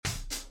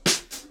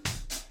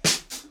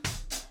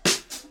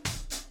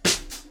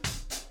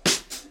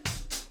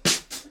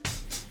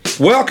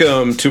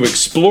Welcome to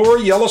Explore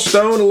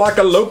Yellowstone Like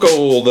a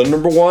Local, the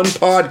 #1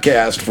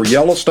 podcast for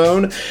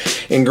Yellowstone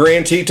and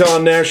Grand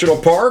Teton National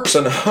Parks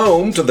and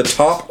home to the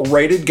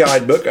top-rated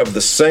guidebook of the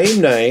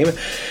same name.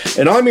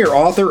 And I'm your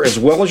author as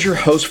well as your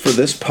host for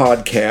this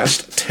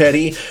podcast,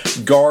 Teddy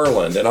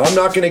Garland. And I'm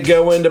not going to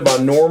go into my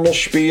normal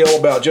spiel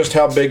about just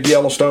how big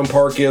Yellowstone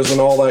Park is and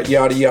all that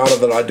yada yada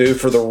that I do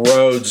for the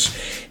roads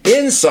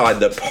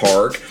inside the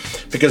park,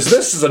 because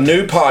this is a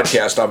new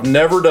podcast. I've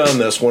never done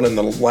this one in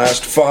the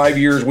last 5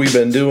 years we've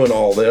been doing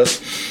all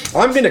this.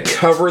 I'm going to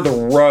cover the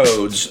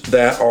roads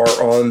that are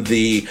on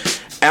the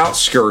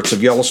outskirts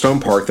of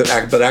Yellowstone Park that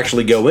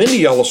actually go into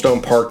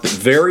Yellowstone Park that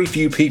very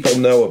few people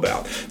know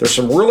about. There's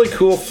some really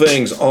cool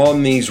things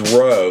on these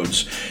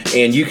roads,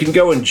 and you can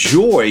go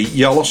enjoy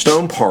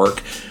Yellowstone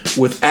Park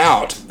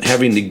without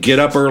having to get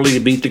up early to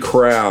beat the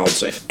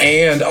crowds.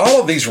 And all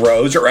of these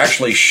roads are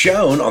actually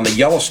shown on the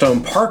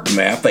Yellowstone Park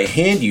map they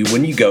hand you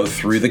when you go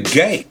through the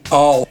gate.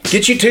 I'll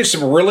get you to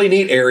some really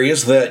neat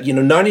areas that,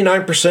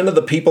 99% of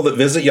the people that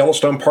visit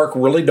Yellowstone Park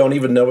really don't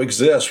even know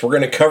exist. We're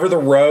going to cover the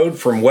road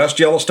from West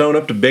Yellowstone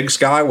up to Big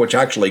Sky, which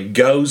actually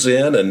goes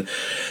in and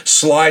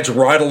slides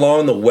right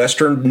along the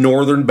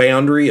western-northern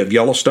boundary of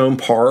Yellowstone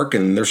Park,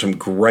 and there's some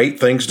great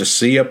things to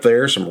see up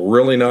there, some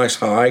really nice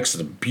hikes.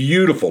 It's a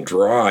beautiful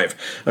drive.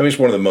 I mean, it's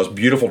one of the most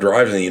beautiful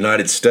drives in the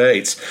United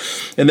States.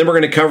 And then we're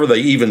going to cover the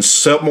even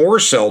more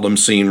seldom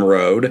seen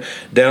road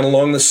down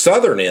along the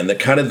southern end.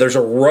 There's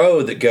a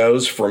road that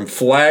goes from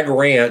Flagg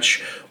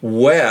Ranch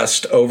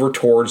west over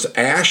towards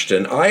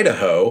Ashton,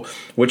 Idaho,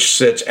 which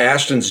sits,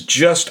 Ashton's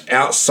just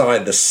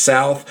outside the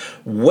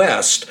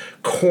southwest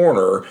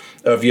corner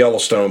of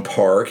Yellowstone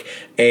Park,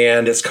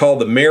 and it's called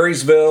the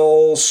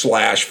Marysville /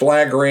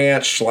 Flagg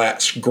Ranch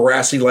 /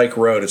 Grassy Lake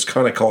Road. It's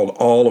kind of called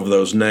all of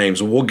those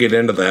names. We'll get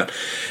into that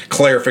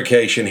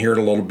clarification here in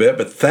a little bit,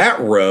 but that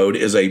road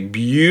is a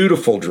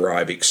beautiful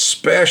drive,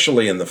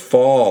 especially in the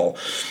fall,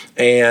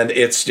 and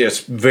it's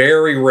just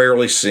very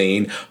rarely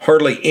seen.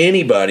 Hardly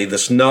anybody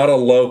that's not a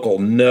local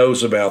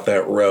knows about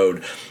that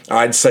road.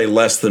 I'd say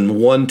less than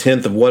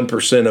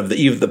 0.1% of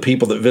the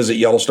people that visit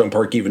Yellowstone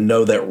Park even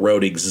know that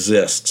road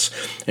exists.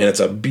 And it's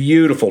a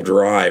beautiful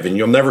drive, and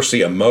you'll never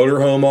see a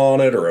motorhome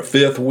on it or a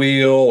fifth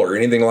wheel or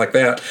anything like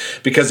that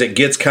because it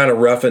gets kind of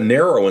rough and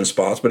narrow in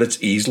spots, but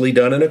it's easily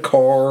done in a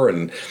car.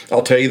 And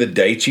I'll tell you the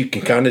dates you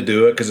can kind of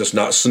do it because it's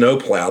not snow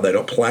plowed. They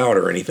don't plow it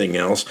or anything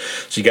else.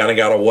 So you kind of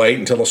got to wait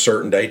until a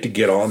certain date to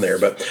get on there.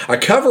 But I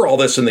cover all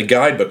this in the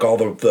guidebook, all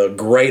the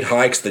great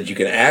hikes that you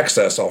can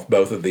access off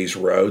both of these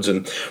roads.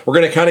 And we're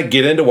going to kind of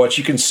get into what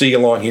you can see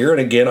along here. And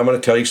again, I'm going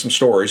to tell you some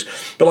stories.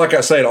 But like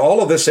I said,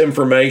 all of this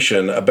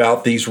information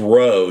about these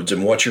roads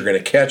and what you're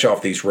going to catch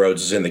off these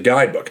roads is in the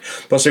guidebook.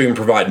 Plus, I even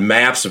provide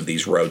maps of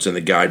these roads in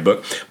the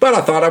guidebook. But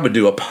I thought I would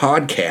do a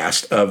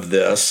podcast of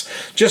this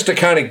just to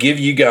kind of give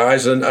you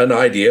guys an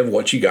idea of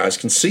what you guys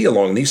can see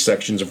along these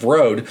sections of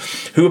road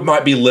who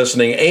might be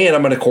listening. And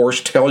I'm going to, of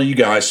course, tell you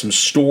guys some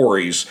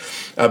stories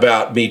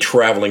about me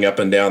traveling up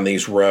and down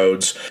these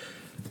roads.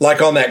 Like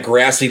on that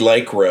Grassy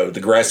Lake Road, the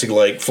Grassy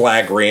Lake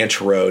Flagg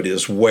Ranch Road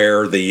is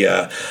where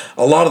a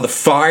lot of the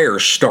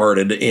fires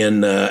started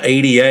in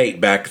 '88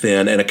 back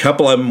then, and a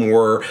couple of them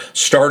were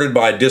started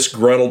by a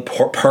disgruntled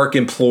park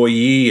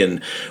employee,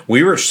 and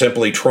we were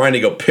simply trying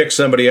to go pick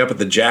somebody up at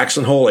the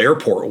Jackson Hole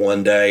Airport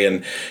one day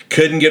and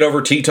couldn't get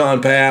over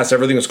Teton Pass.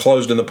 Everything was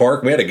closed in the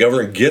park. We had to go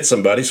over and get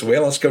somebody, so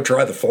let's go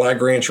try the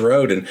Flagg Ranch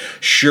Road, and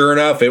sure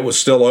enough, it was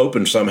still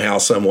open somehow,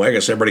 some way. I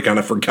guess everybody kind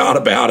of forgot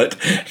about it,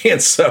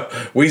 and so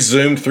we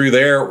zoomed through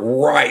there,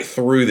 right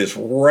through this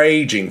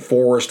raging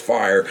forest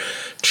fire,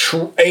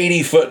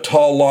 80-foot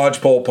tall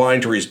lodgepole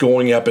pine trees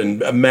going up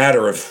in a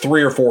matter of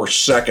 3 or 4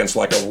 seconds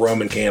like a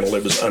Roman candle.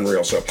 It was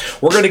unreal. So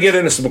we're going to get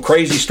into some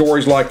crazy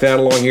stories like that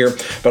along here,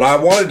 but I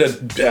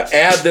wanted to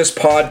add this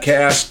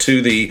podcast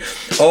to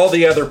all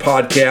the other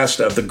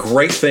podcasts of the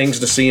great things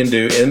to see and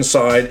do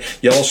inside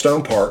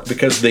Yellowstone Park,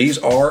 because these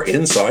are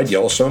inside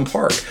Yellowstone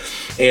Park.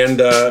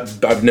 And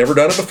I've never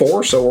done it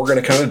before, so we're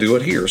going to kind of do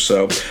it here.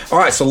 So, all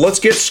right, so let's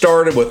get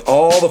started with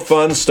all the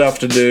fun stuff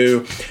to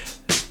do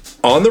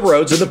on the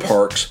roads in the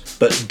parks,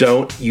 but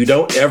you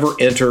don't ever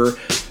enter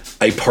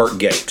a park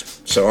gate.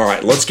 So, all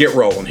right, let's get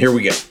rolling. Here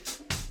we go.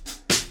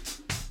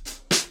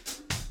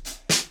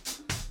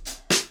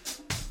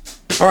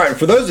 All right,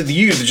 for those of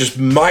you that just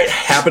might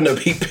happen to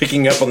be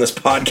picking up on this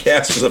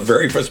podcast as the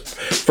very first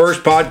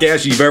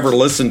podcast you've ever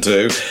listened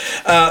to,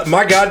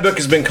 my guidebook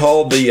has been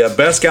called the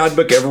best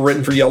guidebook ever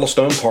written for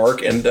Yellowstone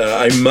Park, and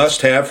a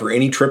must-have for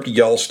any trip to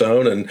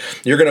Yellowstone. And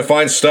you're going to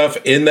find stuff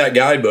in that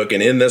guidebook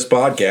and in this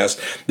podcast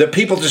that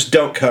people just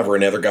don't cover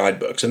in other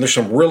guidebooks. And there's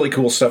some really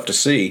cool stuff to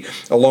see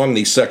along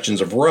these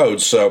sections of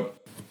roads. So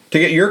to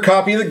get your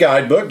copy of the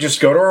guidebook,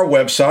 just go to our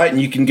website and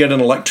you can get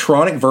an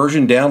electronic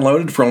version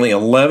downloaded for only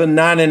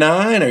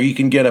 $11.99, or you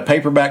can get a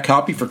paperback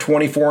copy for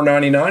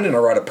 $24.99, and I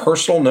write a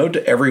personal note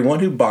to everyone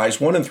who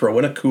buys one and throw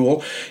in a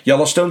cool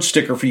Yellowstone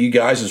sticker for you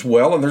guys as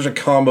well. And there's a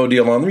combo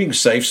deal on there. You can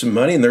save some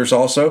money, and there's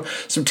also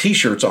some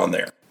t-shirts on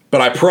there. But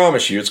I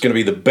promise you, it's going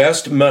to be the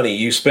best money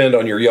you spend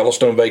on your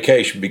Yellowstone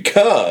vacation,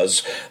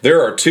 because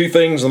there are two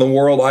things in the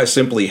world I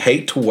simply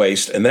hate to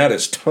waste, and that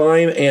is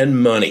time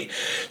and money.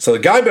 So the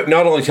guidebook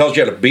not only tells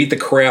you how to beat the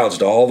crowds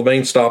to all the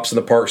main stops in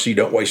the park so you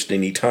don't waste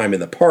any time in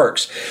the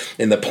parks,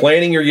 in the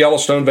Planning Your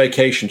Yellowstone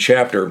Vacation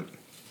chapter,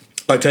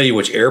 I tell you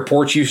which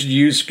airports you should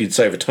use. You could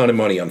save a ton of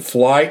money on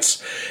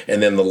flights.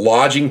 And then the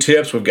lodging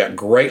tips. We've got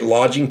great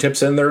lodging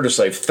tips in there to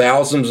save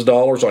thousands of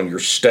dollars on your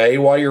stay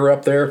while you're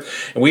up there.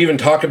 And we even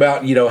talk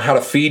about, how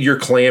to feed your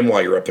clan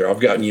while you're up there.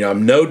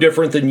 I'm no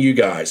different than you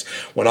guys.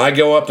 When I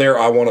go up there,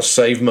 I want to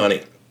save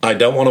money. I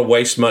don't want to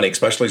waste money,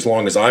 especially as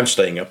long as I'm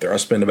staying up there. I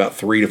spend about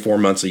 3 to 4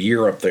 months a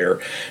year up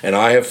there, and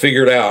I have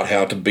figured out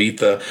how to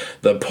beat the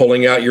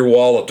pulling out your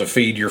wallet to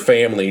feed your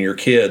family and your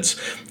kids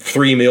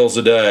 3 meals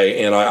a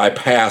day, and I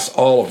pass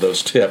all of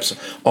those tips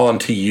on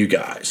to you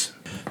guys.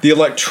 The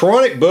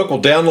electronic book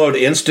will download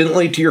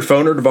instantly to your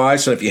phone or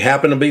device, and if you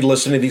happen to be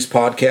listening to these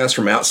podcasts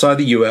from outside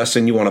the U.S.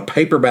 and you want a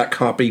paperback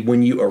copy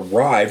when you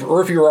arrive,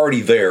 or if you're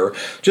already there,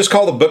 just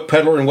call the book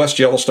peddler in West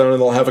Yellowstone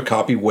and they'll have a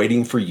copy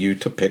waiting for you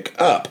to pick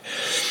up.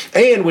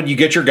 And when you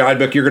get your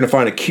guidebook, you're going to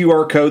find a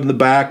QR code in the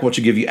back, which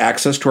will give you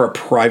access to our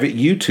private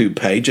YouTube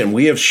page, and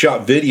we have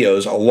shot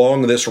videos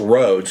along this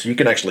road, so you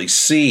can actually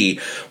see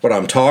what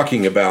I'm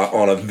talking about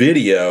on a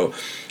video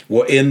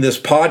in this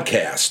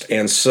podcast.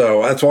 And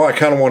so that's why I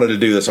kind of wanted to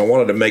do this. I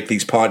wanted to make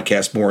these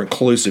podcasts more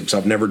inclusive, because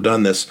I've never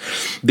done these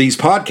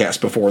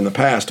podcasts before in the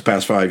past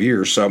 5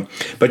 years. So,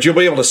 but you'll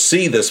be able to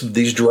see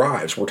these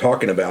drives we're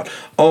talking about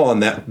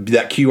on that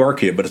QR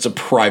code, but it's a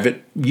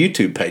private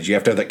YouTube page. You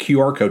have to have that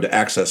QR code to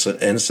access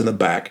it, and it's in the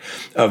back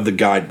of the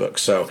guidebook.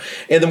 So,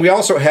 and then we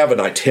also have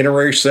an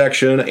itinerary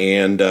section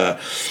and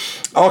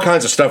all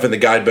kinds of stuff in the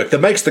guidebook that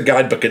makes the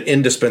guidebook an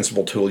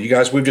indispensable tool. You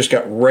guys, we've just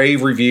got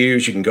rave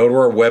reviews. You can go to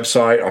our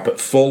website. I'll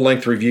put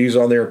full-length reviews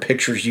on there,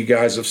 pictures you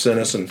guys have sent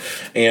us,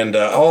 and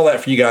all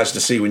that for you guys to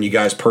see when you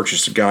guys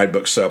purchase the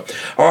guidebook. So,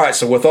 all right,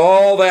 so with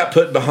all that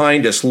put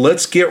behind us,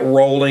 let's get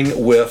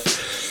rolling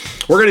with...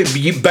 We're going to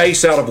be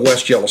based out of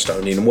West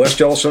Yellowstone. And West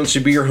Yellowstone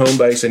should be your home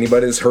base.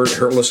 Anybody that's heard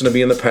listened to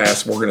me in the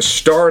past, we're going to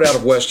start out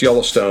of West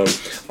Yellowstone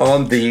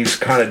on these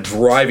kind of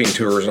driving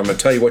tours. And I'm going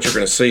to tell you what you're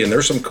going to see. And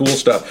there's some cool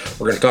stuff.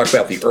 We're going to talk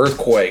about the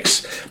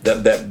earthquakes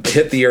that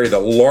hit the area. The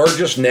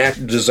largest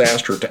natural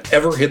disaster to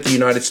ever hit the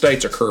United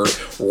States occurred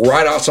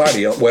right outside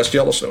of West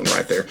Yellowstone,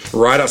 right there.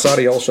 Right outside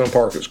of Yellowstone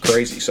Park. It was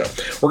crazy. So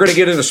we're going to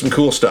get into some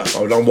cool stuff. I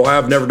don't know why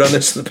I've never done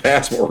this in the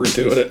past, but we're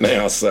doing it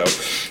now. So,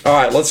 all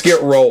right, let's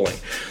get rolling.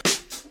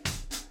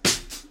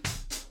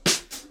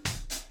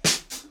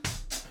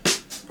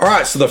 All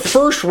right, so the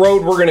first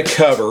road we're going to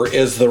cover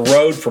is the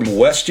road from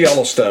West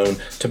Yellowstone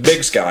to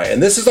Big Sky,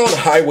 and this is on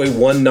Highway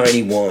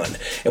 191.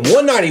 And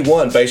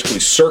 191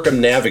 basically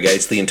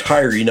circumnavigates the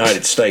entire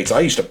United States. I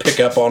used to pick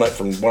up on it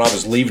from when I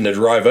was leaving to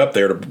drive up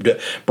there to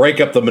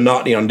break up the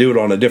monotony and do it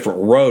on a different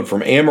road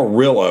from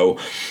Amarillo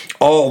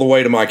all the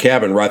way to my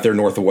cabin right there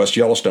north of West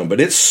Yellowstone.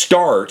 But it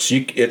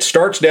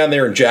starts down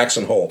there in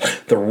Jackson Hole.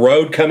 The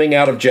road coming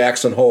out of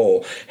Jackson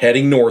Hole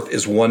heading north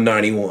is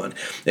 191.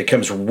 It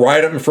comes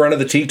right up in front of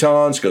the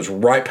Tetons, goes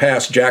right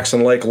past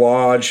Jackson Lake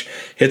Lodge,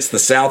 hits the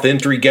South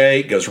Entry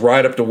Gate, goes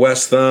right up to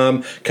West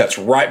Thumb, cuts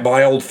right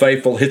by Old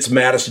Faithful, hits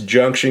Madison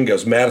Junction,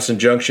 goes Madison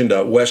Junction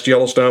to West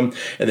Yellowstone,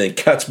 and then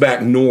cuts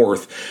back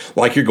north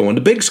like you're going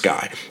to Big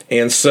Sky.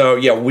 And so,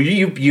 yeah, when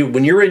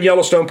you're in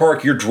Yellowstone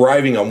Park, you're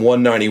driving on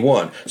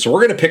 191. So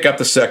we're going to pick up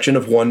the section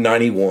of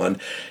 191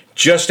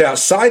 just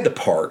outside the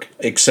park,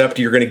 except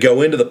you're going to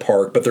go into the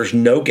park, but there's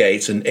no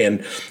gates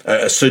and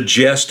a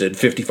suggested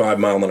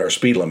 55-mile-an-hour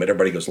speed limit.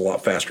 Everybody goes a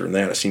lot faster than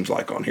that, it seems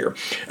like, on here.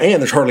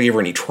 And there's hardly ever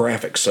any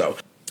traffic, so...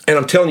 And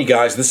I'm telling you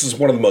guys, this is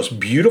one of the most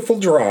beautiful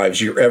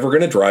drives you're ever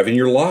going to drive in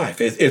your life.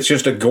 It's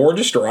just a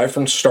gorgeous drive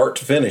from start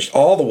to finish,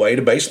 all the way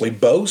to basically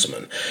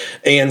Bozeman.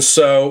 And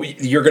so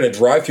you're going to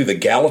drive through the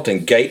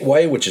Gallatin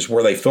Gateway, which is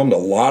where they filmed a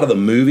lot of the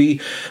movie.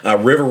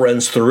 River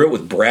runs through it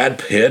with Brad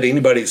Pitt.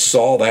 Anybody that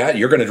saw that,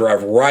 you're going to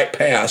drive right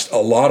past a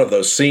lot of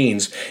those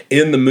scenes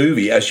in the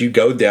movie as you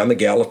go down the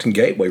Gallatin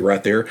Gateway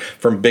right there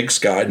from Big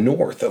Sky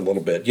north a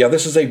little bit. Yeah,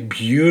 this is a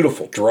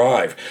beautiful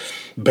drive.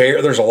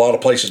 There's a lot of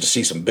places to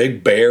see some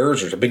big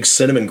bears. There's a big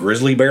cinnamon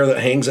grizzly bear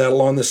that hangs out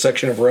along this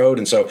section of road.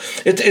 And so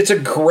it's a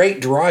great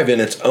drive in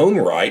its own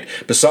right,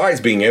 besides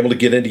being able to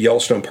get into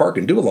Yellowstone Park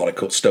and do a lot of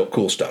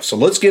cool stuff. So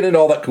let's get into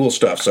all that cool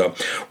stuff. So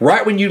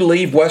right when you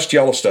leave West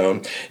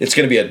Yellowstone, it's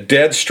going to be a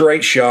dead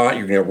straight shot.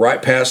 You're going to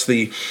right past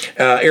the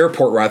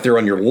airport right there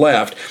on your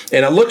left.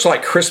 And it looks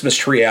like Christmas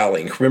Tree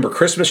Alley. Remember,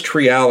 Christmas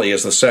Tree Alley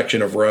is the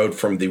section of road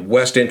from the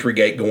West Entry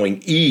Gate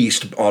going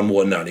east on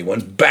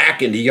 191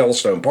 back into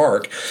Yellowstone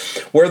Park,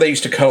 where they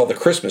used to cut all the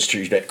Christmas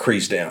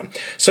trees down.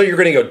 So you're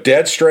going to go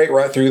dead straight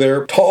right through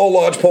there. Tall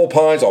lodgepole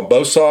pines on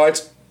both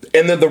sides.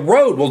 And then the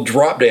road will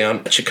drop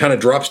down. It kind of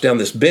drops down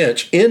this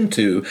bench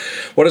into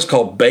what is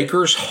called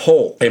Baker's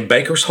Hole. And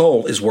Baker's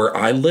Hole is where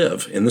I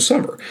live in the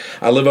summer.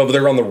 I live over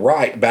there on the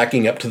right,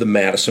 backing up to the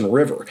Madison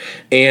River.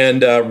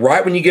 And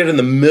right when you get in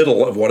the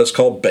middle of what is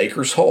called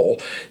Baker's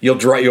Hole, you'll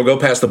go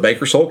past the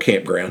Baker's Hole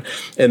campground,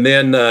 and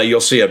then you'll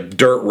see a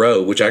dirt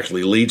road, which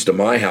actually leads to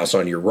my house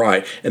on your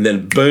right. And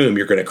then, boom,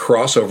 you're going to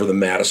cross over the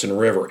Madison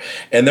River.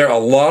 And there are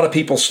a lot of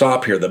people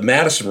stop here. The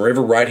Madison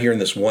River right here in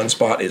this one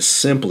spot is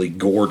simply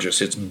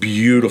gorgeous. It's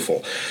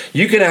beautiful.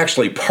 You can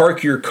actually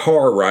park your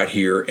car right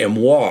here and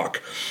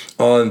walk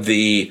on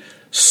the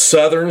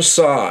southern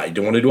side.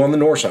 Don't want to do on the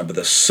north side, but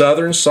the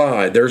southern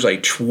side, there's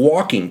a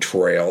walking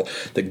trail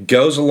that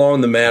goes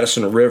along the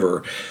Madison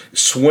River,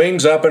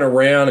 swings up and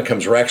around, and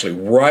comes actually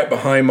right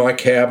behind my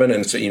cabin.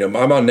 And so,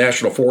 I'm on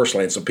National Forest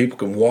land, so people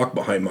can walk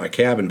behind my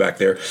cabin back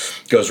there.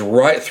 Goes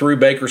right through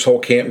Baker's Hole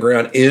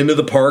campground, into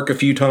the park a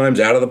few times,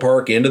 out of the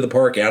park, into the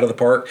park, out of the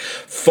park.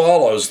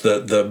 Follows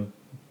the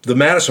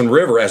Madison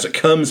River as it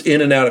comes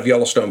in and out of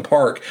Yellowstone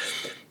Park,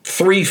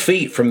 3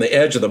 feet from the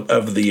edge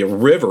of the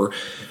river.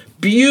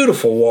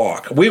 Beautiful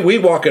walk. We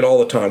walk it all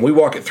the time. We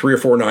walk it 3 or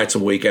 4 nights a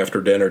week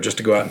after dinner just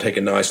to go out and take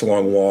a nice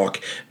long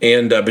walk.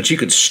 And but you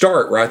could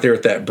start right there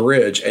at that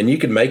bridge, and you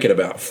can make it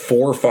about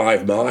 4 or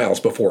 5 miles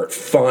before it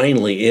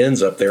finally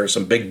ends up there at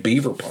some big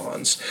beaver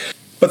ponds.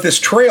 But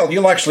this trail,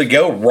 you'll actually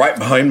go right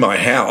behind my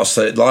house.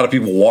 A lot of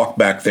people walk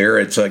back there.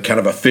 It's a kind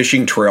of a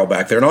fishing trail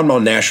back there, and I'm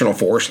on National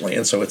Forest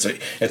land, so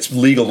it's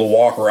legal to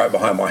walk right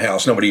behind my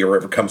house. Nobody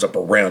ever comes up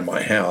around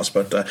my house.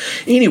 But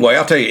anyway,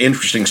 I'll tell you an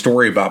interesting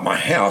story about my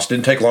house.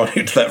 Didn't take long to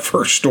get to that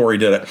first story,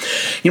 did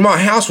it? My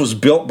house was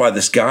built by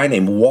this guy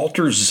named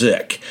Walter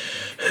Zick,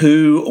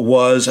 who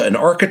was an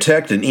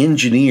architect and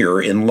engineer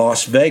in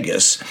Las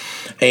Vegas.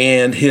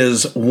 And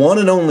his one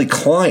and only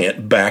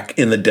client back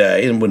in the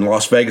day, and when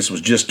Las Vegas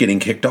was just getting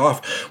kicked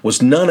off, was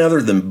none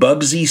other than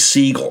Bugsy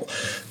Siegel,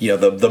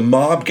 the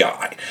mob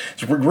guy.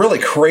 It's a really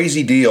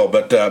crazy deal.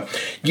 But,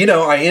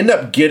 I end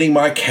up getting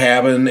my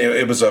cabin.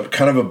 It was a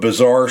kind of a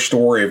bizarre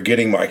story of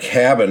getting my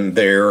cabin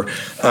there.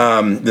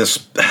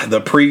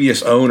 The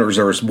previous owners,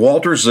 there was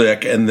Walter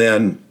Zick, and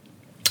then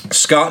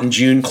Scott and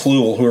June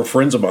Kluel, who are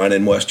friends of mine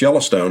in West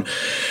Yellowstone.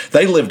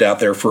 They lived out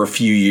there for a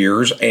few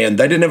years, and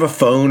they didn't have a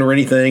phone or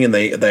anything, and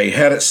they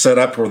had it set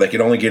up where they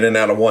could only get in and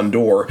out of one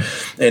door.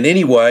 And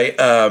anyway,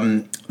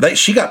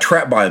 she got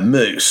trapped by a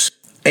moose.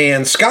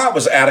 And Scott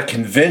was at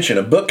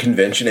a book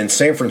convention in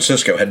San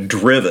Francisco, had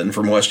driven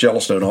from West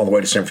Yellowstone all the way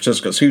to San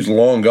Francisco, so he was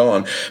long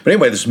gone. But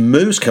anyway, this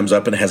moose comes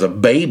up and has a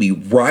baby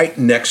right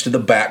next to the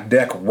back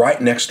deck, right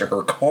next to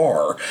her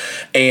car.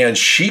 And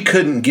she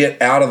couldn't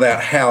get out of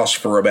that house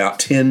for about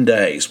 10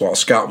 days while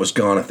Scott was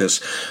gone at this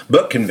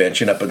book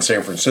convention up in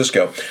San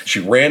Francisco.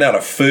 She ran out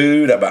of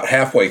food about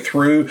halfway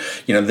through.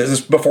 This is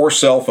before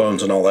cell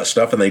phones and all that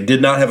stuff, and they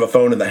did not have a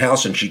phone in the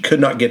house, and she could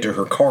not get to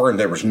her car, and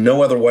there was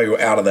no other way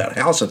out of that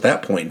house at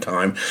that point in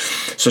time.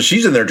 So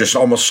she's in there just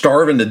almost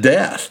starving to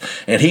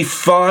death. And he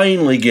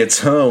finally gets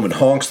home and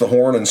honks the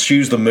horn and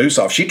shoos the moose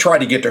off. She tried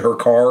to get to her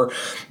car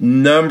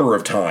number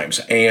of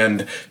times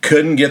and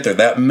couldn't get there.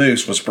 That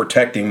moose was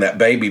protecting that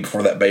baby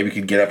before that baby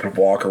could get up and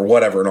walk or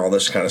whatever and all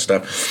this kind of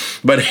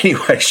stuff. But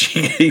anyway,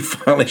 he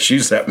finally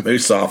shoos that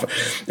moose off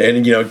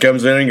and,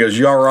 comes in and goes,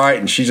 "You all right?"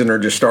 And she's in there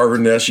just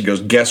starving to death. She goes,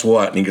 "Guess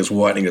what?" And he goes,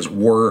 "What?" And he goes,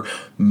 "We're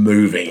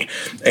moving."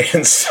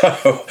 And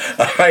so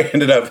I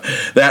ended up,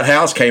 that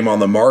house came on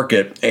the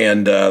market.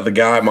 And the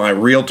guy, my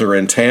realtor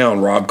in town,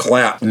 Rob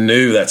Clapp,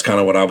 knew that's kind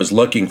of what I was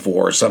looking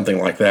for, or something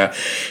like that.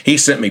 He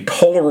sent me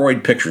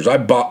Polaroid pictures. I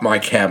bought my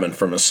cabin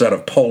from a set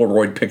of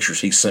Polaroid pictures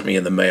he sent me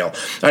in the mail.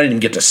 I didn't even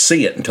get to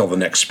see it until the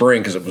next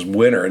spring because it was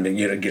winter and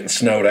getting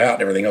snowed out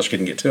and everything else,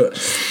 couldn't get to it.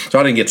 So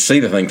I didn't get to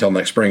see the thing until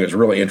next spring. It was a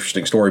really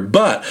interesting story.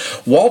 But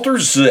Walter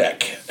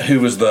Zick,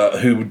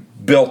 who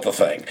built the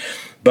thing,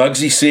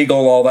 Bugsy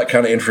Siegel, all that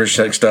kind of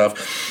interesting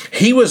stuff.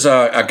 He was,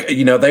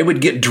 they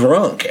would get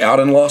drunk out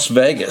in Las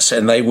Vegas,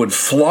 and they would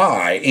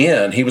fly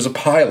in. He was a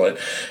pilot,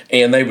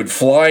 and they would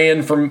fly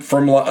in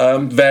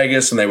from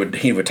Vegas, and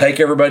he would take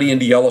everybody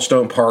into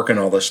Yellowstone Park and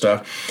all this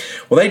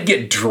stuff. Well, they'd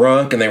get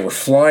drunk, and they were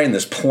flying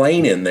this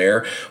plane in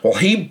there. Well,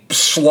 he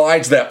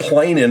slides that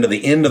plane into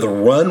the end of the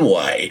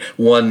runway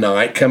one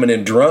night, coming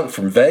in drunk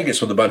from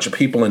Vegas with a bunch of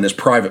people in his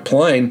private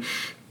plane,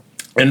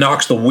 and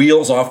knocks the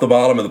wheels off the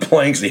bottom of the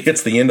plane because he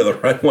hits the end of the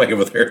runway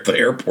over there at the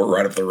airport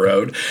right up the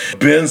road.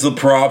 Bends the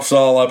props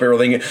all up,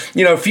 everything.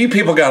 A few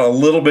people got a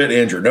little bit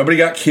injured. Nobody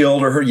got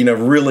killed or,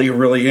 really,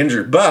 really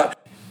injured. But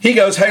he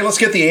goes, "Hey, let's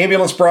get the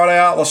ambulance brought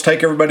out. Let's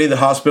take everybody to the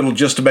hospital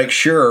just to make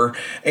sure."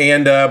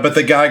 And but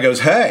the guy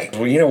goes, "Hey,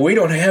 we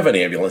don't have an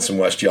ambulance in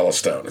West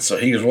Yellowstone." And so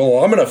he goes,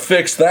 "Well, I'm going to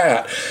fix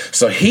that."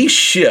 So he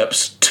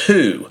ships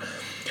 2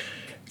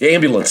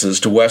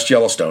 ambulances to West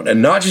Yellowstone,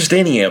 and not just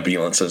any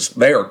ambulances.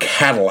 They are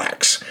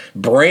Cadillacs,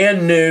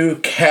 brand new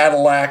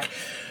Cadillac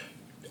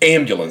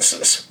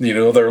ambulances. They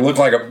look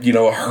like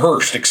a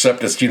hearse,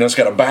 except it's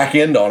got a back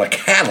end on a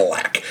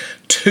Cadillac.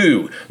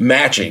 2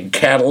 matching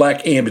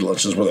Cadillac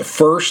ambulances were the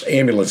first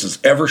ambulances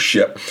ever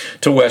shipped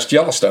to West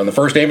Yellowstone. The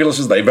first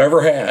ambulances they've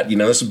ever had.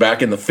 This is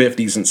back in the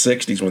 50s and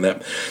 60s when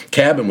that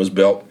cabin was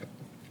built.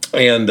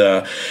 And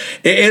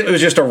it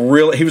was just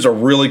he was a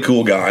really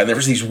cool guy. And there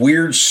was these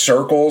weird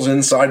circles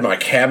inside my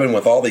cabin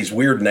with all these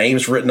weird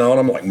names written on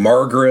them, like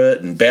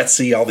Margaret and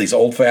Betsy, all these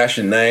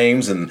old-fashioned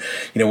names. And,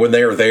 when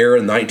they were there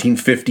in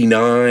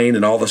 1959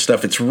 and all this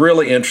stuff, it's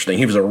really interesting.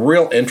 He was a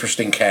real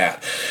interesting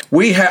cat.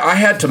 I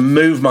had to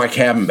move my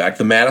cabin back.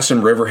 The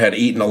Madison River had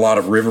eaten a lot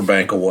of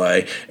riverbank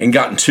away and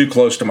gotten too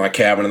close to my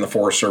cabin in the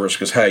Forest Service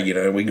because, hey,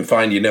 we can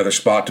find you another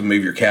spot to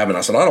move your cabin.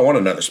 I said, I don't want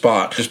another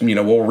spot. Just,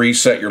 we'll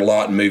reset your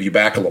lot and move you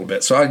back a little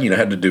bit. So I,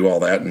 had to do all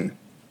that.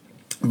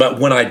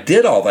 But when I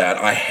did all that,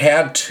 I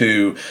had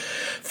to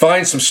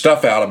find some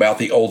stuff out about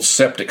the old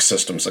septic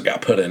systems that got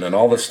put in and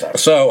all this stuff.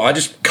 So I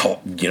just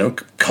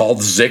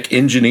called Zick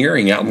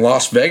Engineering out in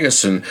Las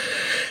Vegas,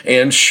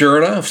 and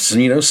sure enough,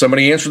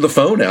 somebody answered the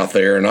phone out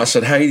there, and I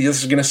said, hey,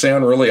 this is going to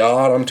sound really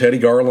odd. I'm Teddy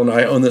Garland.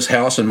 I own this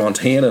house in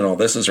Montana and all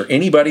this. Is there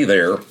anybody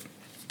there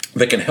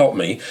that can help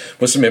me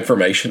with some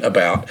information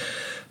about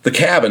the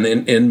cabin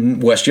in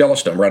West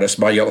Yellowstone, right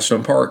by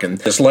Yellowstone Park? And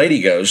this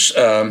lady goes,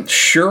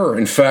 sure.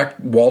 In fact,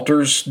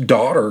 Walter's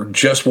daughter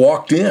just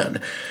walked in.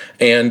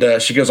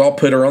 And she goes, I'll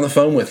put her on the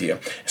phone with you.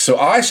 So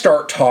I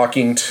start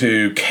talking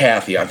to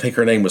Kathy. I think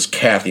her name was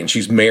Kathy, and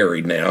she's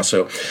married now.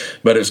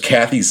 But it was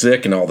Kathy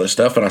Zick and all this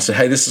stuff. And I said,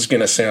 hey, this is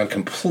going to sound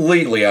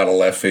completely out of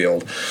left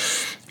field.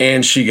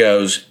 And she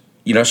goes,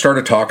 I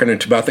started talking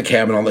about the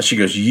cabin and all that. She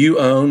goes, you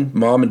own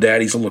Mom and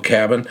Daddy's little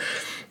cabin,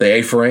 the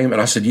A-frame? And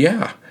I said,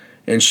 yeah.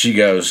 And she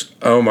goes,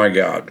 oh, my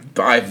God,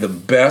 the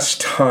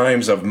best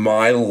times of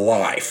my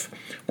life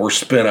were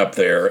spent up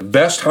there. The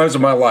best times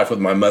of my life with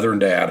my mother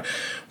and dad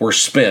were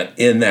spent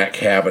in that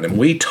cabin. And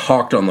we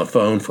talked on the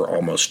phone for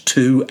almost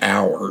 2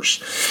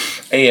 hours.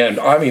 And,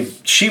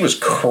 she was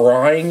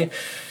crying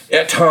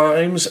at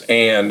times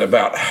and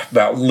about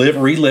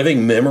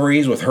reliving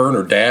memories with her and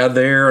her dad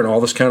there and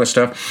all this kind of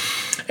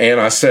stuff.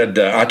 And I said,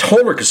 I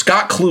told her, because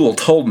Scott Kluel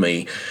told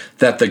me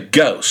that the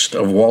ghost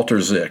of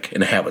Walter Zick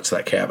inhabits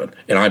that cabin.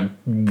 And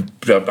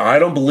I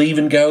don't believe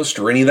in ghosts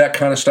or any of that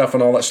kind of stuff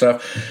and all that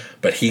stuff,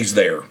 but he's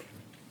there.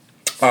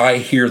 I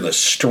hear the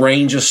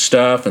strangest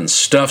stuff, and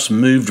stuff's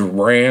moved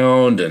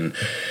around, and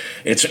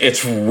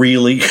it's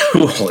really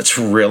cool. It's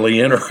really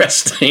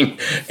interesting.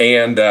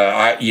 And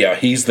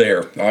he's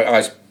there.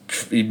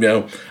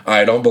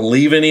 I don't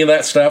believe any of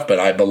that stuff, but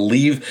I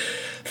believe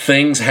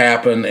things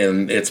happen,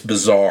 and it's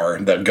bizarre.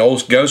 The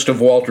ghost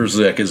of Walter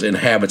Zick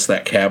inhabits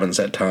that cabin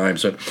at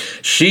times. So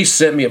she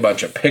sent me a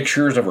bunch of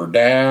pictures of her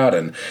dad,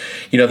 and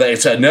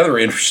it's another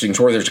interesting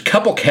story. There's a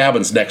couple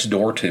cabins next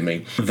door to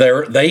me.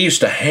 They used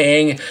to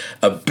hang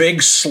a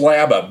big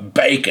slab of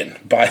bacon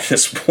by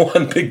this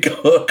one big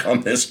hook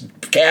on this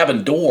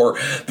cabin door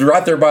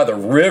right there by the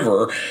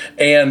river,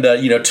 and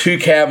 2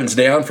 cabins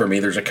down from me,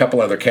 there's a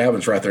couple other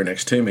cabins right there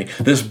next to me.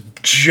 This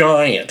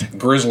giant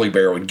grizzly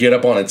bear would get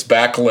up on its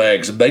back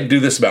legs. They'd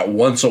do this about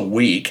once a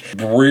week,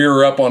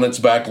 rear up on its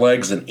back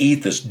legs and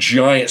eat this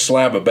giant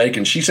slab of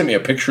bacon. She sent me a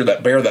picture of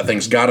that bear. That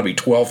thing's got to be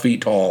 12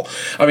 feet tall.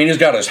 He's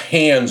got his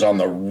hands on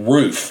the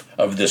roof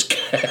of this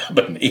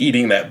cabin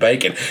eating that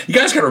bacon. You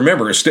guys got to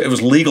remember, it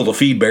was legal to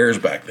feed bears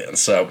back then.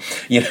 So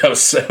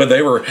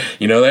they were,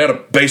 they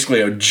had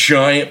basically a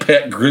giant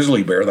pet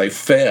grizzly bear they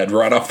fed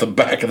right off the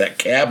back of that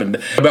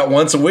cabin. About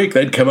once a week,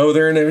 they'd come over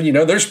there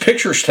and, there's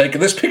pictures taken.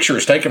 This picture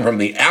is taken from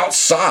the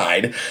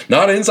outside,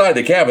 not inside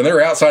the cabin.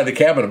 They're outside the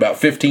cabin about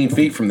 15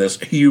 feet from this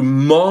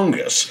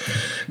humongous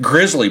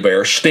grizzly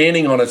bear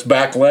standing on its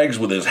back legs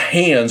with his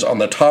hands on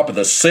the top of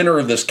the center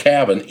of this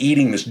cabin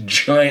eating this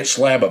giant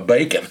slab of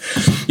bacon.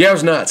 Yeah, it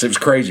was nuts. It was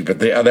crazy, but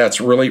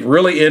that's really,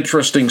 really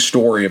interesting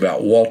story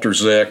about Walter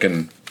Zick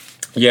and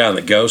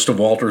the ghost of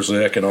Walter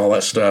Zick and all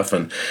that stuff.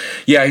 And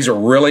he's a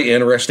really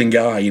interesting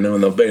guy, and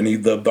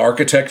the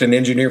architect and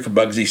engineer for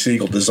Bugsy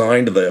Siegel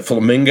designed the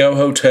Flamingo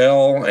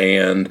Hotel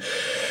and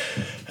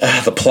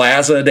the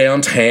plaza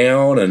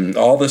downtown and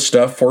all this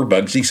stuff for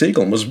Bugsy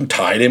Siegel, and was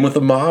tied in with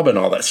the mob and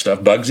all that stuff.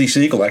 Bugsy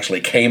Siegel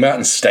actually came out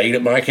and stayed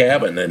at my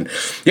cabin, and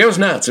it was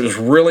nuts. It was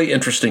really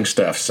interesting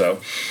stuff.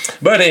 So,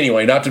 but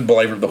anyway, not to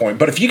belabor the point,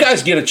 but if you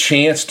guys get a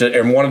chance to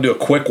and want to do a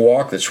quick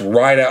walk that's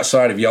right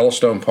outside of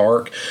Yellowstone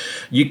Park,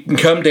 you can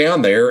come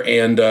down there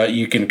and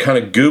you can kind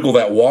of Google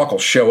that walk. Will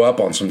show up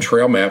on some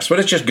trail maps, but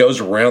it just goes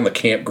around the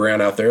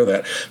campground out there,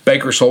 that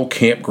Baker's Hole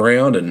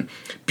campground, and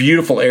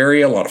beautiful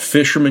area. A lot of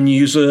fishermen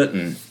use it,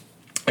 and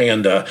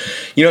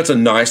it's a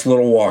nice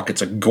little walk.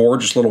 It's a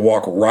gorgeous little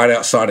walk right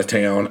outside of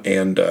town,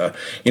 and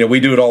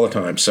we do it all the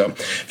time. So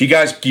if you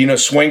guys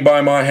swing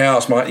by my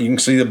house, you can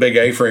see the big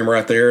A-frame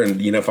right there, and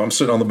if I'm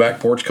sitting on the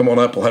back porch, come on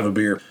up, we'll have a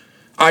beer.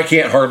 I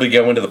can't hardly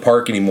go into the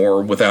park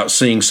anymore without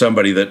seeing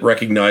somebody that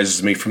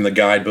recognizes me from the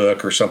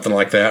guidebook or something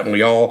like that. And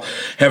we all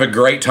have a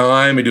great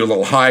time. We do a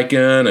little hiking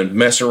and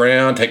mess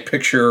around, take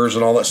pictures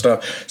and all that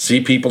stuff, see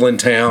people in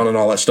town and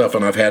all that stuff.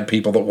 And I've had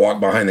people that walk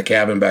behind the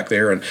cabin back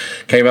there and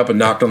came up and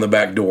knocked on the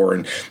back door.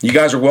 And you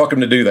guys are welcome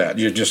to do that.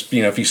 You just,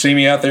 if you see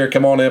me out there,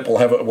 come on up.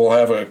 We'll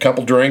have a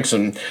couple drinks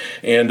and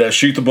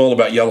shoot the bull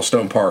about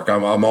Yellowstone Park.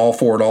 I'm all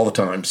for it all the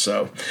time.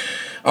 So.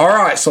 All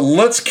right, so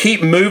let's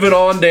keep moving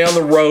on down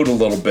the road a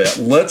little bit.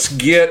 Let's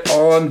get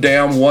on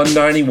down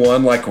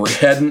 191 like we're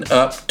heading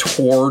up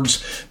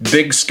towards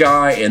Big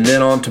Sky and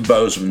then on to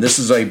Bozeman. This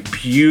is a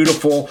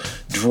beautiful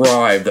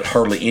drive that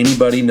hardly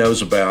anybody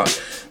knows about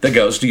that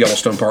goes to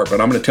Yellowstone Park, but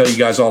I'm going to tell you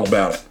guys all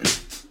about it.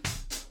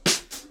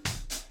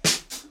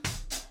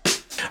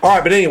 All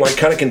right, but anyway,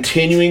 kind of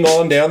continuing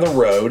on down the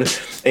road,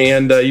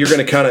 and you're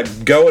going to kind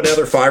of go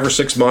another 5 or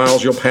 6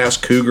 miles. You'll pass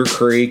Cougar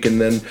Creek, and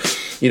then,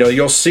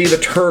 you'll see the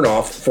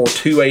turnoff for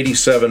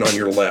 287 on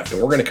your left.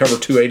 And we're going to cover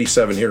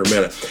 287 here in a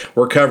minute.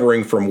 We're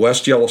covering from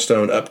West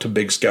Yellowstone up to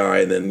Big Sky,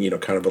 and then,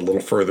 kind of a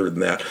little further than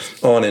that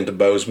on into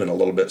Bozeman a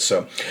little bit.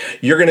 So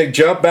you're going to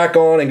jump back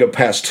on and go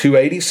past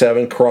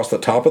 287, cross the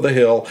top of the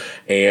hill,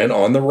 and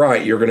on the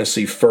right, you're going to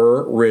see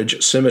Fir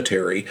Ridge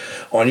Cemetery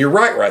on your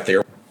right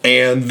there.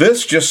 And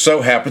this just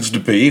so happens to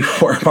be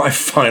where my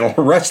final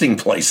resting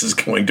place is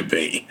going to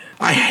be.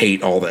 I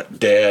hate all that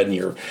dead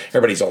and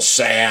everybody's all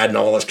sad and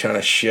all this kind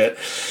of shit.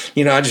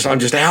 I'm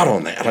just out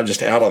on that.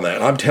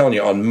 I'm telling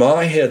you, on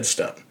my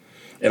headstone,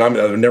 and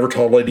I've never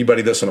told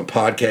anybody this on a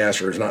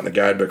podcast or it's not in the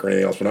guidebook or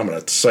anything else, but I'm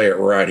going to say it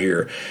right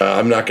here.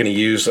 I'm not going to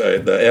use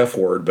the F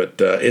word,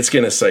 but it's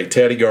going to say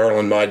Teddy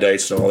Garland, my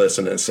dates and all this,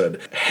 and it said,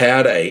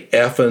 had a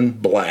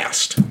effing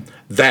blast.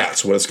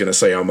 That's what it's going to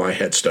say on my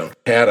headstone.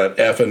 Had an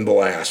effing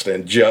blast,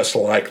 and just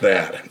like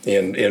that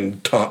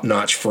in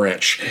top-notch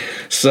French.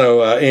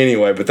 So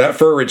anyway, but that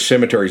Fir Ridge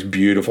Cemetery is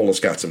beautiful.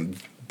 It's got some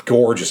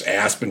gorgeous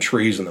aspen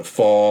trees in the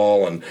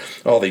fall and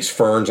all these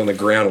ferns on the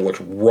ground. It looks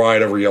right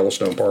over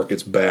Yellowstone Park.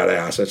 It's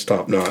badass. It's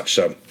top-notch.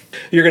 So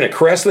you're going to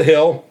crest the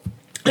hill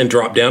and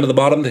drop down to the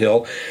bottom of the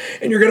hill,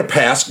 and you're going to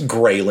pass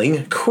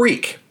Grayling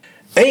Creek.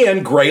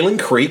 And Grayling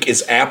Creek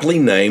is aptly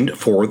named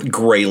for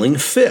grayling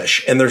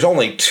fish. And there's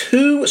only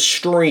 2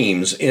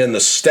 streams in the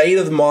state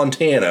of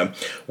Montana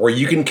where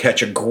you can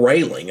catch a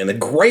grayling. And the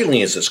grayling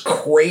is this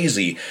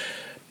crazy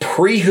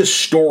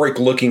prehistoric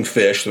looking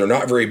fish. They're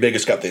not very big.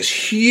 It's got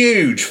this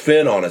huge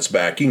fin on its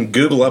back. You can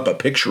Google up a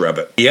picture of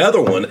it. The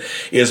other one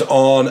is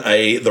on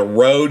the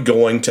road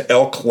going to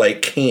Elk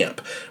Lake Camp,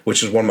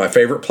 which is one of my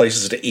favorite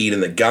places to eat in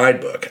the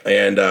guidebook.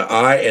 And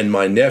I and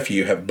my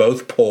nephew have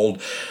both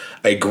pulled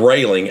a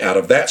grayling out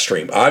of that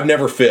stream. I've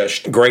never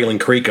fished Grayling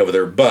Creek over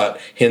there,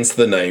 but hence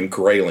the name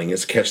grayling,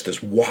 is to catch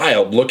this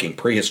wild-looking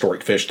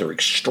prehistoric fish. They're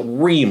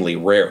extremely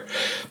rare.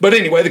 But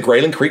anyway, the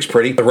Grayling Creek's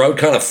pretty. The road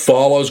kind of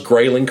follows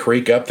Grayling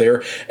Creek up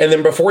there, and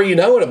then before you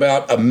know it,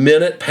 about a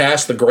minute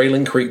past the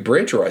Grayling Creek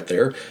Bridge right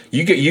there,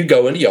 you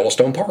go into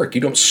Yellowstone Park.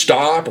 You don't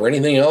stop or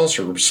anything else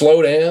or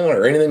slow down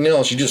or anything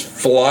else. You just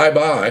fly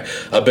by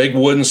a big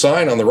wooden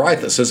sign on the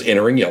right that says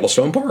entering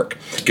Yellowstone Park.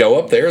 Go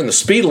up there, and the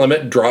speed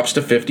limit drops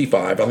to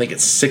 55. I think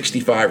it's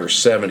 65 or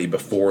 70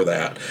 before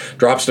that.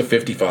 Drops to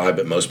 55,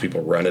 but most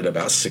people run it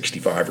about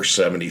 65 or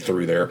 70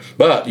 through there.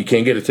 But you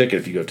can't get a ticket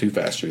if you go too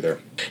fast through there.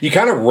 You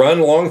kind of run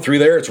along through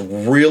there. It's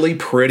really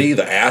pretty.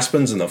 The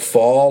aspens in the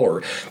fall,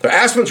 or the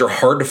aspens are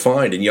hard to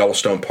find in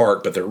Yellowstone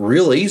Park, but they're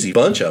real easy.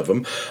 Bunch of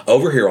them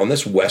over here on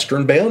this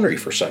western boundary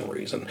for some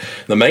reason.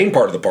 The main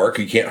part of the park,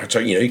 you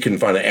can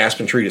find an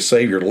aspen tree to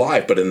save your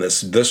life, but in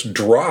this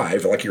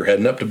drive, like you're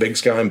heading up to Big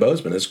Sky and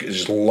Bozeman, it's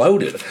just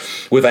loaded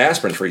with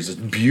aspen trees. It's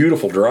a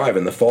beautiful drive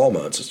in the fall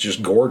months. It's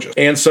just gorgeous.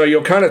 And so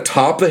you'll kind of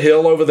top the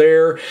hill over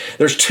there.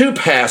 There's 2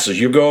 passes.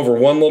 You go over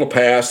one little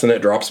pass, and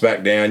it drops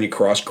back down. You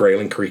cross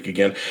Grayling Creek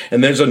again.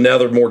 And there's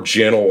another more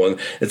gentle one.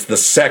 It's the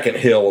second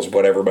hill is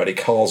what everybody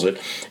calls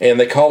it. And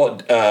they call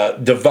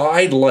it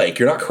Divide Lake.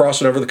 You're not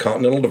crossing over the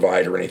Continental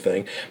Divide or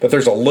anything, but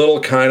there's a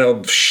little kind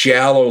of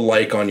shallow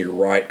lake on your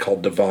right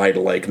called Divide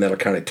Lake, and that'll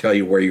kind of tell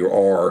you where you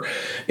are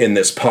in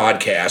this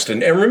podcast.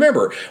 And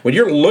remember, when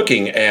you're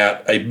looking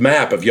at a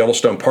map of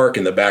Yellowstone Park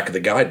in the back of the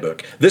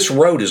guidebook, this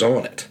road is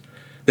on it.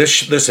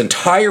 This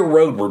entire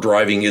road we're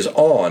driving is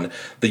on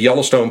the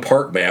Yellowstone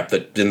Park map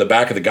that's in the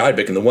back of the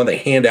guidebook and the one they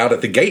hand out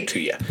at the gate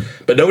to you.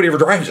 But nobody ever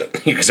drives it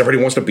because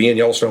everybody wants to be in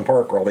Yellowstone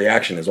Park where all the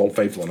action is, Old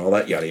Faithful and all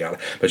that yada yada.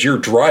 But you're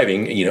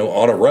driving,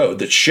 on a road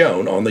that's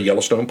shown on the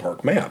Yellowstone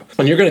Park map.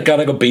 And you're going to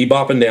kind of go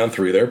bebopping down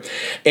through there.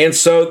 And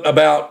so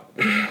about,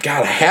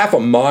 a half a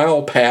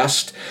mile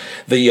past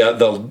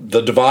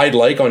the Divide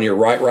Lake on your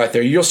right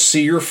there, you'll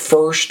see your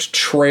first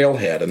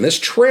trailhead. And this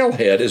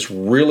trailhead is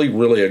really,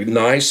 really a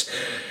nice,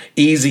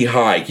 easy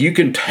hike. You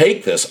can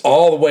take this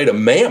all the way to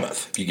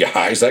Mammoth, you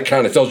guys. That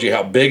kind of tells you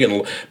how big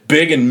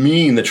and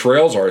mean the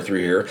trails are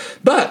through here.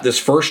 But this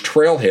first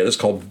trailhead is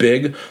called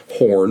Big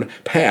Horn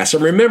Pass.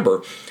 And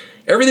remember,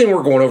 Everything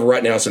we're going over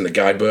right now is in the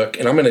guidebook,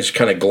 and I'm going to just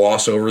kind of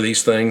gloss over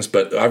these things,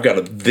 but I've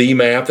got the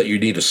map that you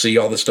need to see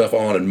all this stuff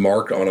on and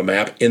marked on a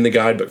map in the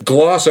guidebook.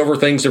 Gloss over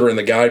things that are in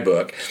the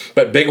guidebook,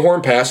 but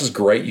Bighorn Pass is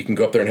great. You can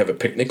go up there and have a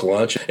picnic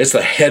lunch. It's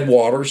the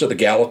headwaters of the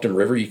Gallatin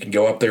River. You can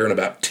go up there in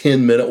about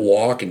 10-minute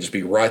walk and just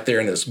be right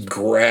there in this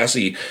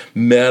grassy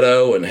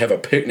meadow and have a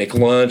picnic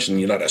lunch, and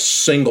you're not a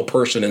single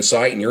person in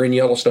sight, and you're in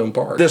Yellowstone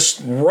Park.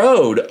 This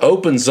road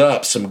opens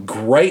up some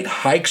great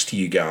hikes to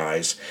you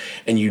guys,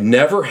 and you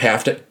never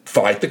have to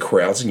fight the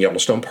crowds in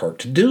Yellowstone Park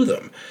to do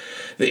them.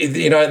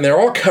 And they're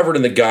all covered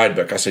in the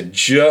guidebook. I said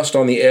just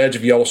on the edge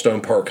of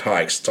Yellowstone Park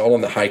hikes. It's all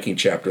in the hiking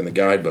chapter in the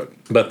guidebook.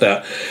 But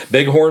that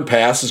Bighorn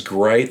Pass is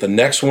great. The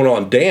next one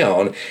on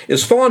down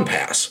is Fawn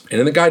Pass. And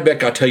in the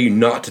guidebook, I tell you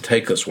not to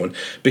take this one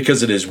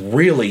because it is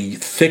really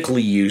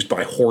thickly used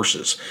by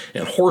horses.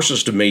 And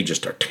horses, to me,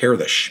 just tear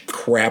the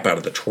crap out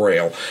of the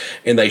trail.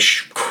 And they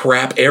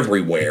crap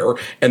everywhere.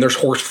 And there's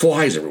horse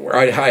flies everywhere.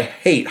 I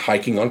hate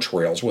hiking on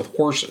trails with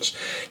horses.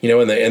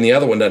 And the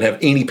other one doesn't have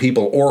any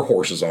people or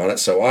horses on it.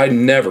 So I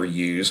never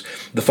use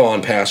the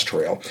Fawn Pass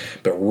Trail.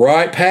 But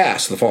right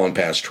past the Fawn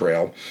Pass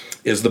Trail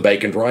is the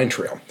Bacon Brine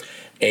Trail.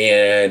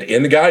 And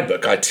in the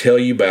guidebook, I tell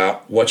you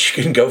about what you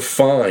can go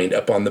find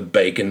up on the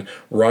Bacon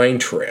Brine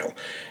Trail.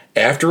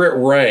 After it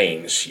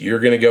rains, you're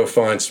going to go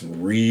find some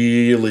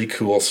really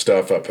cool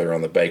stuff up there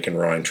on the Bacon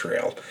Brine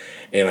Trail.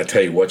 And I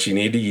tell you what you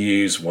need to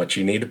use, where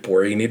you need to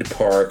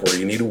park, where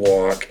you need to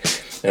walk,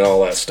 and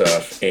all that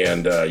stuff.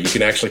 And you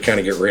can actually kind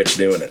of get rich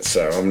doing it.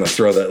 So I'm going to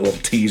throw that little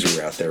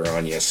teaser out there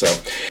on you. So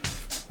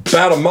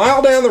about a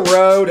mile down the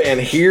road, and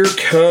here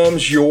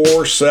comes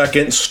your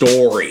second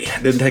story.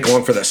 Didn't take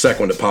long for that second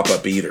one to pop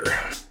up either.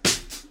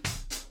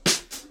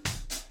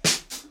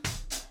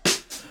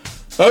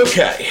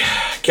 Okay.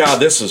 God,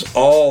 this is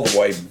all the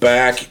way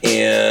back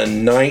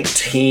in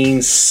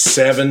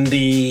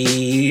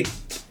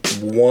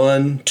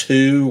 1971,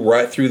 2,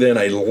 right through then,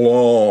 a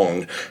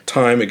long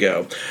time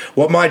ago.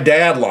 What my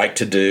dad liked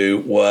to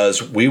do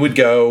was we would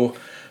go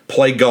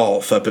play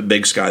golf up at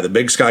Big Sky. The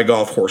Big Sky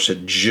golf course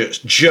had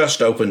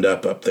just opened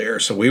up there.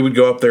 So we would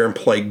go up there and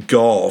play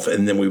golf,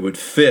 and then we would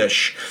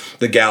fish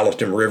the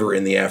Gallatin River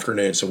in the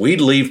afternoon. So we'd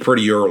leave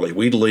pretty early.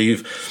 We'd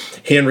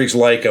leave Henry's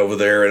Lake over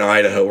there in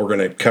Idaho. We're going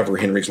to cover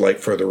Henry's Lake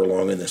further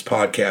along in this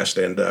podcast,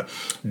 and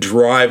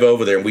drive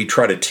over there. And we'd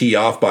try to tee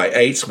off by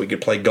 8 so we could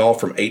play golf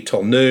from 8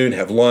 till noon,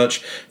 have lunch,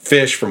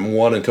 fish from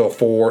 1 until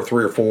 4,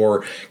 3 or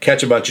 4,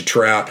 catch a bunch of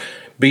trout,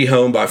 be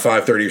home by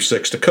 5:30 or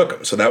 6 to cook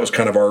them. So that was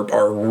kind of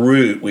our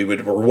route.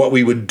 What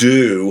we would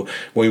do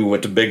when we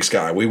went to Big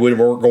Sky. We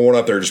weren't going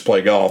up there to just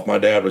play golf. My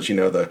dad was,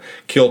 the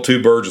kill two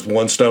birds with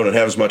one stone and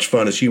have as much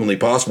fun as humanly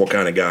possible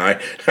kind of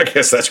guy. I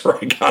guess that's where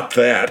I got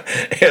that.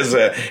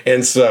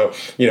 And so,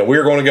 we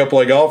were going to go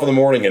play golf in the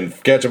morning and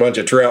catch a bunch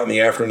of trout in the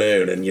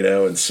afternoon.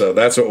 And so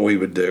that's what we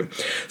would do.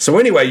 So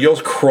anyway, you'll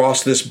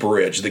cross this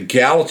bridge. The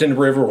Gallatin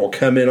River will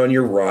come in on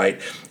your right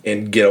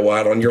and get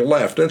out on your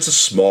left. And it's a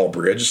small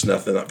bridge. It's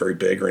not very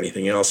big or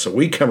anything else. So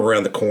we come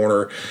around the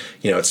corner,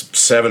 it's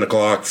 7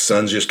 o'clock, the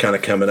sun's just kind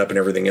of coming up and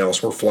everything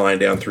else. We're flying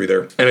down through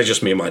there, and it's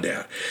just me and my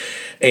dad.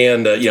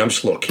 And, I'm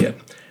just a little kid.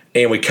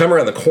 And we come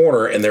around the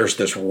corner, and there's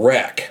this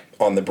wreck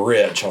on the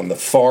bridge, on the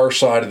far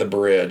side of the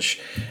bridge,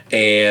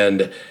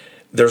 and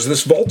there's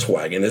this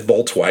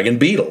Volkswagen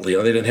Beetle. They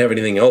didn't have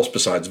anything else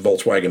besides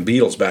Volkswagen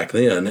Beetles back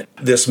then.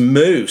 This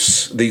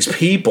moose, these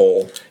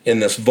people in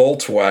this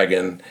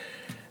Volkswagen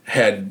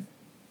had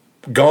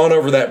gone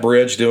over that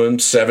bridge doing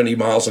 70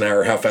 miles an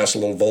hour, how fast a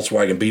little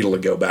Volkswagen Beetle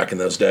would go back in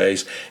those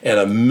days, and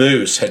a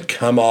moose had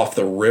come off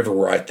the river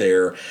right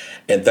there,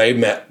 and they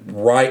met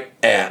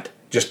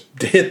just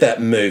hit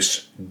that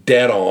moose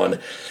dead on.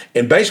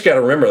 And basically, got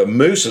to remember, the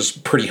moose is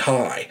pretty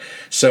high,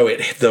 so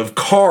the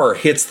car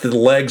hits the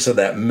legs of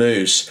that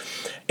moose,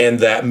 and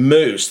that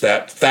moose,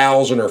 that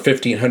 1,000 or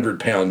 1,500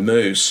 pound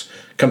moose,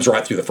 comes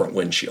right through the front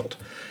windshield,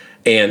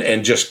 and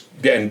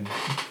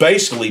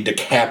basically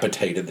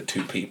decapitated the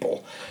two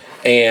people.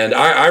 And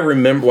I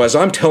remember, as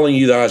I'm telling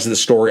you guys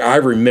this story, I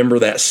remember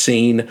that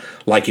scene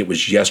like it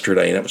was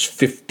yesterday, and it was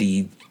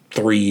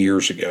 53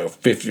 years ago,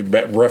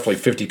 roughly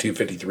 52,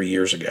 53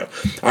 years ago.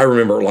 I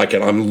remember it like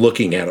it. I'm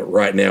looking at it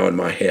right now in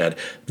my head.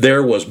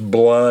 There was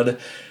blood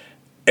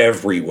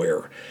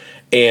everywhere.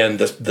 And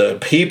the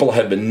people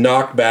had been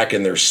knocked back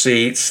in their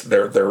seats.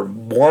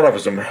 One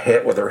of them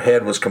hit with their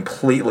head was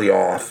completely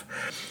off.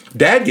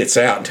 Dad gets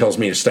out and tells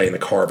me to stay in the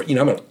car, but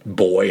I'm a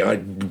boy. I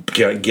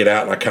get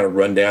out and I kind of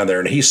run down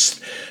there, and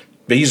he's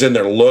in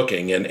there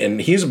looking,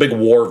 and he's a big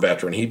war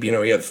veteran. He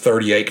had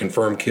 38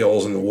 confirmed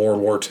kills in the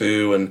World War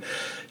II, and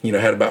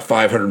had about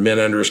 500 men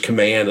under his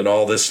command and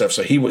all this stuff.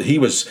 So he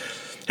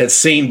had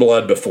seen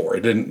blood before.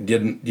 It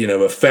didn't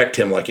affect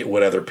him like it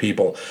would other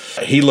people.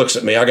 He looks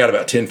at me. I got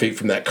about 10 feet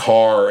from that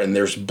car, and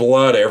there's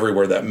blood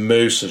everywhere. That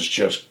moose is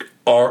just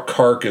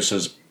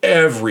carcasses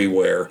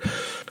everywhere.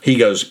 He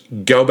goes,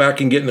 go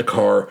back and get in the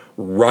car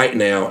right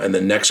now, and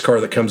the next car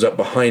that comes up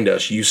behind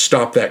us, you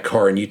stop that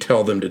car and you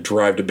tell them to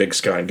drive to Big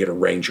Sky and get a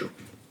Ranger.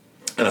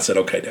 And I said,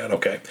 okay, Dad,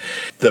 okay.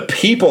 The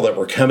people that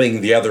were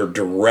coming the other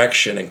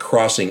direction and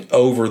crossing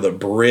over the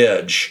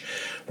bridge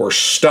were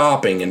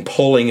stopping and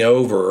pulling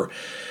over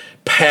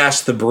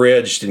past the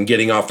bridge and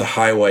getting off the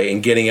highway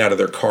and getting out of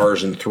their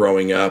cars and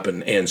throwing up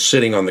and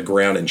sitting on the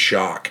ground in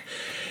shock.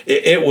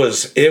 It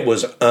was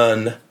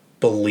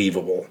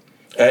unbelievable.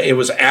 It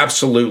was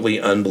absolutely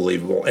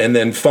unbelievable. And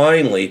then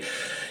finally,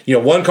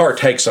 one car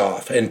takes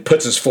off and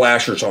puts his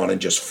flashers on and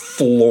just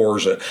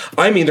floors it.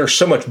 I mean, there's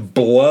so much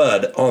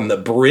blood on the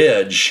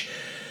bridge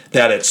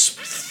that it's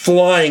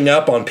flying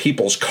up on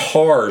people's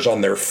cars,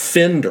 on their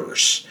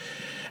fenders.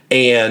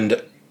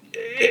 And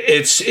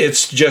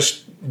it's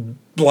just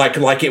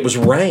like it was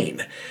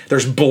rain.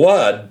 There's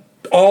blood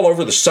all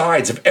over the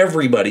sides of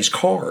everybody's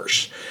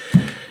cars.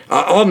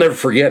 I'll never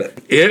forget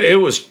it. It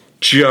was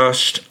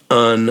just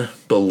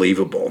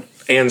unbelievable.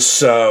 And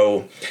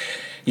so,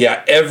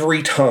 yeah,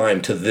 every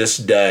time to this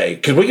day,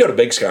 because we go to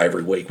Big Sky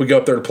every week. We go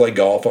up there to play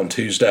golf on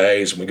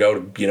Tuesdays, and we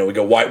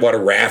go whitewater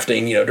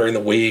rafting, during the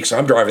week. So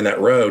I'm driving that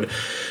road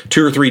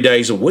 2 or 3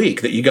 days a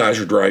week that you guys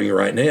are driving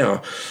right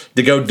now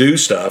to go do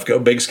stuff. Go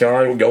Big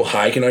Sky, we go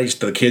hiking.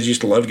 The kids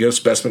used to love to go to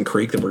Specimen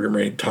Creek that we're getting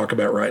ready to talk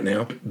about right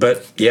now.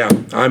 But yeah,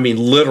 I mean,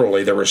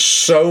 literally, there was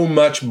so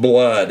much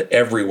blood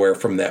everywhere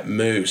from that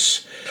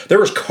moose. There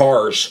was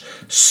cars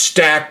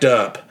stacked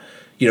up.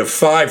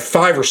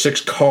 Five or six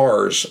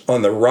cars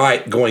on the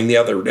right going the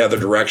other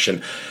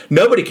direction.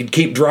 Nobody could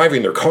keep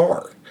driving their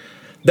car.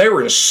 They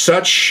were in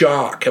such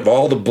shock of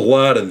all the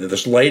blood, and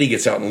this lady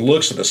gets out and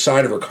looks at the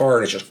side of her car,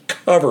 and it's just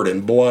covered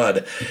in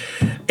blood.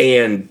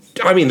 And,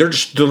 I mean, there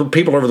are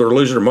people over there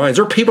losing their minds.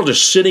 There are people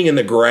just sitting in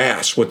the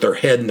grass with their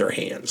head in their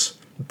hands,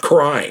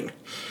 crying.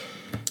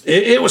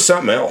 It was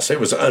something else. It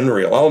was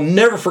unreal. I'll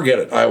never forget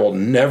it. I will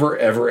never,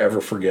 ever, ever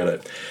forget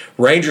it.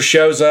 Ranger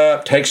shows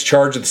up, takes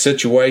charge of the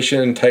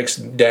situation, takes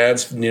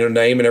Dad's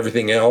name and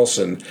everything else,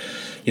 and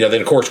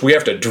then of course we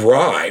have to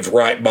drive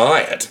right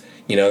by it.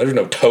 There's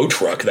no tow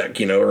truck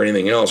or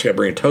anything else. You got to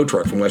bring a tow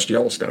truck from West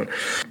Yellowstone.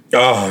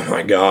 Oh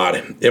my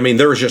God! I mean,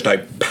 there was just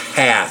a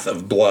path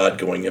of blood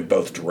going in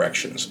both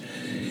directions,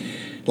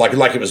 like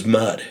it was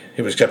mud.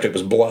 Except it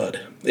was blood,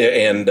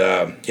 and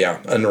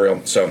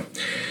unreal. So.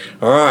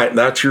 All right,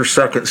 that's your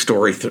second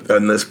story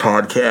in this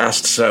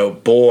podcast. So,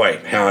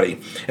 boy, howdy.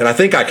 And I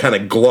think I kind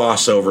of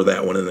gloss over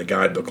that one in the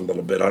guidebook a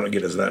little bit. I don't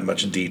get as that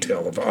much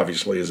detail,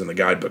 obviously, as in the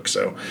guidebook.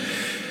 So,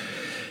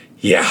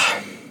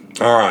 yeah.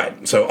 All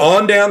right, so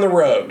on down the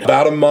road,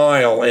 about a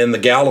mile, and the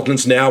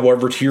Gallatin's now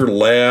over to your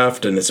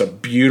left, and it's a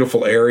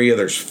beautiful area.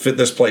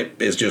 This place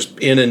is just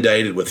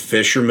inundated with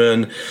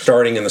fishermen.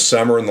 Starting in the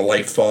summer and the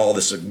late fall,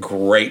 this is a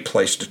great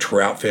place to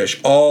trout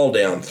fish all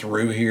down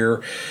through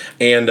here.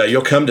 And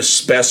you'll come to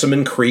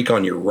Specimen Creek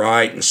on your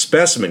right, and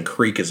Specimen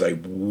Creek is a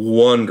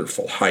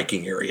wonderful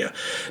hiking area.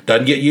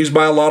 Doesn't get used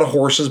by a lot of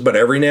horses, but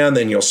every now and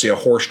then you'll see a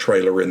horse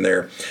trailer in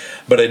there.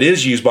 But it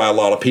is used by a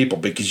lot of people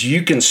because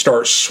you can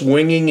start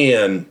swinging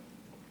in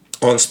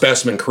on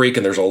Specimen Creek,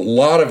 and there's a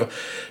lot of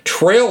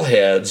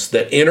trailheads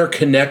that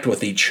interconnect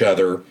with each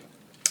other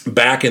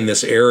back in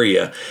this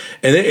area.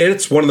 And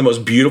it's one of the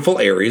most beautiful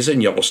areas in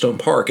Yellowstone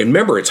Park. And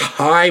remember, it's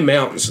high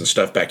mountains and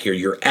stuff back here.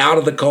 You're out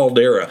of the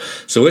caldera,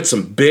 so it's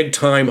some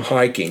big-time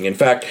hiking. In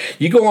fact,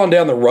 you go on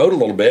down the road a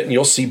little bit, and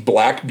you'll see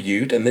Black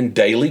Butte and then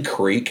Daly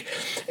Creek.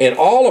 And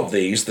all of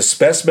these, the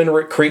Specimen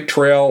Creek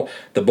Trail,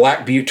 the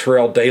Black Butte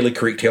Trail, Daly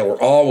Creek Trail,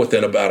 are all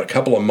within about a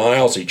couple of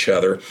miles each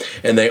other,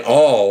 and they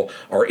all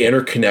are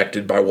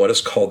interconnected by what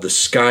is called the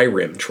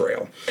Skyrim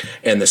Trail.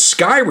 And the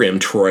Skyrim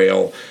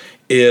Trail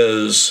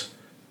is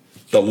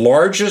the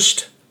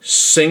largest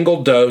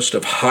single dose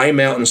of high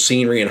mountain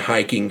scenery and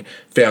hiking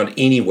found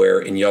anywhere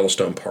in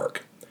Yellowstone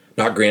Park.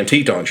 Not Grand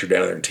Tetons, you're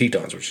down there in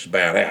Tetons, which is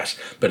badass.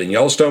 But in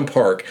Yellowstone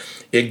Park,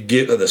 the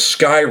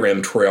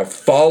Skyrim Trail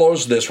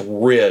follows this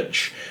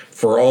ridge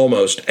for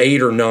almost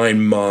 8 or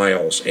 9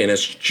 miles, and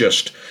it's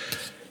just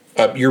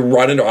you're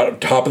right on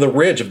top of the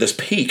ridge of this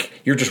peak.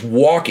 You're just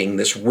walking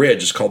this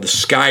ridge. It's called the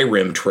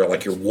Skyrim Trail,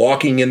 like you're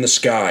walking in the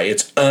sky.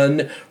 It's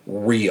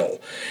unreal.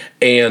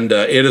 And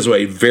it is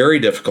a very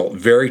difficult,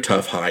 very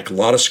tough hike, a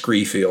lot of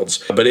scree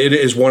fields, but it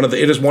is one of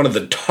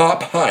the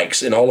top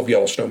hikes in all of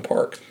Yellowstone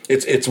Park.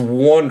 It's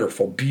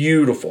wonderful,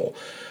 beautiful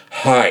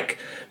hike.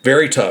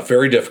 Very tough,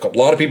 very difficult. A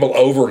lot of people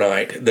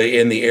overnight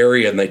in the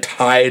area, and they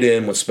tie it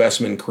in with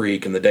Specimen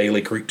Creek and the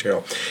Daly Creek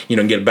Trail,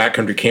 and get a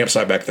backcountry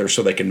campsite back there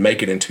so they can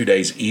make it in 2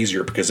 days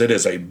easier, because it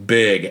is a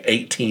big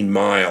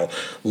 18-mile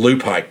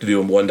loop hike to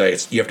do in one day.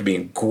 You have to be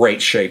in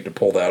great shape to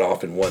pull that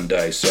off in one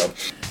day. So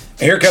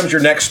here comes your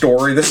next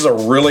story. This is a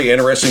really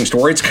interesting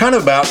story. It's kind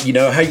of about,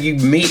 how you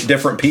meet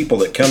different people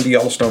that come to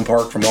Yellowstone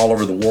Park from all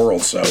over the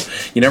world. So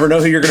you never know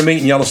who you're going to meet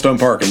in Yellowstone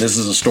Park, and this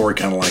is a story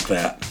kind of like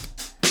that.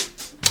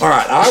 All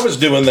right, I was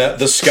doing the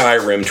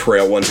Skyrim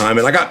Trail one time,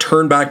 and I got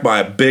turned back by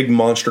a big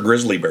monster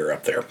grizzly bear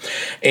up there.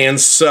 And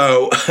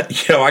so,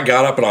 I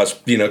got up and I was,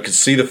 could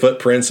see the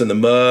footprints in the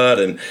mud,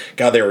 and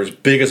God, they were as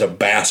big as a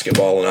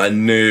basketball, and I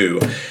knew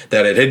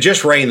that it had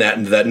just rained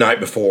that night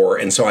before,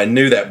 and so I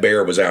knew that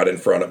bear was out in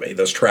front of me.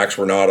 Those tracks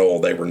were not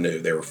old, they were new,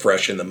 they were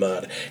fresh in the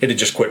mud. It had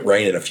just quit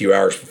raining a few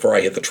hours before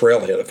I hit the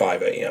trailhead at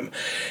 5 a.m.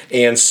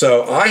 And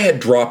so I had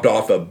dropped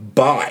off a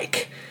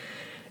bike,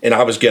 and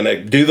I was going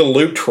to do the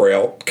loop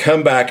trail,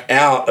 come back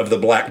out of the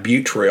Black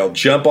Butte Trail,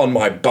 jump on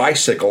my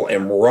bicycle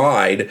and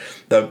ride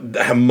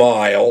a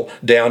mile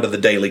down to the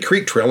Daly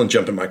Creek Trail and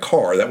jump in my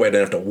car. That way I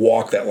didn't have to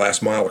walk that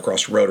last mile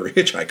across the road or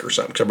hitchhike or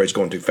something, because everybody's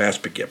going too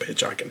fast to pick you up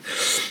hitchhiking.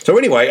 So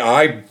anyway,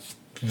 I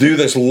do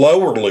this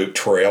lower loop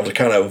trail to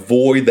kind of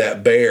avoid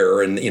that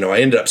bear, and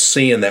I ended up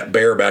seeing that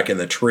bear back in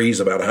the trees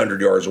about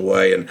 100 yards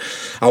away, and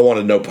I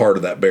wanted no part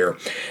of that bear.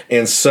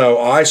 And so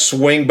I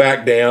swing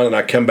back down and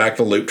I come back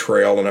the loop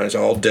trail, and I was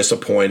all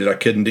disappointed I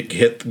couldn't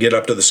get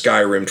up to the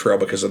Skyrim Trail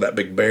because of that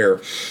big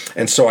bear.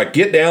 And so I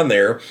get down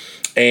there,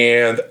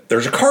 and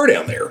there's a car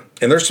down there,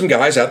 and there's some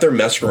guys out there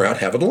messing around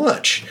having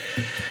lunch.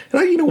 And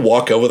I,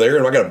 walk over there,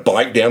 and I got a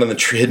bike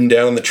hidden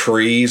down in the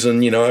trees,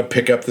 and, I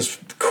pick up this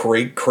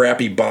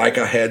crappy bike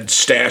I had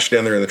stashed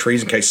down there in the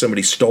trees in case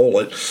somebody stole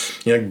it.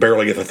 I can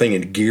barely get the thing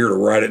in gear to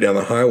ride it down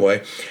the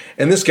highway.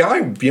 And this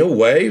guy,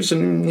 waves,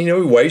 and, he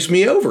waves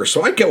me over.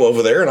 So I go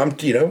over there, and I'm,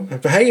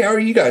 hey, how are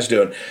you guys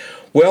doing?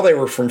 Well, they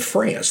were from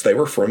France. They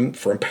were from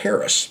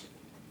Paris.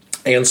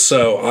 And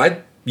so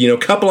a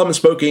couple of them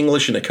spoke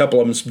English, and a couple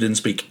of them didn't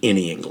speak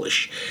any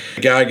English.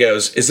 The guy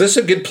goes, "Is this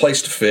a good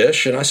place to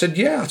fish?" And I said,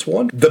 "Yeah, it's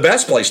one." The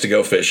best place to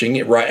go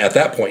fishing right at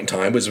that point in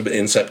time was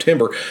in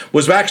September,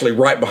 was actually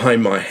right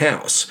behind my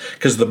house,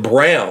 because the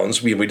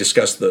browns, we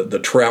discussed the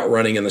trout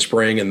running in the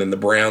spring, and then the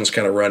browns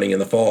kind of running in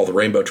the fall, the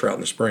rainbow trout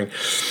in the spring.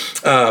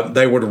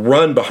 They would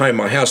run behind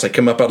my house. They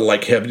come up out of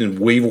Lake Hebden and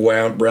weave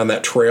around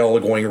that trail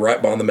going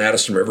right behind the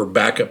Madison River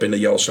back up into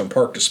Yellowstone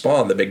Park to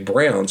spawn the big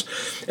browns.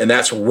 And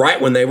that's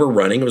right when they were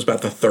running. It was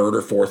about the third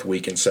or fourth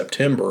week in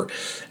September,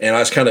 and I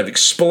was kind of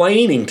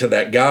explaining to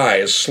that guy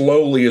as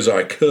slowly as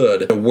I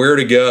could where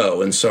to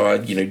go. And so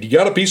you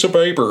got a piece of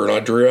paper, and I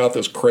drew out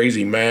this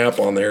crazy map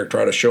on there,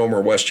 try to show them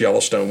where West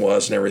Yellowstone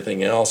was and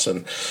everything else.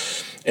 And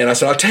I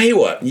said, "I'll tell you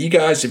what, you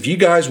guys, if you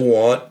guys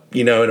want,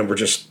 and we're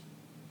just."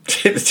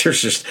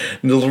 There's just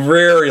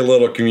very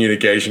little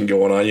communication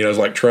going on. It's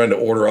like trying to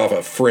order off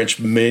a French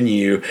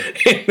menu,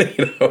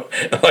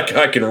 like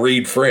I can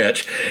read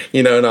French,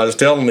 and I was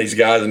telling these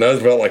guys, and I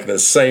felt like the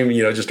same,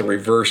 just a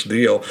reverse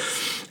deal.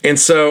 And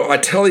so I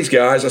tell these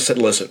guys, I said,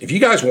 "Listen, if you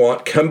guys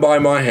want, come by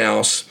my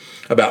house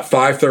about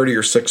 5:30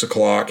 or 6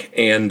 o'clock,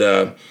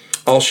 and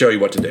I'll show you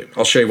what to do.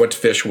 I'll show you what to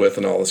fish with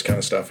and all this kind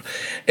of stuff."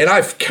 And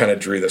I kind of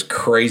drew this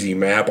crazy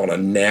map on a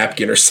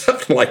napkin or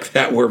something like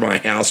that where my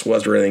house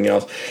was or anything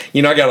else.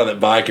 I got on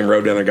that bike and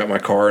rode down there, got my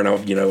car, and I,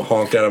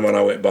 honked at them when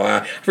I went by.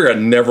 I figured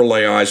I'd never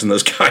lay eyes on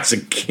those guys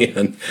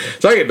again.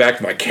 So I get back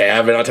to my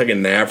cabin. I take a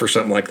nap or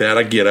something like that.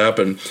 I get up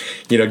and,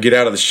 get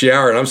out of the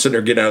shower, and I'm sitting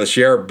there getting out of the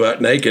shower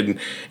butt naked,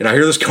 and I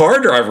hear this car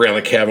drive around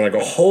the cabin. I go,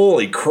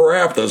 "Holy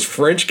crap, those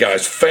French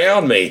guys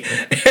found me."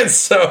 And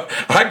so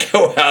I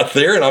go out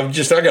there, and I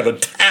got a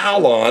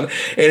towel on,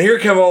 and here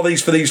come all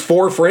these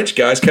four French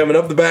guys coming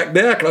up the back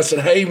deck. And I said,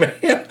 "Hey man,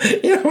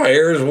 my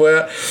hair is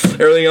wet,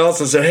 everything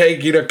else." I said, "Hey,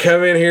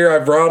 come in here." I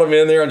brought them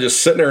in there. I'm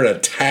just sitting there in a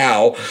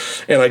towel,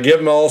 and I give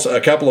them all a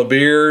couple of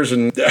beers,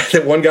 and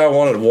one guy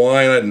wanted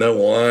wine. I had no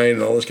wine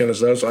and all this kind of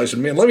stuff. So I said,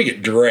 "Man, let me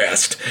get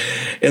dressed."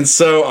 And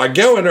so I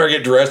go in there, I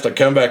get dressed, I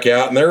come back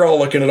out, and they're all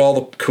looking at all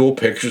the cool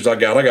pictures I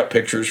got. I got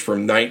pictures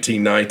from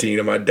 1919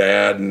 of my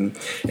dad and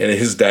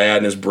his dad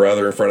and his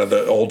brother in front of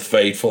the Old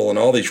Faithful, and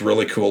all these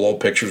really cool old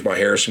pictures by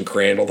Harrison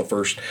Crandall, the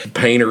first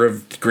painter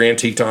of Grand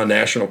Teton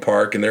National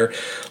Park. And they're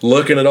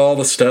looking at all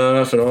the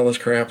stuff and all this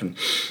crap, and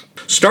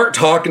start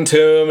talking to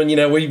them.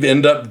 And, we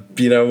end up,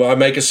 I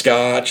make a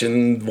scotch,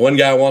 and one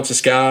guy wants a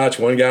scotch,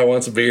 one guy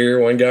wants a beer,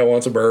 one guy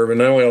wants a bourbon.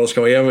 Now let's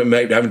go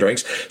having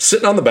drinks,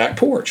 sitting on the back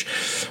porch.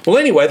 Well,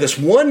 anyway, this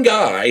one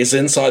guy is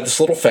inside,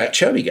 this little fat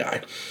chubby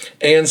guy.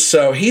 And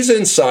so he's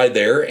inside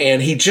there,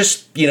 and he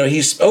just,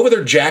 he's over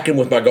there jacking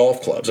with my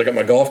golf clubs. I got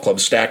my golf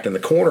clubs stacked in the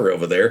corner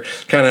over there,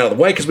 kind of out of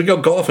the way, because we go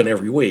golfing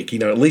every week.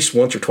 At least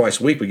once or twice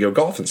a week we go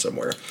golfing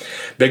somewhere.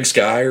 Big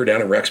Sky or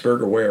down in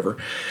Rexburg or wherever.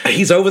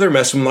 He's over there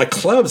messing with my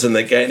clubs, and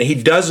he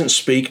doesn't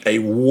speak a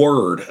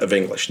word of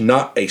English,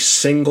 not a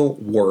single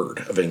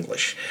word of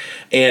English.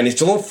 And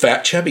he's a little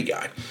fat, chubby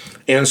guy.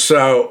 And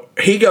so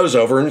he goes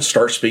over and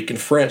starts speaking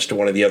French to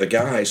one of the other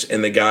guys,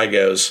 and the guy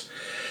goes,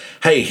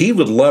 "Hey, he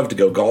would love to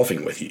go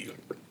golfing with you."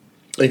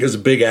 He goes, a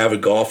big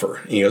avid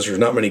golfer. He goes, "There's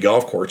not many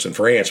golf courts in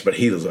France, but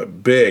he was a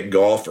big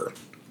golfer."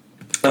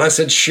 And I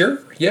said, "Sure,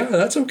 yeah,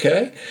 that's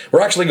okay.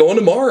 We're actually going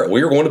tomorrow."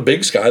 We were going to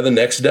Big Sky the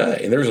next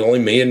day, and there was only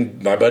me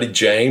and my buddy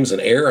James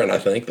and Aaron, I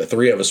think. The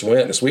three of us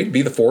went, and so we'd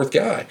be the fourth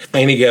guy.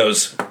 And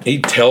he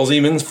tells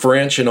him in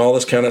French and all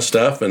this kind of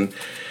stuff, and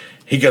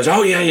He goes,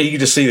 oh, yeah, you can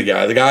just see the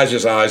guy. The guy's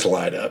just eyes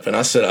light up. And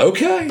I said,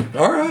 okay,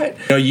 all right.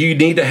 You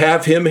need to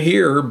have him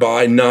here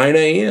by 9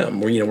 a.m.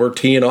 We're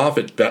teeing off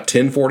at about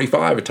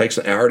 10:45. It takes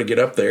an hour to get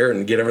up there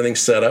and get everything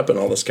set up and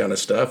all this kind of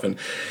stuff. And,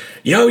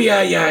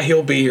 yeah,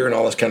 he'll be here and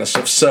all this kind of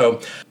stuff.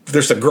 So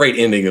there's a great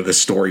ending of this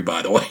story,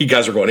 by the way. You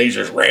guys are going, he's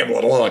just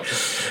rambling along.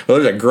 Well,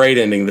 there's a great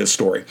ending to this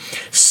story.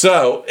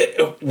 So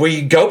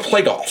we go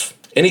play golf.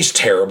 And he's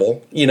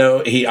terrible.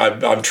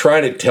 I'm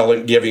trying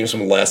to give him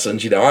some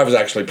lessons. I was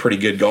actually a pretty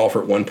good golfer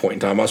at one point in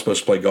time. I was supposed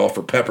to play golf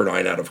for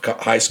Pepperdine out of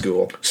high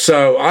school.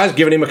 So I was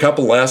giving him a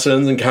couple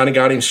lessons and kind of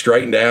got him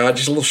straightened out.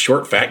 Just a little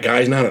short, fat guy.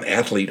 He's not an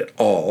athlete at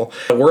all.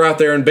 We're out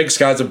there in Big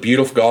Sky's a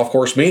beautiful golf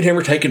course. Me and him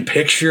are taking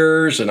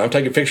pictures, and I'm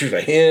taking pictures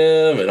of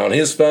him and on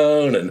his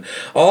phone and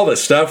all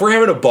this stuff. We're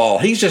having a ball.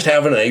 He's just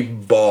having a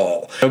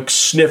ball.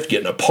 Sniff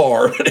getting a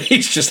par, but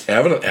he's just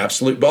having an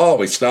absolute ball.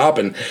 We stop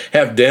and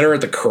have dinner at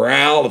the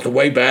corral at the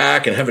way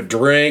back and have a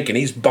drink, and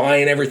he's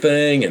buying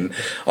everything and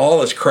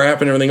all this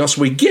crap and everything else.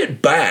 So we get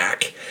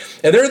back,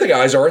 and there the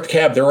guys are at the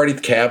cabin. They're already at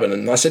the cabin,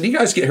 and I said, you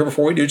guys get here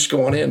before we do, just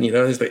go on in,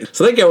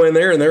 So they go in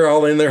there, and they're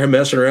all in there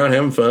messing around,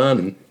 having fun,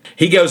 and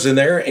he goes in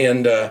there,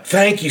 and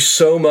thank you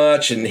so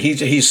much, and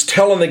he's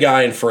telling the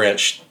guy in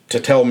French to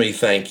tell me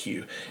thank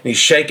you, and he's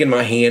shaking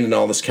my hand and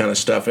all this kind of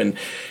stuff, and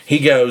he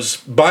goes,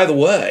 by the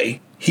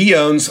way, he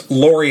owns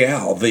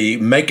L'Oreal, the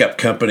makeup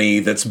company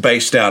that's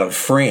based out of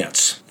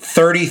France.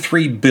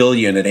 $33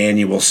 billion in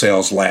annual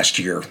sales last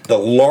year. The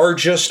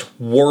largest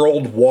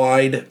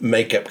worldwide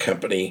makeup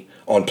company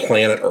on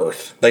planet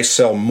Earth. They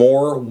sell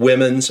more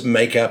women's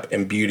makeup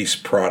and beauty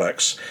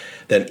products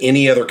than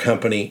any other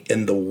company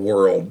in the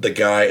world. The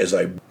guy is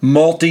a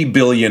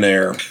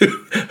multi-billionaire.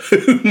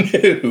 Who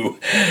knew?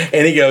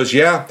 And he goes,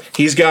 yeah,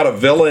 he's got a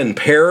villa in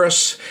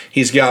Paris.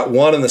 He's got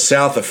one in the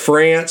south of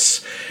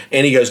France.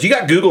 And he goes, do you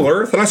got Google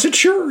Earth? And I said,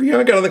 sure.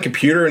 I got on the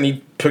computer, and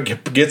he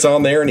gets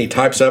on there and he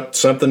types up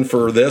something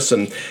for this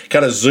and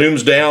kind of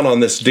zooms down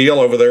on this deal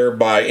over there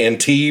by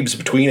Antibes,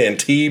 between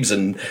Antibes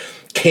and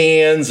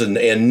Cannes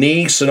and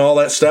Nice and all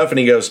that stuff. And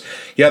he goes,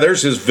 yeah,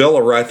 there's his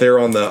villa right there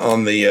on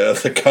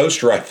the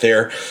coast right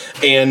there.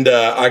 And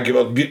I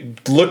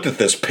looked at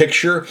this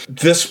picture.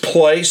 This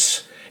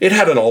place, it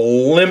had an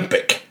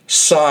Olympic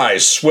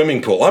size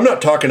swimming pool. I'm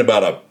not talking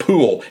about a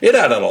pool. It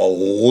had an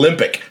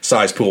Olympic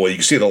size pool. You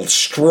can see the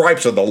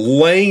stripes of the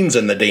lanes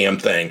in the damn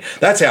thing.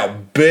 That's how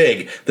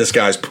big this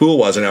guy's pool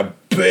was and how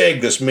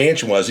big this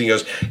mansion was. And he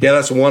goes, yeah,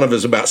 that's one of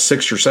his about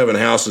 6 or 7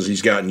 houses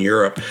he's got in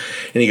Europe.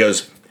 And he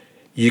goes,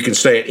 you can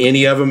stay at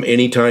any of them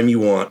anytime you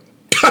want.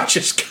 I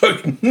just go,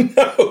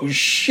 no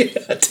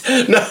shit,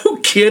 no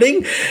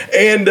kidding.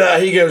 And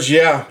he goes,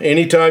 yeah,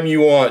 anytime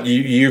you want.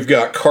 You've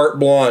got carte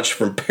blanche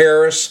from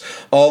Paris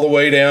all the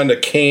way down to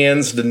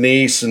Cannes, to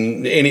Nice,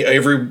 and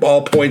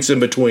all points in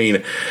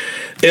between.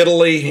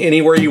 Italy,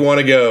 anywhere you want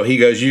to go. He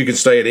goes, you can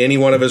stay at any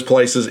one of his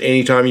places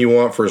anytime you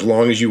want for as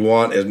long as you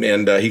want.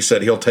 And he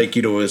said he'll take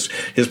you to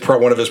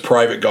one of his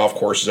private golf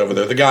courses over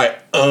there. The guy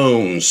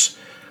owns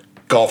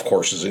golf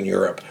courses in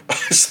Europe. I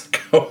was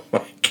like, oh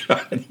my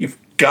God, you've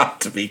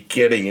got to be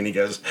kidding. And he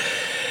goes,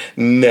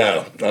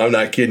 no, I'm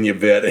not kidding you a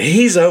bit. And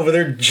he's over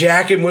there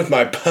jacking with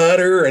my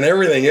putter and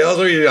everything else.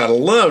 I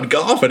love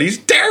golfing. He's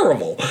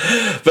terrible.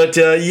 But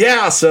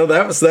yeah, so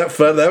that was that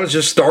fun. That was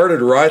just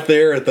started right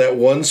there at that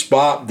one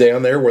spot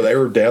down there where they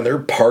were down there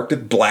parked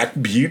at Black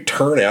Butte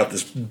Turnout,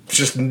 this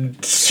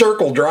just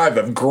circle drive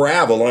of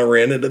gravel. And I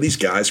ran into these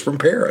guys from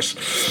Paris.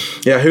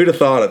 Yeah, who'd have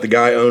thought it? The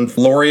guy owned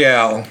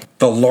L'Oreal,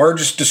 the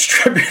largest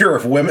distributor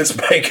of women's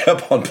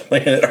makeup on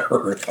planet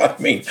Earth. I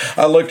mean,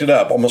 I looked it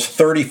up, almost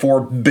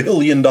 $34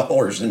 billion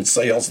in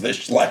sales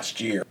this last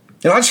year.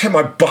 And I just had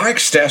my bike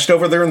stashed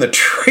over there in the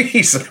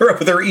trees, and they're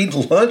over there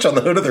eating lunch on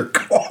the hood of their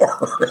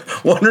car,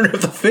 wondering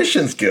if the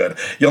fishing's good.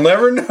 You'll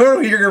never know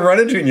who you're going to run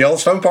into in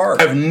Yellowstone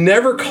Park. I've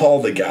never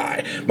called the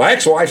guy. My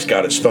ex-wife's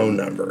got his phone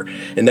number,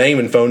 and name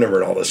and phone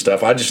number and all this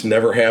stuff. I just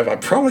never have. I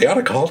probably ought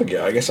to call the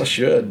guy. I guess I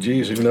should.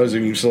 Jeez, who knows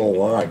if he's still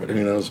alive, but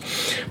who knows.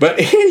 But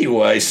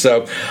anyway,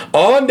 so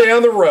on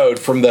down the road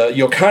from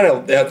you'll kind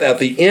of, at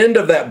the end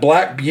of that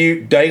Black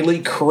Butte,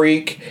 Daly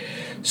Creek,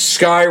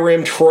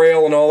 Skyrim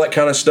Trail and all that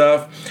kind of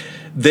stuff,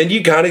 then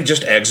you kind of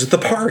just exit the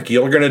park.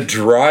 You're going to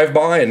drive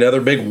by another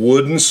big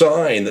wooden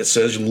sign that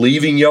says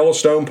leaving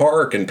Yellowstone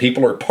Park, and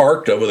people are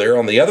parked over there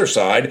on the other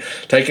side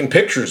taking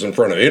pictures in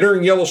front of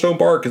entering Yellowstone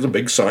Park. Is a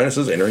big sign that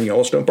says entering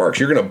Yellowstone Park.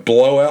 So you're going to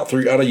blow out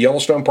of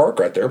Yellowstone Park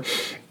right there.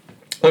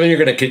 I mean,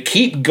 you're going to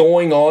keep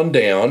going on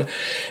down,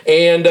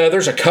 and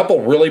there's a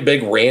couple really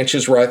big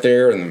ranches right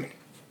there, and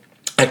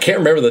I can't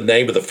remember the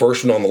name of the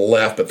first one on the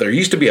left, but there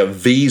used to be a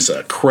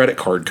Visa credit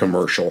card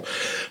commercial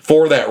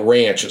for that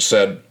ranch. It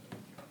said,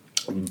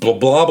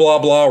 blah, blah,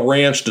 blah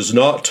ranch does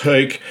not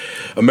take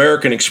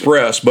American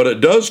Express, but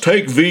it does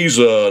take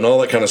Visa and all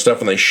that kind of stuff.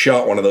 And they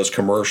shot one of those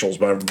commercials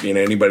by,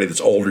 anybody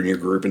that's older in your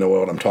group, you know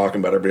what I'm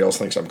talking about. Everybody else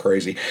thinks I'm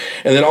crazy.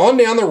 And then on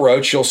down the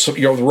road,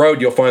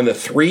 you'll find the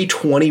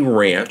 320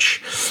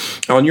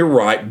 Ranch on your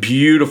right.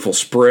 Beautiful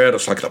spread.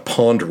 It's like the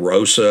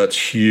Ponderosa.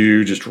 It's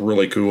huge. It's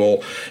really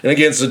cool. And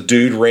again, it's a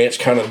dude ranch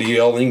kind of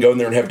deal. And you can go in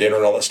there and have dinner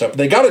and all that stuff. But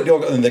they got a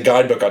deal in the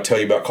guidebook I'll tell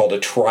you about called a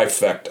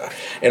trifecta.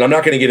 And I'm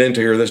not going to get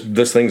into here.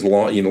 This thing's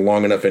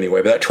long enough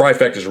anyway, but that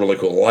trifecta is really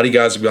cool. A lot of you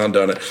guys have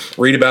done it.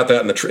 Read about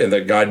that in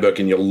the guidebook,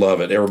 and you'll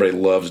love it. Everybody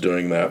loves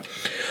doing that.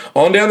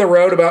 On down the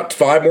road, about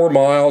 5 more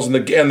miles, and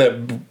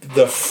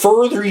the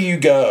further you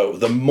go,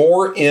 the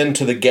more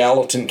into the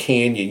Gallatin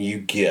Canyon you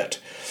get.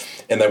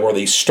 And then where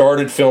they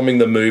started filming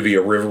the movie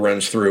A River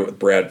Runs Through It with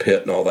Brad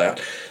Pitt and all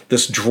that.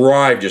 This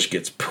drive just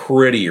gets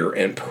prettier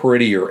and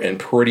prettier and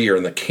prettier,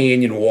 and the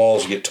canyon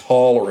walls get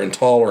taller and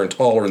taller and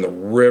taller, and the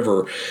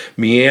river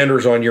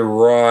meanders on your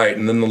right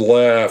and then the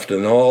left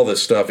and all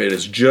this stuff. It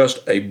is just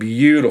a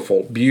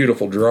beautiful,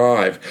 beautiful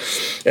drive.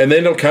 And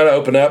then it'll kind of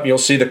open up, and you'll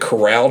see the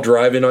corral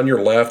drive in on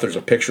your left. There's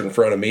a picture in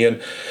front of me and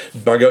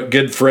my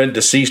good friend,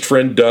 deceased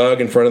friend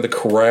Doug, in front of the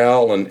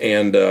corral, and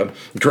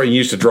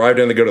used to drive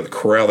down to go to the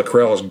corral. The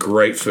corral is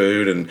great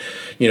food, and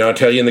I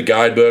tell you in the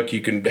guidebook, you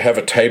can have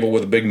a table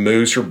with a big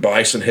moose or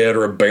bison head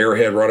or a bear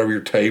head right over your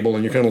table,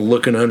 and you're kind of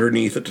looking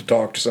underneath it to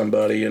talk to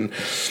somebody. And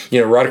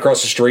right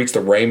across the street's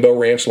the Rainbow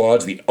Ranch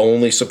Lodge, the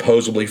only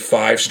supposedly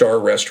 5-star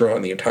restaurant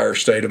in the entire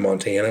state of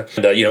Montana.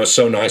 And it's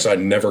so nice I'd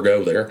never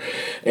go there.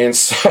 And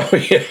so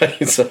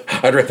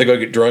I'd rather go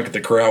get drunk at the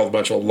corral with a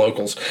bunch of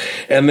locals.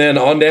 And then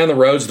on down the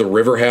road's the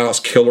River House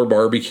Killer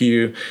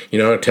Barbecue.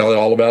 I tell you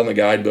all about it in the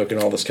guidebook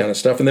and all this kind of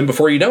stuff. And then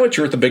before you know it,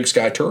 you're at the Big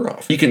Sky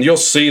Turnoff. You'll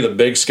see the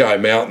Big Sky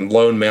Mountain,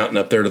 Lone Mountain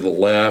up there to the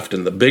left,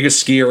 and the biggest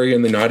ski area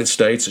in the United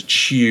States.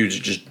 It's huge.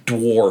 It just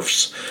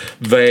dwarfs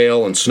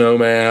Vail and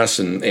Snowmass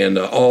and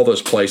all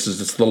those places.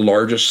 It's the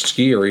largest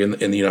ski area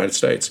in the United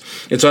States.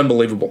 It's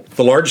unbelievable.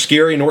 The largest ski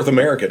area in North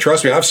America.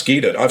 Trust me, I've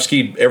skied it. I've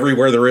skied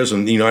everywhere there is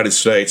in the United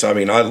States. I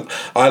mean,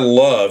 I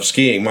love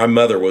skiing. My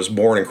mother was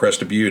born in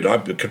Crested Butte. I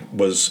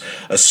was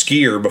a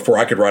skier before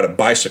I could ride a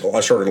bicycle.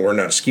 I started learning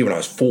how to ski when I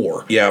was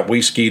 4. Yeah,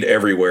 we skied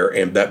everywhere,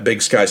 and that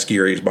Big Sky ski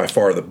area is by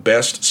far the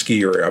best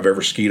ski area I've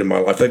ever skied in my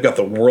life. They've got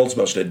the world's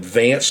most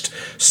advanced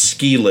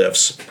ski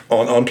lifts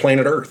on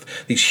planet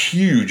Earth. These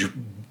huge,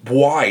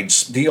 wide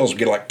deals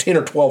get like 10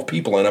 or 12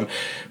 people in them.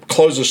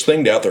 Close this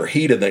thing down, they're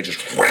heated, and they just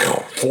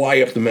fly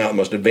up the mountain.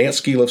 Most advanced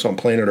ski lifts on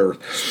planet Earth.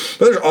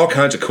 But there's all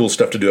kinds of cool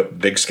stuff to do at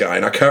Big Sky,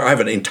 and I have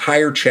an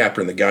entire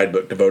chapter in the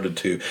guidebook devoted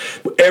to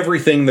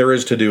everything there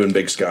is to do in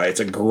Big Sky. It's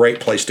a great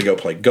place to go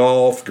play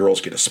golf. Girls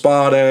get a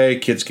spa day.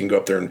 Kids can go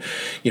up there and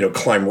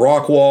climb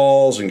rock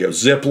walls and go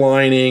zip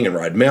lining and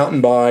ride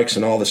mountain bikes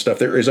and all this stuff.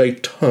 There is a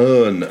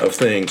ton of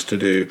things to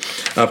do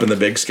up in the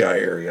Big Sky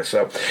area.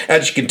 So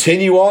as you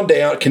continue on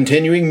down,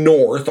 continuing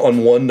north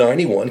on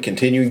 191,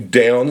 continuing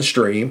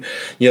downstream,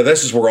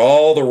 this is where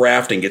all the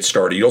rafting gets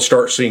started. You'll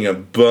start seeing a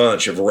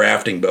bunch of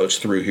rafting boats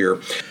through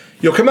here.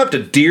 You'll come up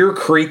to Deer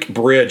Creek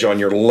Bridge on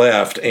your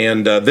left,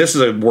 and this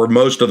is where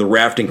most of the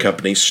rafting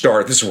companies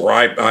start. This is where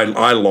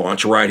I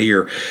launch right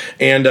here.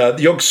 And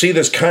you'll see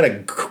this kind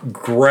of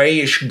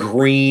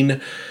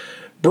grayish-green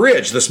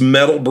bridge, this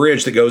metal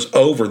bridge that goes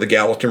over the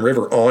Gallatin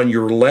River on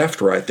your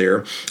left right there.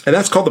 And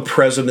that's called the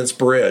President's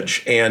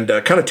Bridge. And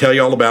kind of tell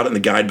you all about it in the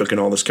guidebook and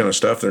all this kind of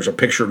stuff. There's a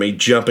picture of me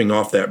jumping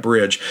off that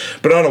bridge.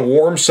 But on a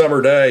warm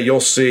summer day, you'll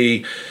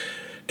see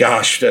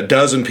a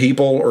dozen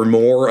people or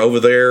more over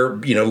there,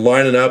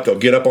 lining up. They'll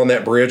get up on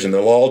that bridge and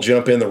they'll all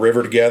jump in the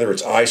river together.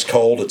 It's ice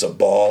cold. It's a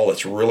ball.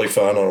 It's really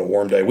fun on a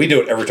warm day. We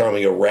do it every time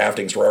we go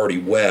rafting, so we're already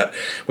wet.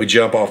 We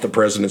jump off the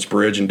President's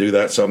Bridge and do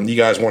that. So you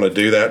guys want to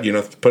do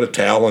that, put a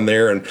towel in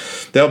there, and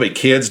there'll be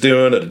kids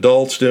doing it,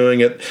 adults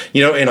doing it,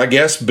 and I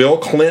guess Bill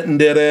Clinton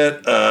did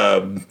it.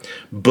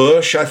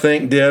 Bush, I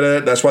think, did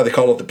it. That's why they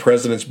call it the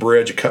President's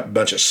Bridge. A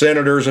bunch of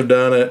senators have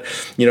done it.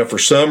 For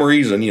some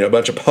reason, a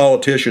bunch of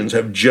politicians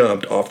have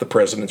jumped off the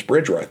President's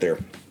Bridge right there.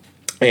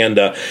 And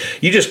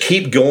you just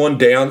keep going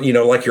down,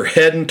 like you're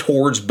heading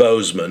towards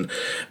Bozeman.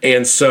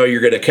 And so you're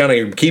going to kind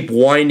of keep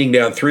winding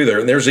down through there.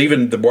 And there's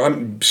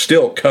I'm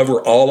still cover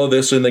all of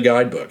this in the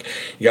guidebook.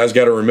 You guys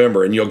got to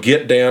remember. And you'll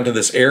get down to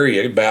this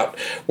area about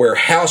where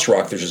House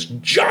Rock, there's this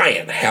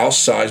giant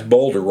house-sized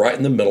boulder right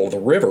in the middle of the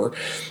river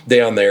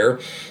down there.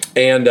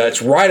 And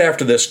it's right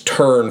after this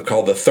turn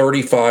called the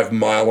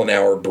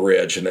 35-mile-an-hour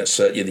bridge. And it's,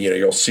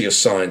 you'll see a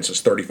sign that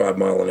says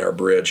 35-mile-an-hour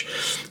bridge.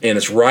 And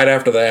it's right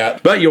after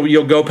that. But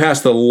you'll go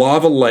past the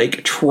Lava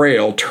Lake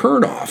Trail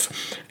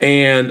turnoff.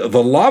 And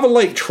the Lava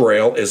Lake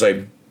Trail is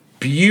a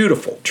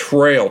beautiful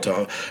trail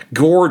to a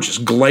gorgeous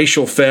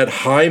glacial-fed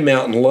high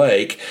mountain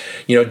lake,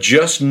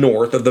 just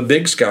north of the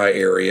Big Sky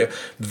area.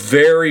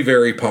 Very,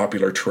 very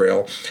popular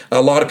trail.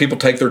 A lot of people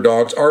take their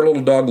dogs. Our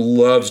little dog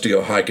loves to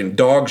go hiking.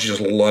 Dogs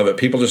just love it.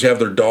 People just have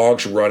their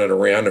dogs running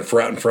around in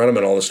front of them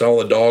and all this stuff. All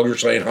the dogs are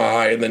saying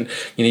hi, and then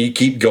you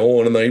keep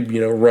going and they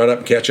run up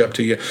and catch up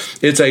to you.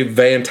 It's a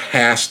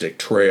fantastic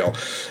trail,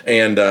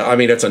 and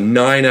it's a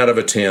 9 out of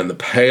a 10. The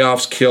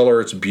payoff's killer.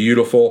 It's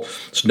beautiful.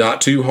 It's not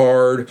too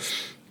hard.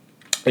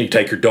 You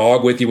take your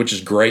dog with you, which is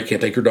great. Can't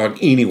take your dog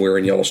anywhere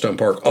in Yellowstone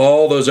Park.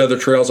 All those other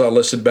trails I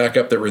listed back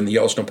up that were in the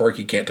Yellowstone Park,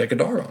 you can't take a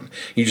dog on.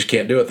 You just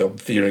can't do it. They'll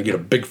get a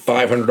big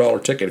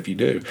 $500 ticket if you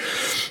do.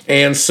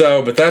 And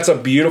so, but that's a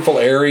beautiful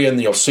area,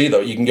 and you'll see, though,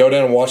 you can go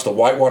down and watch the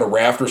whitewater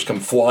rafters come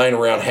flying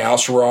around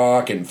House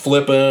Rock and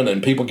flipping,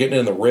 and people getting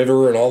in the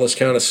river and all this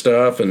kind of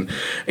stuff. And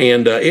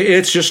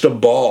it's just a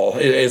ball.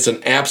 It's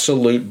an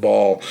absolute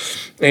ball.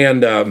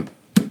 And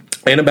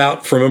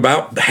from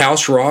about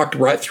House Rock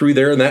right through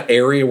there in that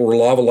area where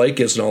Lava Lake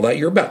is and all that,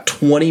 you're about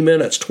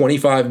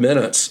 25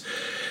 minutes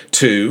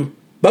to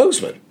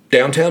Bozeman,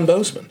 downtown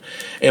Bozeman.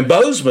 And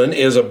Bozeman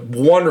is a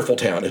wonderful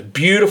town. It's a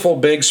beautiful,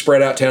 big,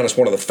 spread out town. It's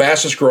one of the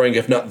fastest growing,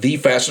 if not the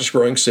fastest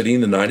growing city in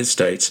the United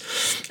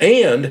States.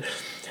 And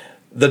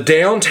the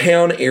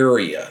downtown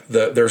area,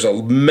 there's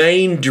a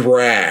main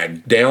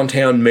drag,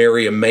 downtown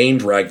area main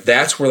drag.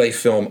 That's where they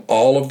film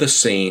all of the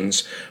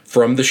scenes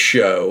from the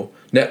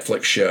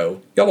Netflix show,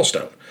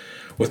 Yellowstone,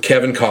 with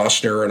Kevin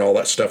Costner and all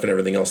that stuff and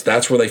everything else.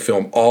 That's where they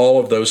film all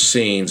of those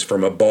scenes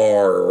from a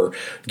bar or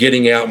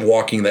getting out and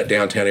walking that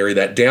downtown area.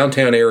 That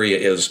downtown area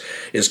is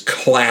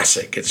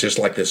classic. It's just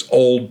like this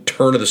old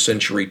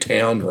turn-of-the-century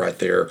town right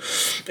there.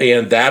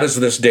 And that is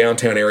this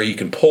downtown area. You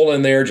can pull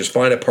in there, just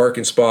find a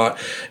parking spot,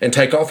 and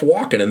take off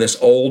walking in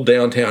this old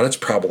downtown.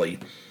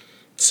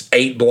 It's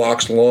 8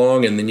 blocks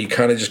long, and then you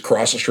kind of just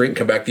cross the street and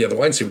come back the other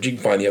way and see what you can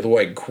find the other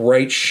way.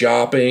 Great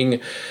shopping.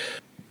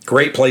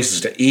 Great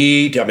places to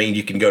eat.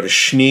 You can go to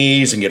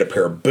Schnee's and get a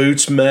pair of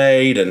boots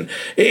made, and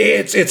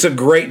it's a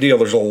great deal.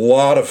 There's a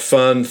lot of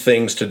fun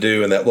things to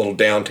do in that little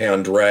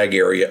downtown drag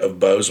area of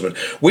Bozeman.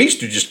 We used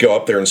to just go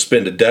up there and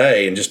spend a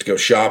day and just to go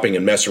shopping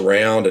and mess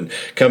around and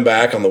come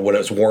back when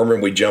it's warmer,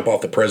 and we'd jump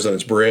off the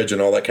President's Bridge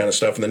and all that kind of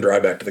stuff and then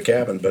drive back to the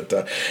cabin. But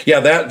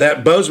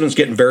that Bozeman's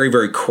getting very,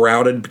 very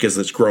crowded because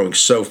it's growing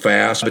so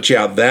fast. But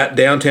that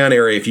downtown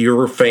area, if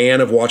you're a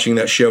fan of watching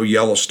that show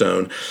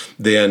Yellowstone,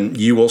 then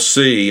you will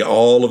see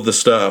all of the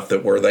stuff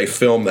where they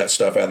film that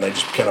stuff out, and they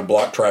just kind of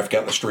block traffic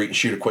out in the street and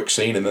shoot a quick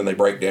scene, and then they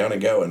break down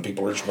and go, and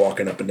people are just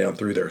walking up and down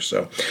through there.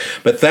 So,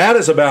 but that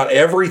is about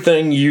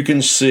everything you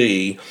can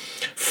see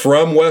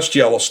from West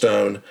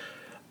Yellowstone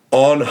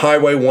on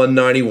Highway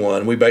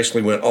 191. We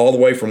basically went all the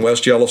way from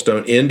West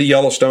Yellowstone into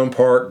Yellowstone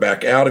Park,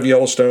 back out of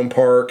Yellowstone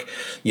Park,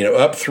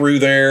 up through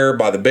there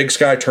by the Big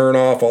Sky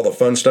turnoff, all the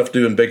fun stuff to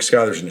do in Big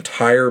Sky. There's an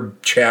entire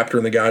chapter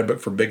in the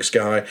guidebook for Big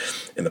Sky,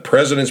 and the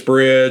President's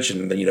Bridge,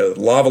 and the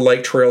Lava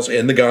Lake trails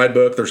in the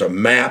guidebook. There's a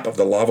map of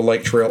the Lava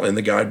Lake Trail in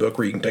the guidebook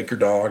where you can take your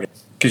dog.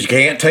 Because you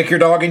can't take your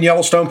dog in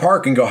Yellowstone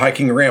Park and go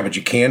hiking around, but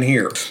you can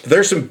here.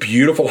 There's some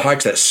beautiful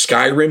hikes. That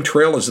Skyrim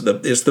Trail is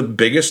the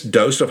biggest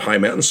dose of high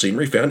mountain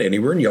scenery found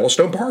anywhere in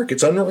Yellowstone Park.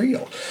 It's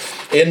unreal.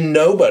 And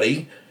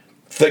nobody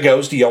that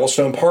goes to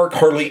Yellowstone Park,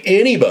 hardly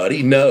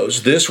anybody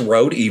knows this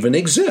road even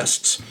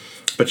exists.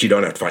 But you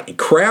don't have to fight any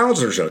crowds.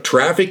 There's no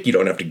traffic. You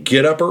don't have to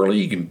get up early.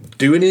 You can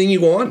do anything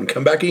you want and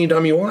come back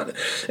anytime you want.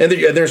 And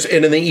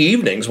in the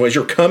evenings, as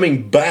you're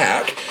coming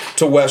back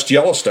to West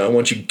Yellowstone,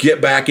 once you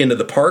get back into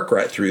the park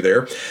right through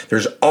there,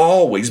 there's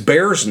always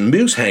bears and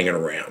moose hanging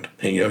around.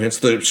 And, hence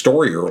the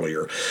story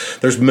earlier.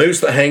 There's moose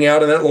that hang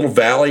out in that little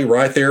valley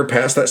right there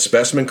past that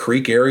Specimen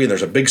Creek area. And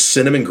there's a big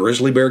cinnamon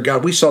grizzly bear.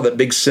 God, we saw that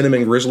big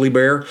cinnamon grizzly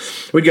bear.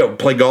 We'd go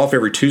play golf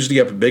every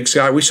Tuesday up at Big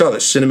Sky. We saw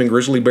that cinnamon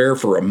grizzly bear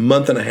for a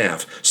month and a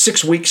half,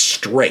 6 weeks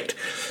straight.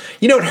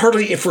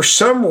 For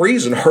some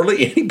reason,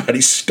 hardly anybody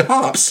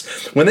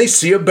stops when they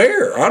see a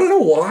bear. I don't know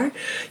why.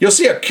 You'll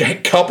see a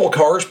couple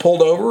cars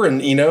pulled over,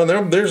 and,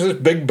 there's this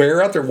big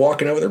bear out there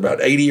walking over there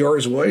about 80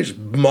 yards away. It's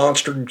a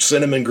monster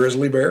cinnamon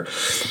grizzly bear.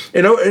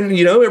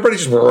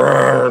 Everybody's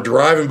just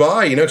driving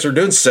by, because they're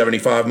doing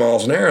 75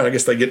 miles an hour, and I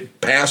guess they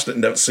get past it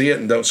and don't see it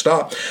and don't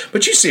stop.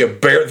 But you see a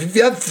bear.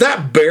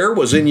 That bear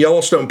was in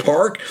Yellowstone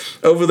Park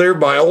over there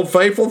by Old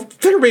Faithful.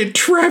 There'd be a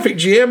traffic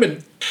jam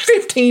and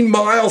 15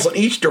 miles in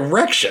each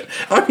direction.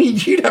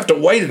 You'd have to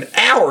wait an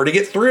hour to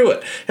get through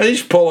it. And you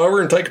just pull over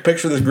and take a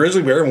picture of this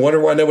grizzly bear and wonder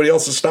why nobody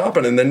else is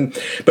stopping.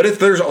 But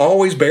there's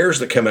always bears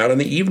that come out in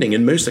the evening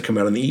and moose that come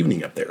out in the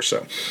evening up there.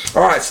 So,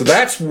 all right, so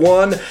that's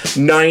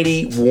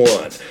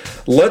 191.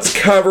 Let's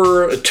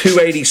cover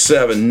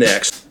 287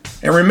 next.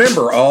 And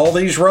remember, all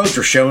these roads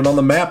are shown on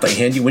the map they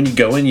hand you when you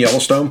go in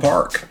Yellowstone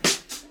Park.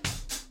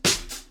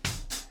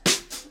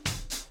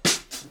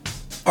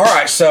 All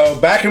right, so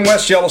back in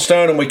West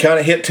Yellowstone, and we kind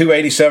of hit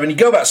 287. You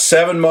go about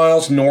 7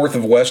 miles north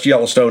of West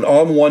Yellowstone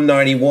on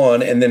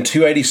 191, and then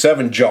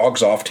 287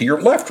 jogs off to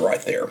your left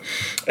right there.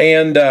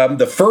 And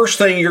the first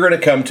thing you're going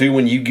to come to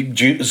when you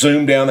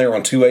zoom down there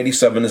on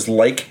 287 is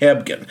Lake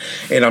Hebgen.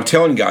 And I'm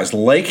telling you guys,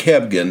 Lake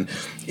Hebgen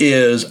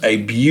is a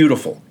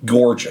beautiful,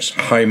 gorgeous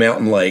high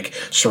mountain lake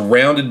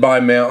surrounded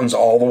by mountains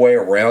all the way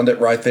around it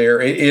right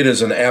there. It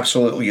is an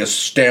absolutely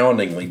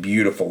astoundingly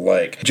beautiful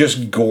lake.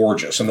 Just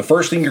gorgeous. And the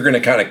first thing you're going to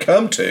kind of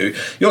come to,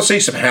 you'll see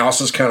some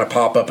houses kind of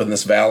pop up in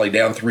this valley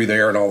down through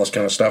there and all this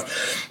kind of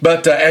stuff.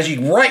 But as you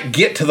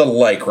get to the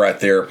lake right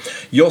there,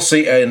 you'll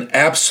see an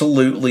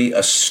absolutely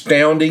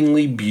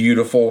astoundingly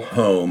beautiful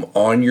home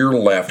on your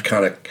left,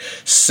 kind of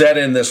set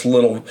in this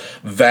little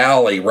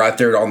valley right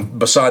there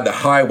beside the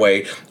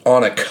highway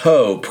on a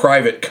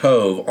private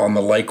cove on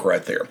the lake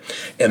right there.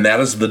 And that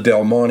is the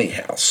Del Monte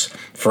house,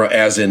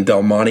 as in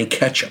Del Monte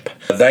ketchup.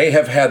 They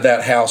have had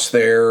that house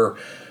there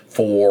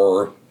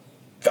for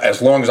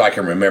as long as I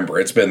can remember.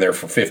 It's been there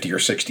for 50 or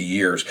 60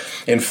 years.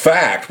 In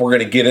fact, we're going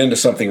to get into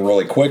something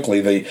really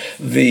quickly.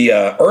 The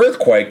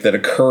earthquake that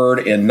occurred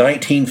in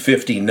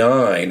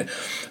 1959,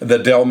 the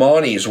Del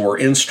Montes were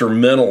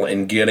instrumental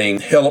in getting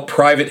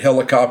private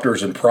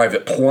helicopters and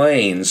private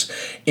planes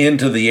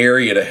into the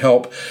area to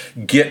help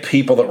get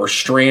people that were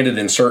stranded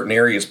in certain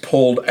areas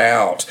pulled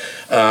out.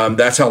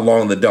 That's how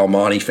long the Del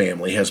Monte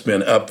family has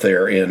been up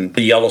there in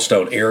the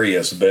Yellowstone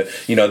areas. But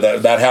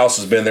that house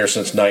has been there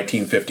since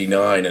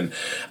 1959, and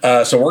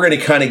so we're going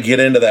to kind of get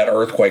into that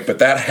earthquake. But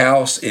that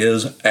house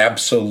is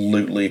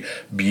absolutely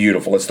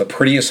beautiful. It's the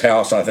prettiest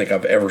house I think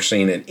I've ever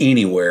seen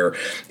anywhere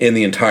in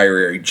the entire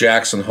area.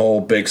 Jackson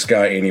Hole, Big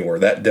Sky, anywhere.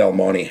 That Del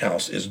Monte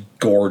house is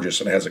gorgeous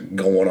and has it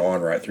going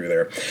on right through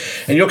there.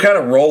 And you'll kind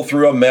of roll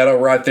through a meadow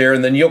right there,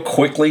 and then you'll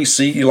quickly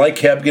see Lake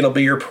Hebgen will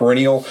be your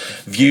perennial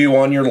view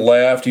on your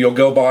left. You'll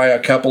go by a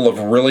couple of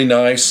really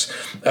nice,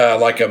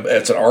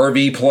 it's an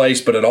RV place,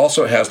 but it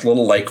also has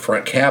little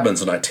lakefront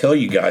cabins, and I tell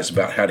you guys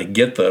about how to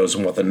get those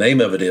and what the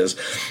name of it is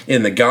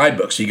in the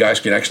guidebook, so you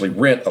guys can actually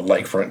rent a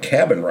lakefront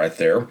cabin right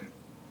there.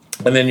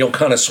 And then you'll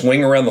kind of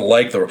swing around the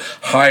lake. The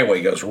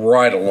highway goes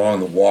right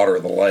along the water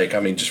of the lake. I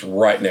mean, just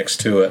right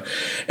next to it.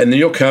 And then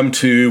you'll come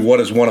to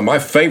what is one of my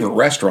favorite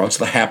restaurants,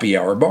 the Happy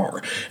Hour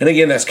Bar. And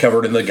again, that's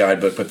covered in the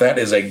guidebook, but that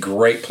is a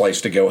great place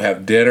to go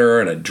have dinner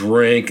and a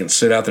drink and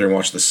sit out there and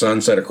watch the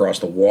sunset across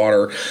the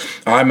water.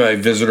 I'm a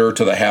visitor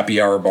to the Happy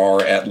Hour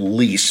Bar at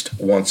least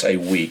once a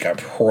week. I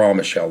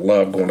promise you, I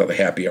love going to the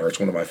Happy Hour.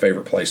 It's one of my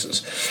favorite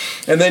places.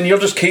 And then you'll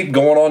just keep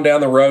going on down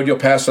the road. You'll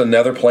pass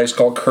another place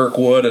called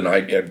Kirkwood, and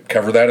I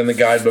cover that in the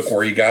guidebook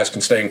where you guys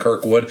can stay in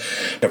Kirkwood.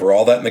 Cover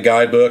all that in the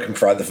guidebook and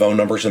provide the phone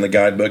numbers in the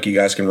guidebook. You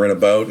guys can rent a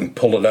boat and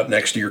pull it up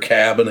next to your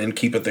cabin and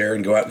keep it there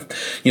and go out.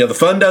 The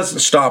fun doesn't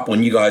stop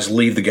when you guys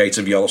leave the gates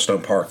of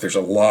Yellowstone Park. There's a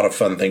lot of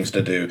fun things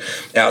to do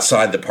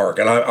outside the park.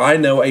 And I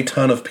know a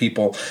ton of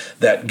people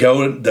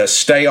that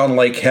stay on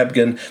Lake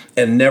Hebgen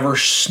and never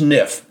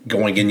sniff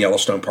going in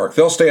Yellowstone Park.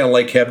 They'll stay on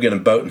Lake Hebgen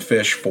and boat and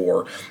fish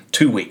for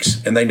 2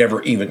 weeks, and they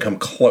never even come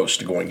close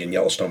to going in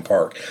Yellowstone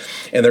Park.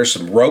 And there's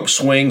some rope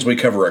swings. We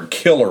cover a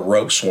killer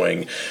rope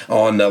swing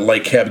on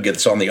Lake Hebgen.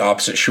 It's on the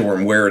opposite shore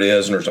and where it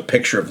is, and there's a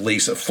picture of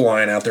Lisa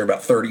flying out there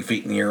about 30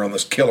 feet in the air on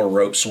this killer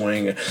rope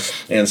swing.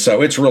 And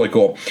so it's really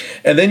cool.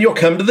 And then you'll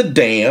come to the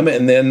dam,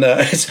 and then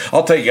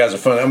I'll tell you guys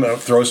I'm going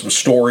to throw some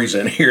stories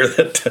in here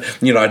that,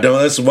 I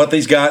know this is what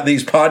these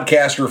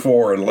podcasts are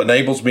for, and it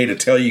enables me to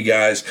tell you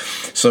guys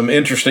some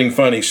interesting,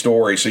 funny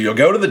stories. So you'll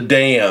go to the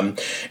dam,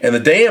 and the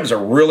dam's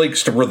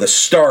the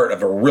start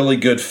of a really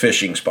good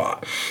fishing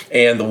spot.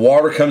 And the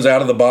water comes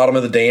out of the bottom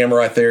of the dam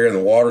right there, and the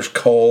water's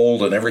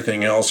cold and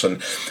everything else,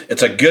 and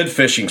it's a good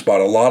fishing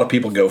spot. A lot of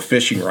people go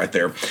fishing right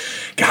there.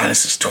 God,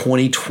 this is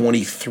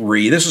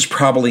 2023. This is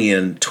probably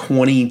in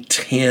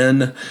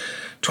 2010,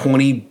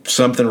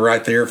 20-something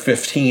right there,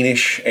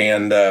 15-ish,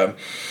 and they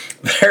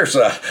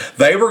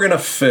were going to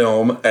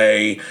film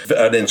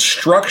an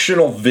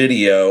instructional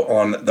video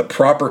on the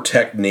proper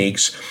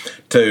techniques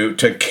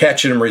to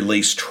catch and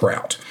release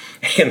trout.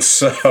 And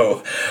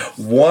so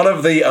one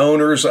of the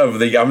owners of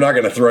I'm not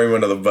going to throw him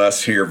under the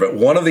bus here, but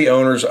one of the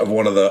owners of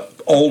one of the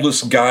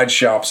oldest guide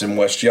shops in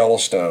West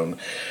Yellowstone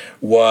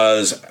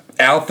was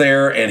out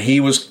there, and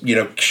he was,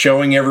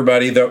 showing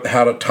everybody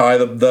how to tie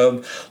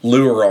the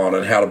lure on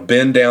and how to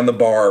bend down the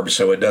barb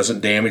so it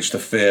doesn't damage the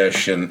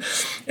fish. And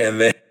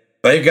then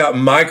they've got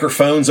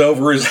microphones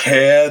over his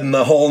head and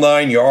the whole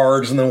 9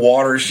 yards, and the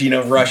water's,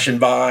 rushing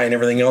by and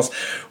everything else.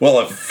 Well,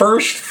 the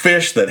first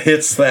fish that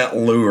hits that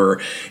lure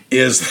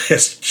is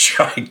this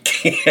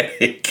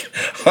gigantic,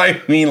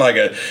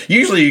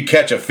 usually you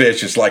catch a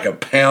fish, it's like 1.5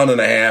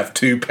 pounds,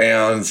 2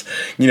 pounds,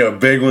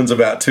 big one's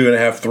about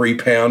 2.5, 3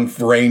 pound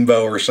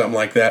rainbow or something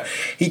like that.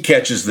 He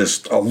catches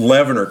this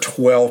 11 or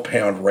 12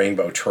 pound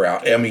rainbow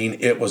trout. I mean,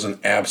 it was an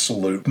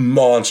absolute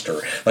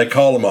monster. They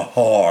call him a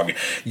hog.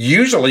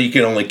 Usually you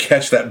can only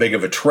catch that big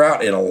of a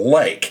trout in a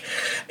lake,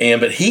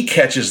 but he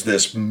catches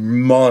this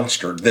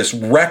monster, this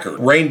record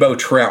rainbow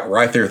trout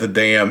right there at the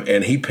dam,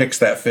 and he picks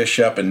that fish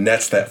up and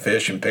nets that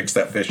fish and picks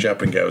that fish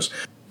up and goes,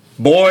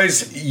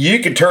 Boys, you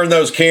can turn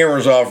those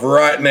cameras off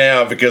right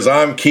now because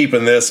I'm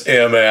keeping this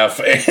MF.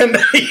 And,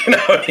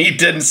 he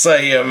didn't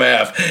say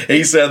MF.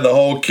 He said the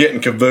whole kit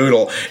and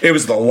caboodle. It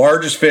was the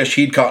largest fish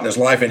he'd caught in his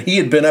life, and he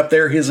had been up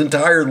there his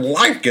entire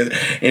life.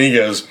 And he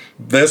goes,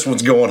 this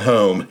one's going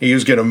home. He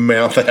was going to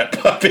mount that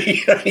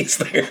puppy. He's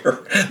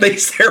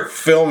there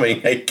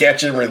filming a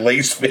catch and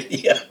release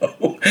video.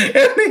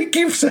 And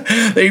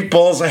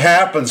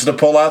happens to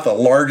pull out the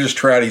largest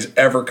trout he's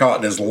ever caught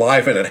in his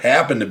life, and it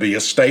happened to be a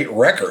state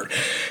record.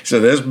 So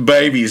this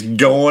baby's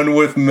going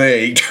with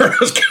me. Turn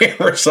those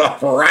cameras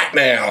off right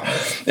now.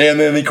 And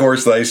then, of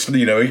course,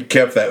 he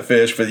kept that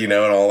fish, but, and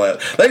all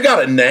that. They've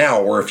got it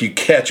now where if you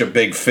catch a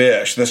big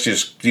fish, this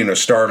just,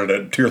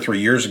 started 2 or 3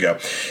 years ago.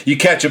 You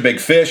catch a big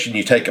fish and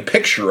you take a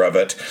picture of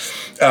it,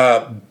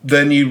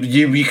 then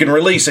you can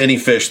release any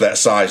fish that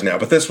size now.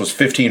 But this was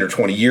 15 or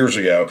 20 years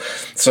ago.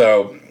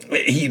 So,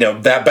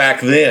 that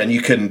back then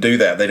you couldn't do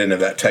that. They didn't have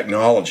that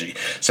technology.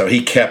 So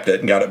he kept it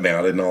and got it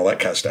mounted and all that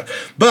kind of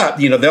stuff. But,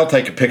 they'll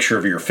take a picture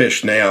of your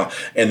fish now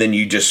and then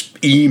you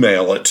just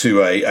email it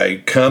to a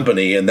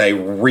company and they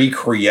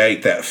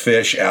recreate that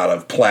fish out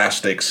of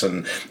plastics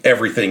and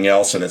everything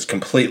else, and it's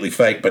completely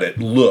fake, but it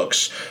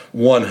looks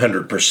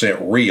 100%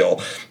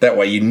 real. That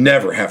way you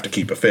never have to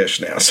keep a fish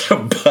now.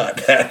 So,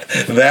 but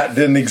that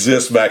didn't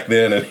exist back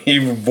then. And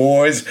even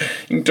boys,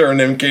 you can turn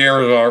them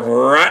cameras off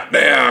right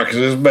now because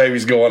this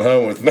baby's going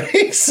home with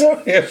me.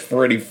 So it's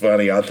pretty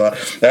funny. I thought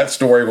that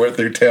story went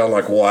through town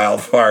like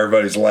wildfire.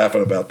 Everybody's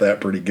laughing about that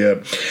pretty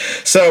good.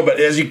 So, but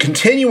as you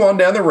continue on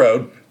down the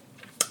road,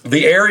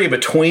 the area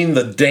between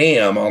the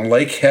dam on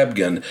Lake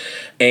Hebgen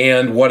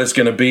and what is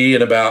going to be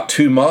in about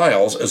 2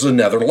 miles is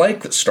another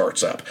lake that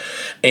starts up.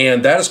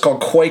 And that is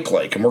called Quake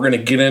Lake. And we're going to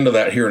get into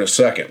that here in a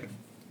second.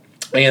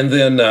 And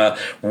then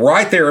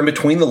right there in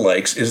between the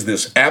lakes is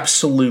this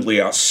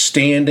absolutely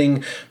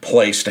outstanding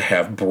place to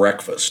have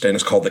breakfast. And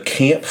it's called the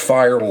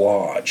Campfire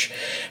Lodge.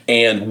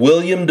 And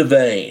William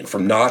Devane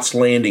from Knott's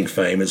Landing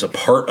fame is a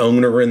part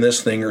owner in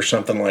this thing or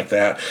something like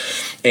that.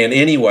 And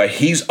anyway,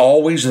 he's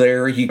always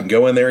there. You can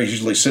go in there. He's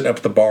usually sitting up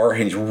at the bar.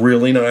 And he's a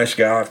really nice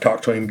guy. I've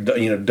talked to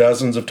him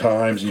dozens of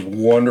times. He's a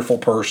wonderful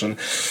person.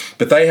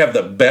 But they have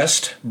the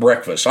best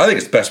breakfast. I think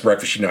it's the best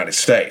breakfast in the United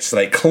States.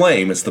 They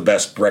claim it's the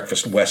best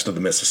breakfast west of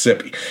the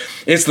Mississippi.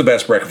 It's the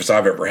best breakfast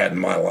I've ever had in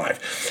my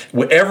life.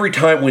 Every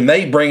time when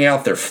they bring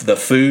out the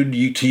food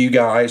to you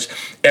guys,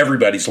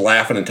 everybody's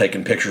laughing and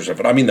taking pictures of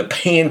it. I mean, the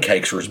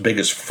pancakes are as big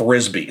as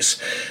Frisbees.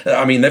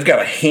 I mean, they've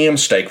got a ham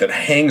steak that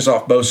hangs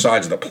off both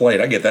sides of the plate.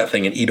 I get that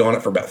thing and eat on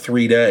it for about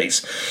 3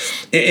 days.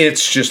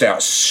 It's just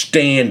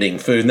outstanding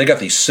food. And they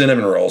got these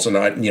cinnamon rolls. And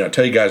I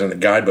tell you guys in the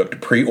guidebook to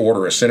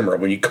pre-order a cinnamon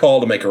roll. When you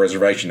call to make a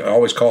reservation, I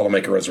always call to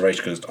make a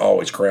reservation because it's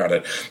always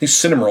crowded. These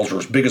cinnamon rolls are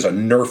as big as a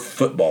Nerf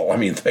football. I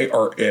mean, they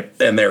are,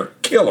 and they're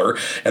killer,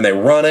 and they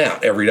run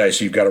out every day,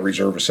 so you've got to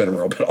reserve a cinnamon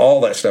roll. But all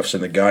that stuff's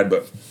in the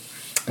guidebook.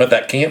 But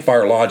that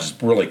Campfire Lodge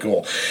is really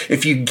cool.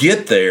 If you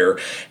get there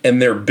and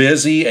they're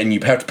busy and you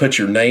have to put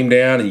your name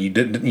down and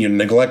you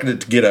neglected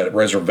to get a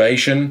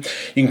reservation,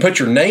 you can put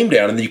your name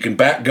down and then you can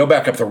go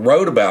back up the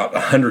road about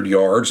 100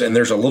 yards and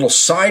there's a little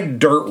side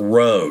dirt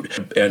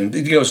road. And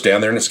it goes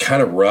down there and it's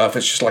kind of rough.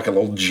 It's just like a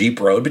little Jeep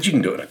road, but you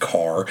can do it in a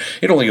car.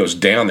 It only goes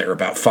down there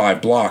about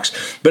 5 blocks.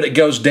 But it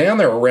goes down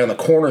there around the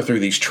corner through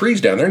these trees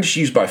down there and it's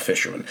used by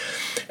fishermen.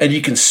 And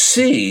you can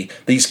see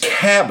these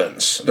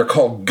cabins. They're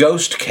called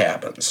ghost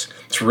cabins.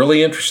 It's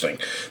really interesting.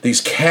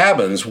 These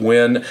cabins,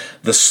 when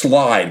the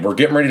slide, we're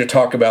getting ready to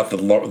talk about the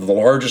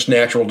largest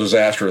natural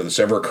disaster that's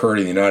ever occurred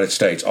in the United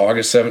States,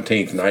 August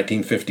 17th,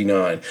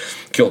 1959,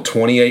 killed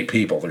 28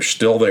 people. They're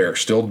still there,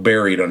 still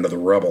buried under the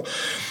rubble.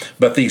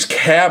 But these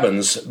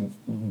cabins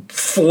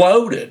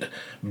floated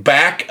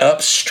back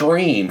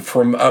upstream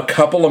from a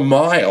couple of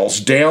miles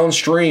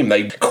downstream.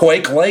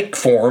 Quake Lake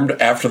formed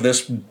after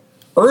this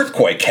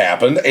earthquake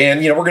happened,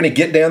 and we're going to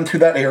get down to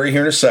that area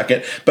here in a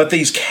second. But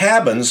these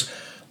cabins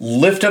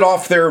lifted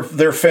off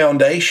their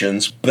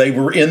foundations. They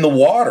were in the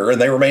water and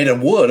they were made of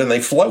wood and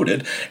they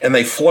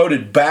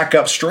floated back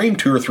upstream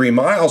 2 or 3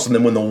 miles. And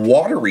then when the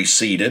water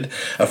receded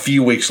a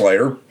few weeks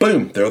later,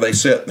 boom, there they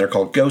sit. They're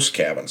called ghost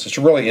cabins. It's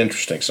really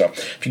interesting. So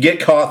if you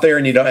get caught there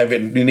and you don't have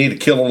it, you need to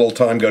kill a little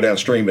time, go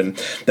downstream,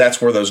 and that's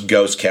where those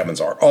ghost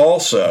cabins are.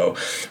 Also,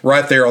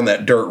 right there on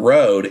that dirt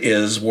road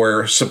is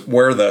where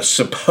the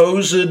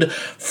supposed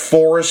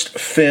Forrest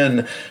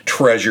Fenn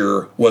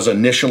treasure was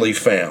initially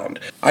found.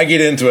 I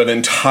get into an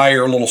entire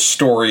little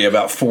story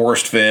about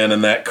Forrest Fenn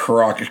and that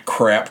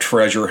crap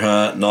treasure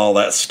hunt and all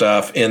that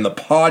stuff in the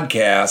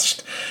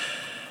podcast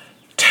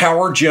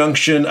Tower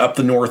Junction up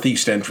the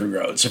Northeast Entry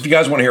Road. So if you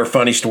guys want to hear a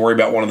funny story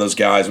about one of those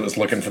guys that was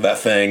looking for that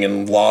thing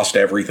and lost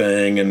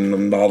everything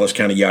and all this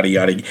kind of yada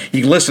yada,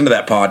 you can listen to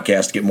that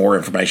podcast to get more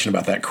information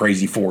about that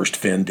crazy Forrest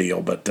Fenn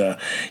deal. But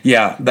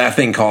yeah, that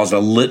thing caused a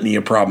litany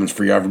of problems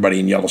for everybody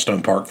in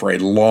Yellowstone Park for a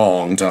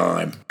long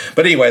time.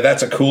 But anyway,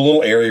 that's a cool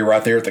little area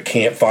right there at the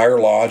Campfire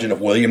Lodge. And if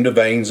William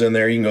Devane's in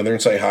there, you can go there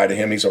and say hi to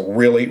him. He's a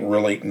really,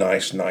 really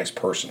nice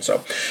person.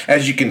 So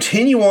as you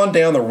continue on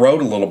down the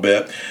road a little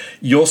bit,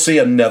 you'll see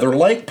another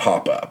lake lake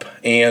pop up,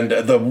 and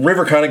the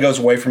river kind of goes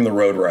away from the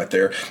road right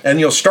there, and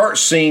you'll start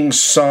seeing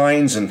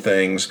signs and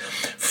things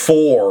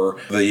for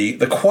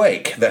the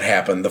quake that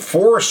happened. The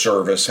Forest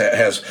Service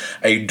has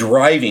a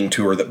driving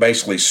tour that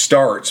basically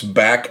starts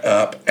back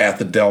up at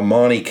the Del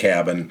Monte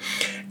cabin,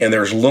 and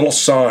there's little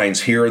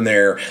signs here and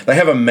there. They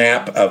have a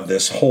map of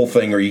this whole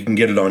thing, or you can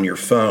get it on your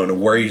phone, of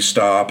where you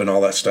stop and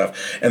all that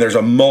stuff. And there's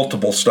a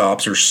multiple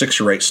stops, or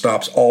 6 or 8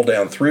 stops all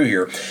down through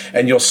here.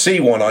 And you'll see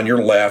one on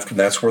your left, and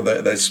that's where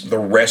that's the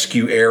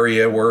rescue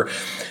area where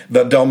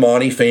the Del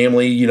Monte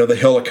family, the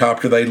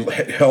helicopter, they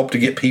helped to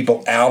get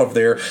people out of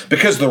there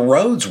because the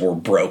roads were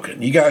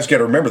broken. You guys got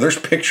to remember, there's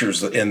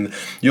pictures, and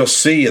you'll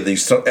see at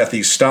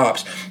these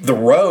stops, the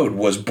road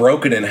was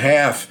broken in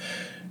half.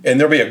 And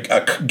there'll be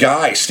a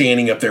guy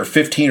standing up there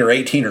 15 or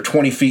 18 or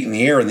 20 feet in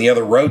the air, and the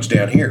other road's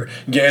down here.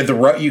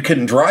 Yeah, you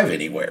couldn't drive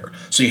anywhere.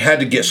 So you had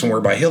to get somewhere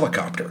by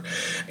helicopter.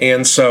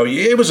 And so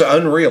it was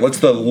unreal. It's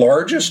the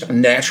largest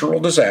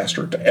natural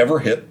disaster to ever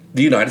hit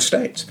the United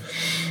States.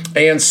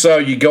 And so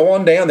you go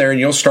on down there and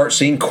you'll start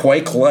seeing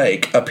Quake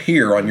Lake up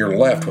here on your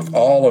left with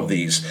all of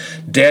these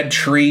dead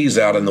trees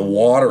out in the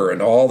water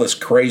and all this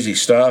crazy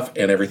stuff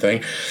and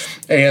everything.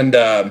 And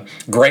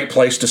great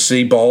place to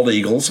see bald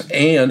eagles,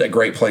 and a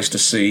great place to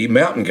see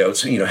mountain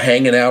goats,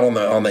 hanging out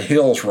on the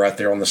hills right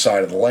there on the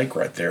side of the lake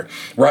right there.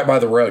 Right by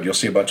the road, you'll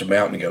see a bunch of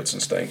mountain goats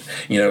and things.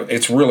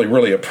 It's really,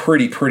 really a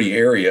pretty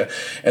area.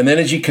 And then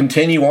as you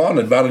continue on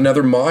about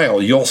another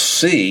mile, you'll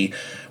see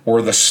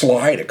where the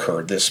slide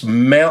occurred. This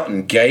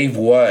mountain gave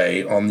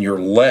way on your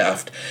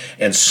left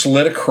and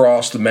slid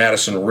across the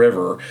Madison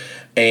River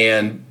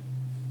and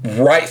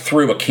right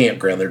through a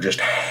campground. There just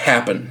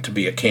happened to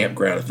be a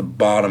campground at the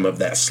bottom of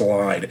that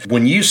slide.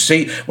 When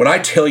I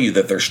tell you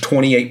that there's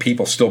 28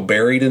 people still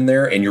buried in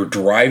there and you're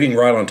driving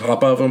right on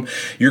top of them,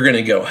 you're going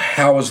to go,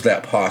 how is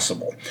that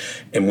possible?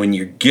 And when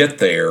you get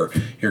there,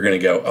 you're going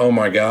to go, oh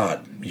my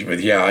God.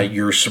 Yeah,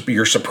 you're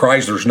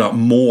surprised there's not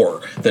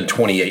more than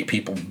 28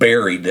 people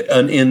buried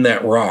in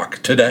that rock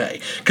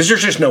today, because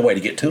there's just no way to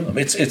get to them.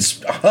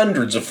 It's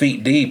hundreds of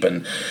feet deep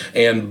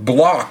and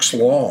blocks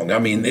long. I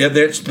mean,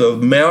 it's the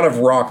amount of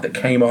rock that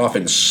came off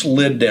and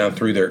slid down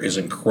through there is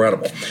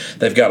incredible.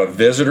 They've got a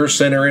visitor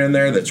center in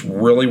there that's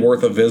really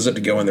worth a visit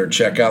to go in there and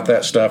check out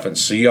that stuff and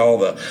see all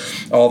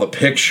the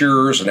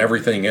pictures and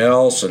everything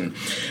else. And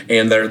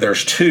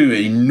there's 2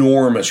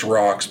 enormous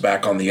rocks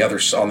back on the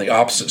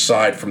opposite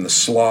side from the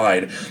slide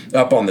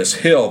up on this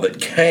hill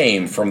that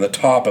came from the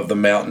top of the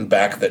mountain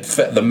back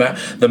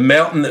the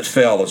mountain that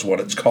fell is what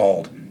it's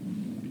called.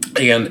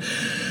 And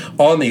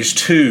on these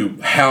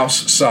 2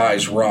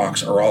 house-sized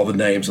rocks are all the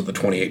names of the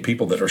 28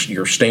 people that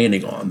you're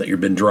standing on, that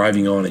you've been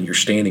driving on and you're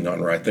standing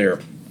on right there.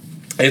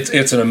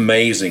 It's an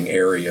amazing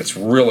area. It's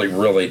really,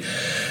 really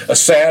a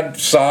sad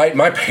sight.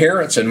 My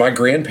parents and my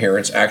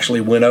grandparents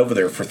actually went over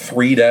there for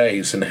 3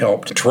 days and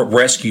helped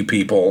rescue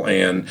people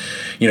and,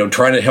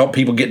 trying to help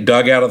people get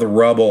dug out of the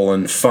rubble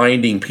and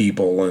finding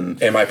people.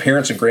 And my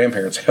parents and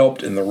grandparents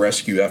helped in the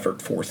rescue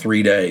effort for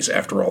 3 days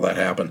after all that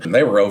happened. And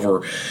they were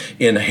over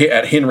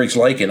at Henry's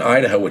Lake in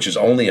Idaho, which is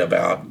only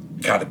about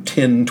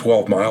 10,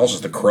 12 miles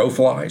as the crow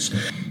flies.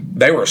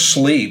 They were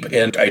asleep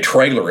in a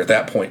trailer at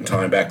that point in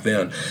time back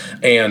then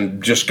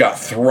and just got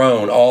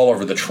thrown all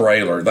over the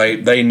trailer.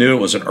 They knew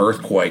it was an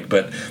earthquake,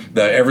 but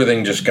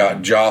everything just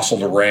got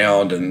jostled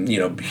around and,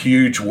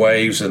 huge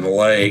waves in the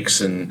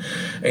lakes. And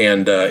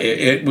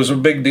it was a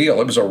big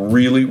deal. It was a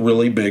really,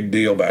 really big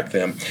deal back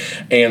then.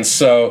 And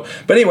so,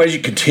 but anyways,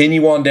 you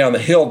continue on down the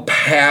hill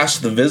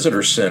past the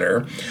visitor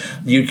center.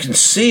 You can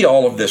see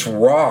all of this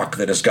rock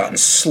that has gotten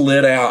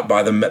slid out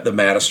by the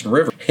Madison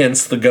River,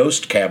 hence the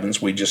ghost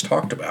cabins we just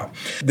talked about.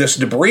 This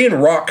debris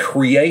and rock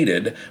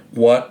created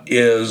what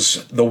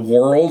is the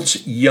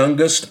world's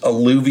youngest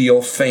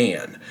alluvial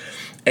fan.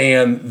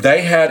 And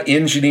they had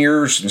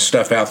engineers and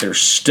stuff out there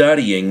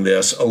studying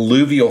this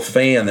alluvial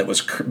fan that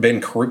was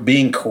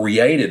being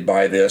created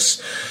by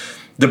this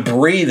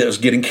debris that was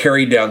getting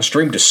carried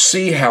downstream to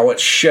see how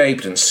it's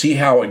shaped and see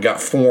how it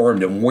got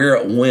formed and where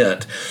it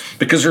went,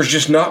 because there's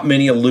just not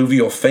many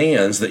alluvial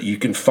fans that you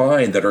can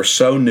find that are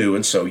so new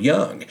and so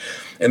young.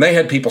 And they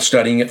had people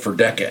studying it for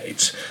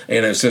decades.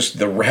 And it's just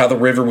how the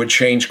river would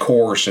change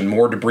course and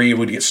more debris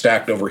would get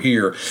stacked over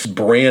here.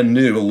 Brand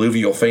new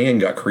alluvial fan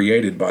got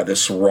created by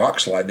this rock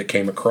slide that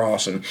came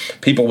across, and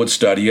people would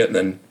study it. And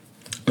then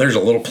there's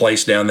a little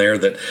place down there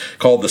that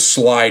called the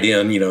Slide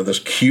Inn, this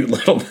cute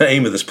little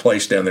name of this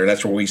place down there.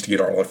 That's where we used to get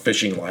our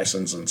fishing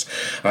licenses.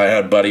 I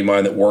had a buddy of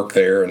mine that worked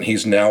there, and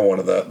he's now one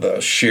of the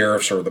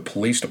sheriffs or the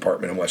police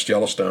department in West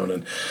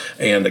Yellowstone.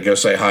 And to go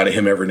say hi to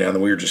him every now and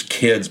then. We were just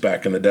kids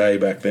back in the day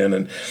back then,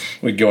 and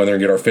we'd go in there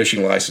and get our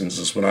fishing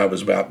licenses when I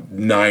was about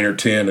 9 or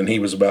 10, and he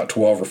was about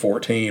 12 or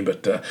 14.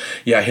 But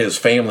his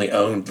family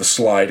owned the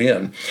Slide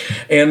Inn.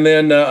 And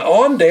then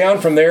on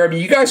down from there,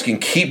 you guys can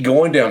keep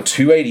going down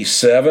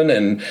 287,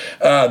 and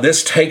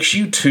this takes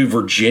you to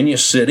Virginia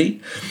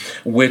City,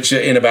 which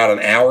in about an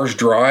hour's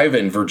drive.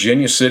 And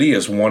Virginia City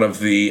is one of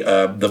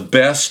the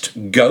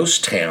best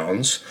ghost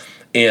towns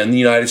in the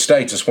United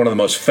States. It's one of the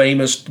most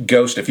famous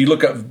ghost. If you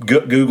look up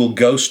Google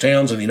ghost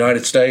towns in the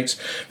United States,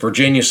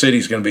 Virginia City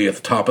is going to be at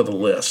the top of the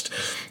list.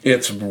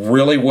 It's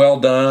really well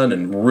done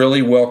and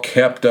really well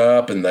kept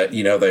up, and that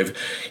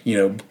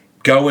they've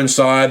go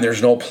inside and there's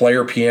an old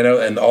player piano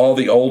and all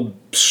the old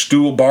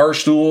bar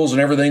stools and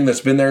everything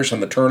that's been there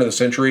since the turn of the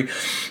century.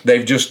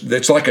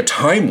 It's like a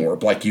time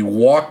warp. Like you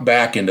walk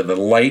back into the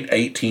late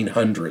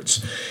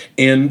 1800s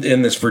in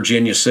this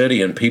Virginia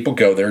City, and people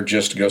go there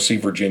just to go see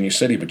Virginia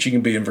City. But you can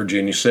be in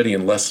Virginia City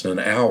in less than an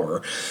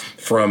hour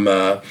from,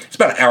 it's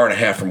about an hour and a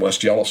half from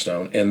West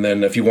Yellowstone. And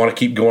then if you want to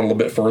keep going a little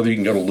bit further, you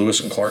can go to Lewis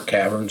and Clark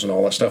Caverns and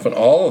all that stuff. And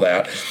all of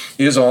that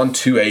is on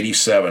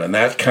 287. And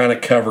that kind of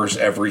covers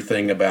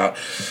everything about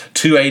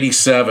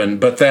 287.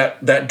 But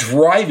that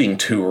driving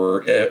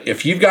tour,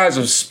 if you guys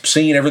have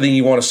seen everything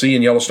you want to see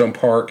in Yellowstone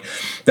Park,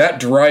 that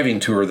driving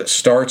tour that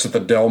starts at the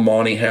Del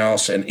Monte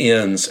House and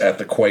ends at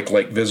the Quake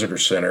Lake Visitor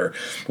Center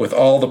with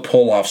all the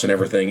pull-offs and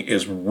everything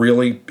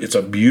it's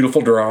a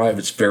beautiful drive.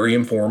 It's very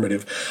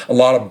informative. A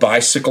lot of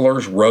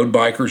bicyclers, road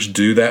bikers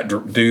do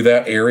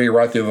that area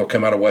right there. They'll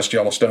come out of West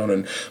Yellowstone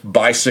and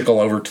bicycle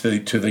over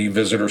to the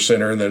Visitor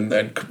Center and then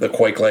the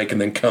Quake Lake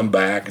and then come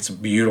back. It's a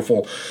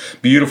beautiful,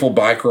 beautiful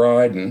bike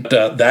ride, and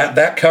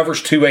that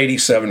covers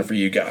 287 for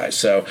you guys.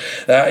 So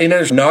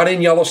it's not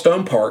in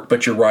Yellowstone Park,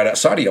 but you're right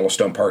outside of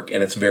Yellowstone Park,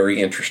 and it's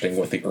very interesting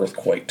with the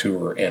earthquake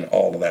tour and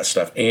all of that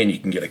stuff. And you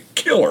can get a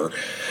killer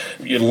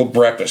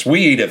breakfast.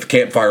 We eat at the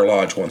Campfire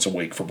Lodge once a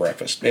week for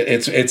breakfast.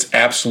 It's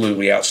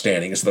absolutely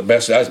outstanding. It's the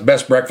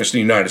best breakfast in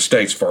the United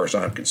States, as far as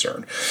I'm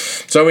concerned.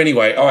 So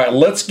anyway, all right,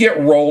 let's get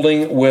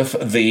rolling with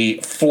the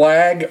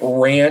Flagg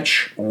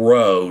Ranch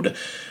Road,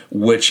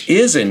 which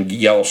is in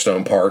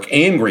Yellowstone Park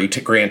and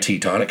Grand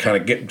Teton. It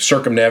kind of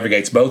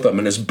circumnavigates both of them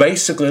and is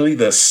basically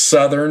the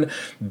southern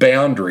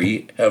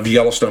boundary of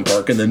Yellowstone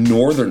Park and the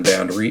northern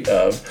boundary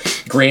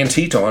of Grand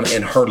Teton,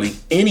 and hardly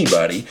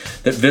anybody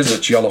that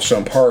visits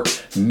Yellowstone Park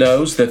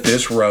knows that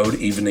this road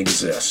even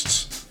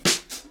exists.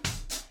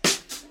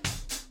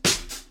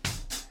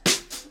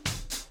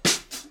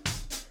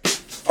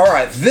 All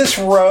right, this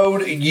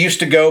road used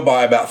to go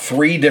by about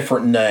 3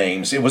 different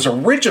names. It was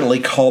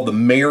originally called the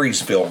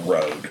Marysville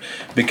Road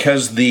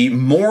because the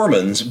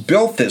Mormons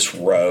built this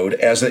road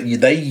as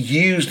they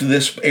used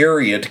this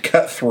area to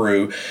cut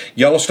through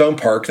Yellowstone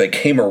Park. They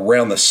came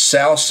around the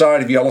south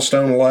side of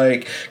Yellowstone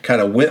Lake,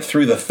 kind of went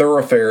through the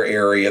thoroughfare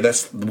area.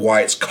 That's why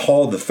it's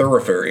called the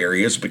thoroughfare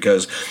area, is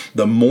because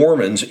the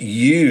Mormons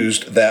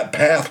used that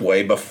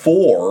pathway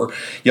before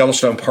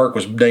Yellowstone Park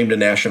was named a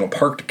national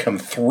park to come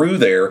through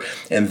there.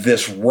 And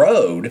this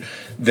road,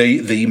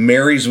 the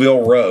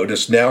Marysville Road,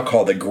 is now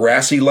called the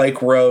Grassy Lake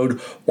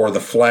Road or the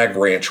Flagg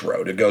Ranch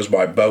Road. It goes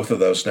by both of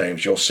those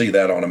names. You'll see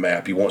that on a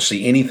map. You won't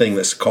see anything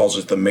that calls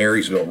it the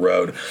Marysville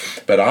Road.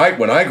 But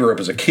when I grew up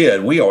as a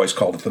kid, we always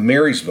called it the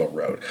Marysville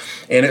Road.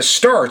 And it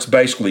starts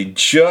basically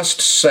just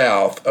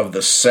south of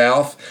the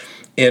south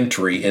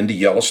entry into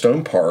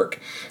Yellowstone Park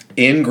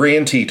in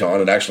Grand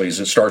Teton. It actually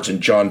starts in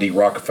John D.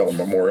 Rockefeller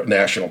Memorial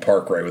National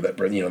Parkway, with that,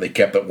 they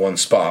kept it one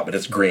spot, but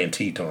it's Grand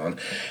Teton,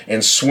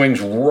 and swings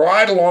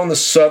right along the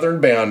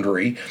southern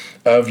boundary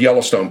of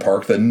Yellowstone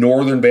Park, the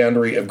northern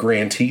boundary of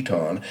Grand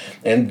Teton,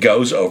 and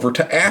goes over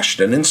to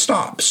Ashton and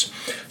stops.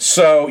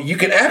 So you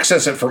can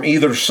access it from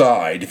either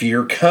side. If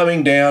you're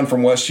coming down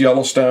from West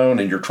Yellowstone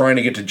and you're trying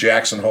to get to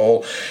Jackson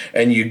Hole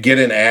and you get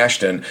in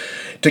Ashton,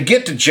 to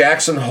get to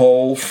Jackson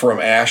Hole from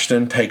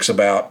Ashton takes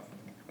about,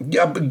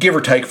 give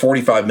or take,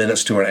 45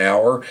 minutes to an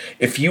hour.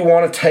 If you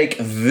want to take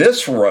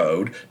this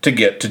road to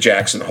get to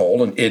Jackson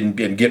Hole and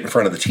get in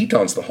front of the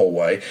Tetons the whole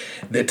way,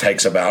 it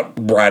takes about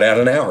right at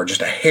an hour,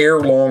 just a hair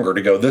longer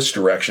to go this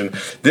direction.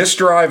 This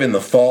drive in the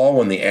fall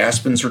when the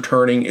aspens are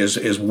turning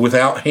is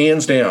without,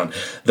 hands down,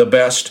 the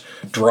best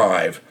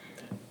drive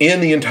in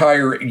the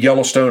entire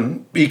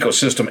Yellowstone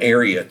ecosystem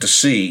area to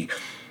see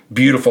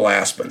beautiful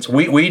aspens.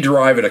 We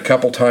drive it a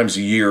couple times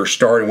a year,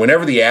 starting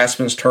whenever the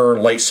aspens turn,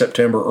 late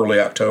September, early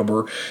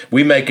October.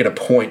 We make it a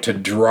point to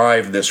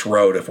drive this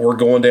road. If we're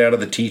going down to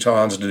the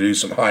Tetons to do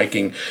some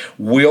hiking,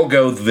 we'll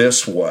go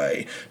this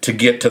way to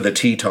get to the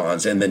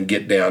Tetons and then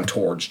get down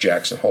towards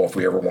Jackson Hole if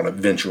we ever want to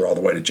venture all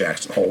the way to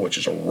Jackson Hole, which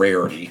is a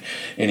rarity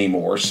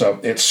anymore. So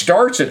it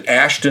starts at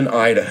Ashton,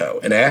 Idaho,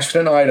 and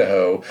Ashton,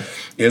 Idaho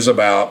is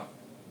about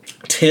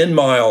 10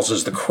 miles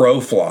as the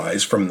crow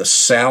flies from the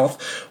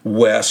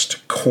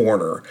southwest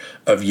corner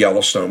of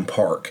Yellowstone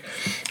Park.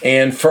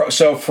 And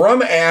so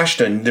from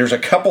Ashton, there's a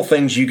couple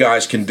things you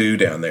guys can do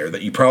down there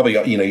that you probably,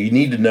 you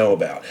need to know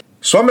about.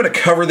 So I'm going to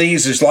cover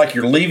these as like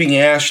you're leaving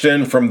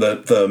Ashton from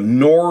the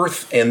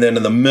north and then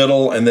in the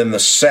middle and then the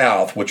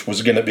south, which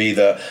was going to be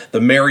the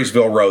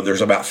Marysville Road.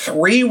 There's about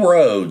 3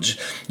 roads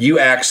you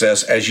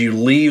access as you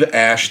leave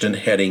Ashton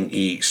heading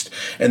east.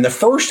 And the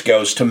first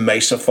goes to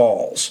Mesa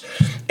Falls.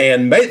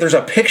 And there's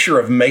a picture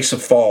of Mesa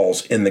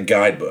Falls in the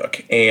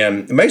guidebook.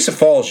 And Mesa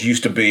Falls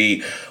used to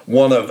be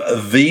one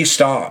of the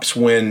stops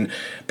when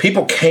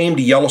People came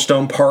to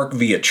Yellowstone Park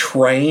via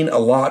train a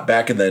lot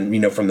back in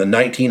the, from the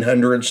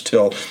 1900s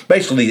till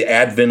basically the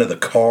advent of the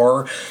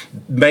car.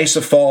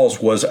 Mesa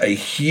Falls was a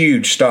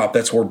huge stop.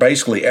 That's where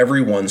basically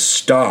everyone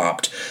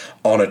stopped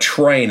on a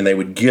train, and they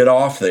would get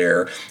off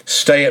there,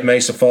 stay at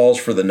Mesa Falls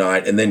for the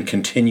night, and then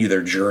continue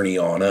their journey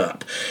on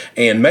up.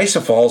 And Mesa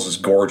Falls is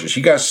gorgeous.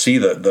 You guys see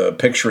the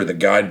picture of the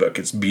guidebook.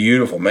 It's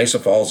beautiful. Mesa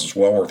Falls is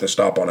well worth a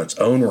stop on its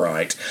own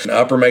right.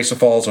 Upper Mesa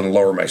Falls and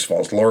Lower Mesa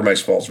Falls. Lower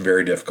Mesa Falls is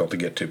very difficult to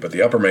get to, but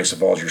the Upper Mesa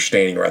Falls, you're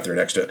standing right there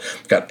next to it.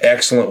 It's got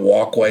excellent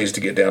walkways to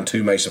get down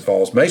to Mesa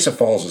Falls. Mesa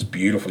Falls is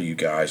beautiful, you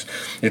guys.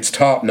 It's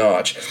top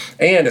notch.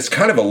 And it's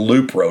kind of a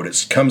loop road.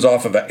 It comes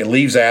off of, it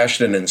leaves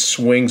Ashton and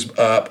swings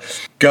up,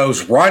 goes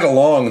right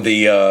along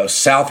the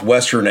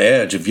southwestern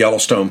edge of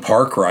Yellowstone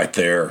Park right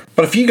there.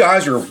 But if you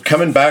guys are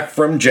coming back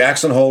from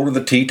Jackson Hole to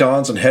the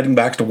Tetons and heading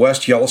back to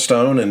West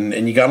Yellowstone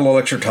and you got a little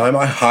extra time,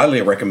 I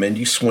highly recommend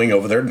you swing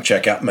over there and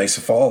check out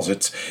Mesa Falls.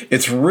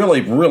 It's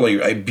really,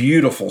 really a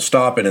beautiful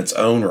stop in its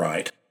own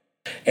right.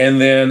 And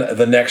then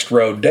the next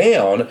road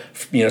down,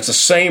 it's the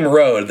same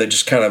road that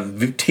just kind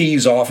of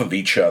tees off of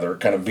each other,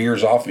 kind of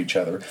veers off of each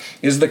other,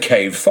 is the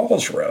Cave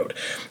Falls Road.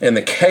 And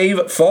the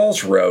Cave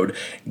Falls Road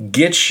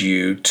gets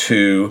you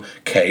to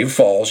Cave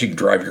Falls. You can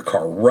drive your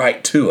car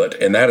right to it,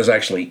 and that is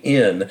actually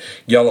in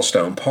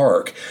Yellowstone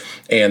Park.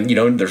 And,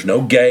 there's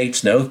no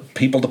gates, no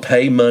people to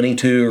pay money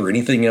to or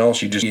anything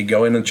else. You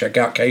go in and check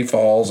out Cave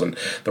Falls, and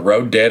the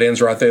road dead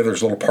ends right there.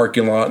 There's a little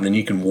parking lot, and then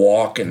you can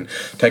walk and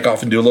take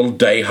off and do a little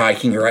day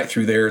hiking right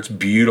through there. It's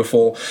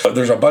beautiful.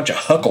 There's a bunch of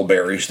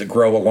huckleberries that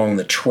grow along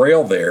the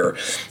trail there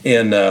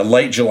in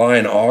late July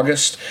and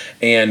August,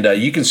 and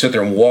you can sit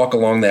there and walk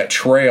along that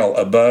trail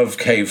above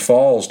Cave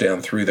Falls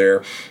down through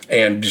there,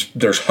 and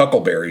there's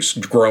huckleberries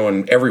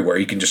growing everywhere.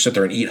 You can just sit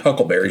there and eat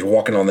huckleberries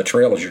walking on the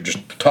trail as you're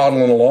just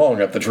toddling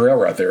along up the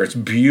trail right there. It's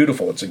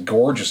beautiful. It's a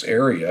gorgeous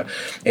area,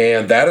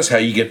 and that is how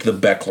you get to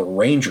the Bechler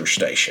Ranger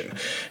Station.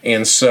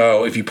 And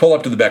so if you pull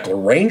up to the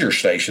Bechler Ranger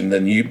Station,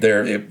 then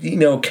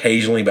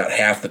occasionally about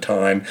half the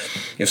time,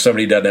 if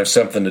somebody doesn't have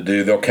something to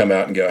do, they'll come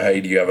out and go,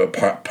 hey, do you have a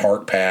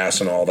park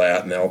pass and all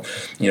that?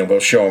 And we'll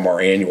show them our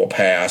annual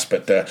pass.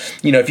 But,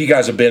 if you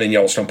guys have been in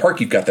Yellowstone Park,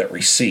 you've got that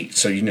receipt.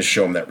 So you can just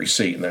show them that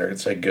receipt and they're going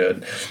to say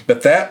good.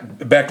 But that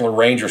Bechler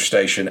Ranger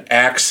Station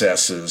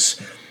accesses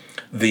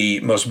the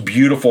most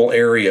beautiful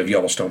area of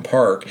Yellowstone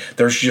Park.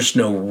 There's just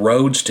no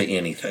roads to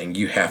anything.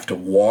 You have to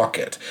walk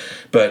it.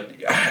 But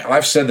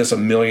I've said this a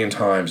million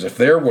times. If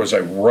there was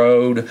a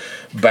road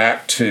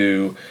back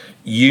to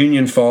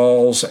Union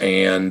Falls,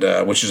 and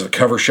which is a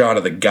cover shot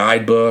of the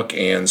guidebook,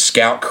 and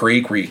Scout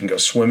Creek, where you can go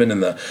swimming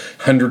in the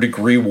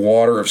 100-degree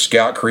water of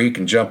Scout Creek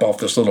and jump off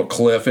this little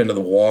cliff into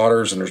the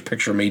waters, and there's a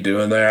picture of me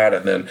doing that,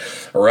 and then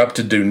or up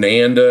to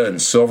Dunanda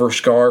and Silver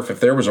Scarf. If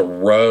there was a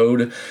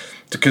road,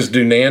 because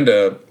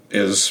Dunanda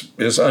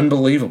is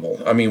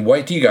unbelievable. I mean,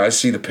 wait till you guys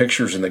see the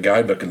pictures in the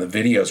guidebook and the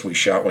videos we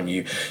shot when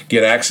you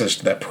get access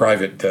to that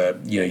private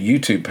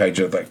YouTube page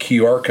with that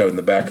QR code in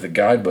the back of the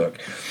guidebook.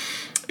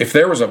 If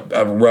there was a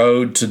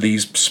road to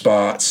these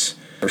spots,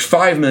 there's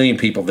 5 million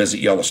people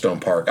visit Yellowstone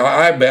Park.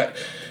 I bet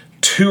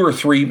 2 or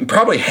 3,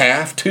 probably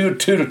half, 2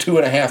 to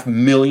 2.5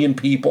 million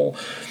people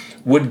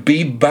would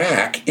be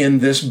back in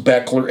this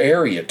Bechler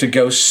area to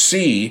go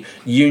see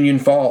Union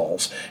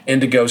Falls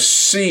and to go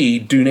see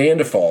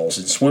Dunanda Falls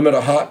and swim at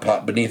a hot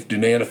pot beneath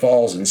Dunanda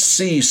Falls and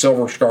see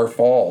Silver Scarf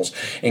Falls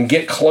and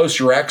get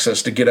closer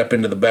access to get up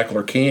into the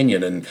Bechler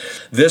Canyon. And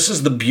this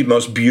is the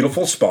most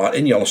beautiful spot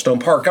in Yellowstone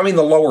Park. I mean,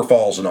 the lower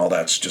falls and all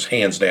that's just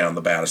hands down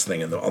the baddest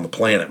thing on the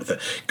planet with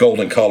the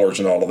golden colors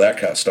and all of that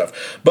kind of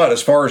stuff. But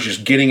as far as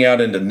just getting out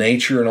into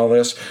nature and all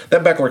this,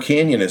 that Bechler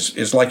Canyon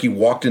is like you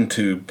walked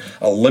into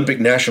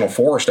Olympic National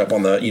Forest up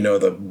on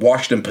the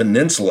Washington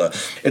Peninsula.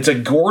 It's a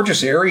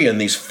gorgeous area, and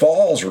these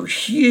falls are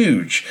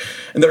huge.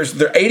 And there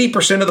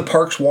 80% of the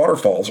park's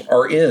waterfalls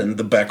are in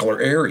the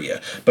Bechler area,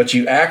 but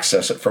you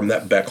access it from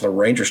that Bechler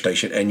Ranger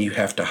Station, and you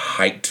have to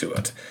hike to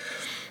it.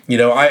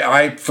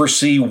 I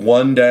foresee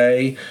one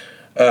day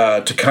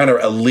to kind of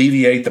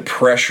alleviate the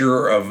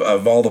pressure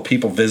of all the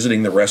people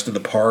visiting the rest of the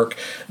park,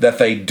 that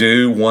they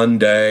do one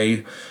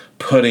day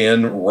put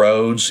in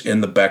roads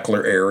in the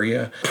Bechler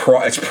area.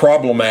 It's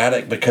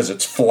problematic because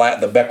it's flat.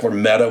 The Bechler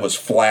Meadow is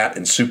flat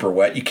and super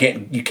wet. You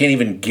can't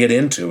even get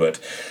into it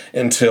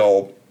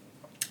until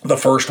the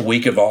first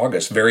week of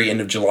August, very end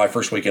of July,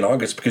 first week in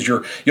August, because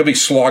you'll be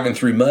slogging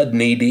through mud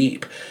knee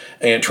deep.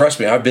 And trust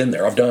me, I've been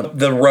there. I've done it.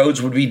 The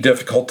roads would be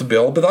difficult to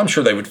build, but I'm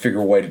sure they would figure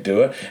a way to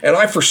do it. And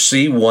I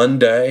foresee one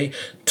day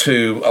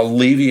to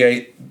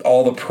alleviate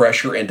all the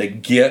pressure and to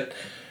get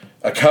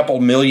a couple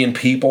million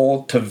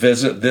people to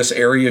visit this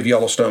area of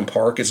Yellowstone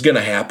Park. It's going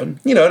to happen.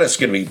 That's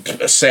going to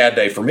be a sad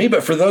day for me,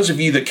 but for those of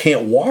you that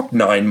can't walk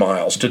 9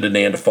 miles to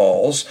Dunanda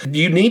Falls,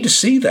 you need to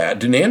see that.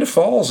 Dunanda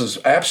Falls is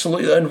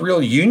absolutely unreal.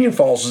 Union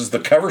Falls is the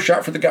cover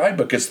shot for the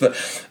guidebook. It's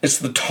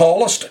the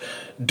tallest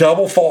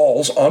double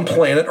falls on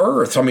planet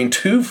Earth. I mean,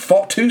 two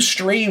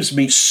streams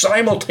meet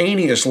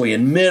simultaneously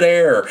in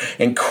midair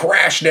and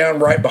crash down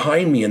right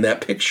behind me in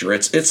that picture.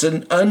 It's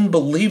an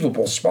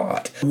unbelievable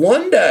spot.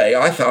 One day,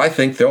 I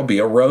think there'll be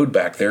a road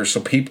back there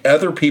so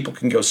other people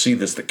can go see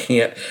this that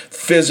can't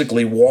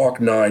physically walk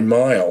 9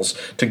 miles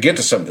to get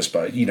to some of this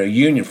spot.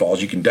 Union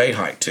Falls, you can day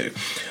hike to.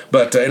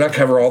 But, and I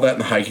cover all that in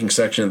the hiking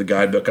section of the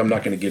guidebook. I'm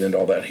not going to get into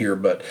all that here,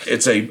 but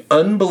it's a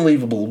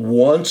unbelievable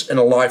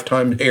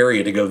once-in-a-lifetime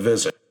area to go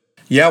visit.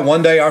 Yeah,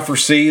 one day I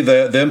foresee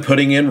them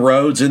putting in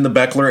roads in the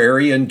Bechler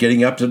area and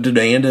getting up to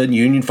Donanda and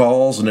Union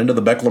Falls and into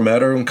the Bechler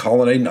Meadow and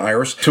Colonnade and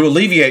Iris to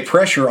alleviate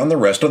pressure on the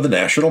rest of the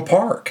national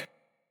park.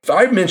 If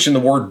I mention the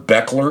word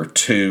Bechler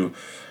to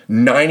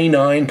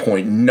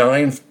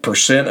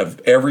 99.9%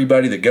 of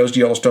everybody that goes to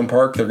Yellowstone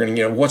Park, they're going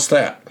to, what's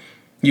that?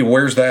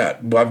 Where's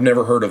that? Well, I've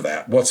never heard of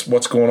that.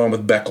 What's going on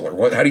with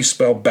Bechler? How do you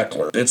spell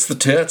Bechler? It's the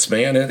tits,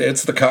 man.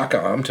 It's the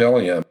caca, I'm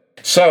telling you.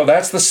 So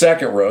that's the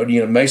second road,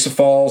 Mesa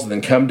Falls, and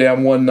then come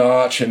down one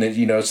notch, and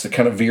it's the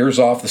kind of veers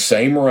off the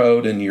same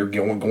road, and you're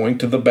going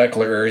to the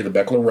Bechler area, the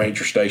Bechler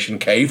Ranger Station.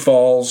 Cave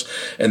Falls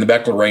and the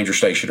Bechler Ranger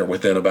Station are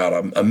within about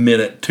a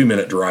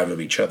 2-minute drive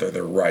of each other.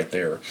 They're right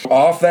there.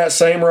 Off that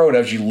same road,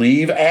 as you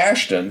leave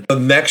Ashton, the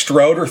next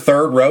road or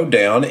third road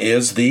down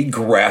is the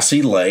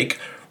Grassy Lake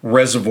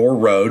Reservoir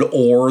Road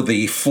or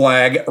the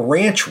Flagg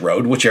Ranch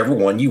Road, whichever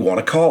one you want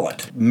to call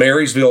it.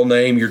 Marysville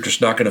name, you're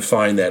just not going to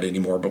find that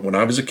anymore, but when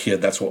I was a kid,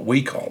 that's what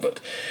we called it.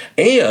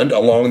 And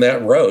along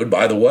that road,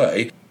 by the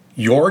way,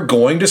 you're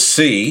going to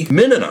see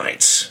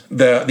Mennonites.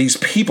 These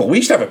people, we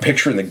used to have a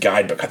picture in the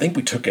guidebook. I think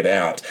we took it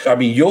out. I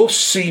mean, you'll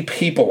see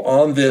people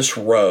on this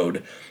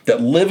road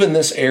that live in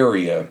this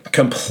area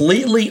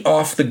completely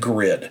off the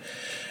grid.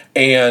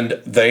 And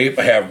they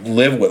have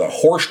lived with a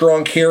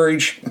horse-drawn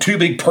carriage, 2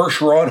 big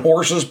Percheron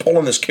horses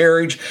pulling this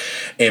carriage.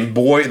 And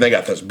boy, they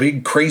got those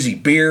big crazy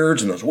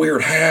beards and those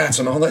weird hats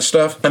and all that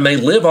stuff. And they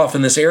live off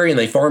in this area and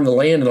they farm the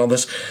land and all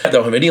this. They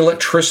don't have any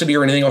electricity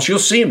or anything else. You'll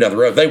see them down the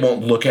road. They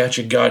won't look at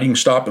you. God, you can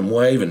stop and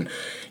wave and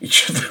they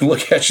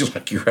look at you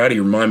like you're out of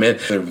your mind, man.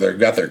 They've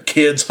got their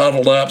kids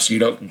huddled up so you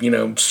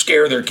don't,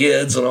 scare their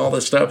kids and all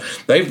this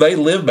stuff. They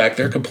live back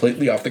there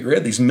completely off the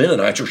grid. These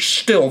Mennonites are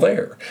still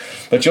there.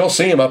 But you'll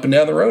see them up and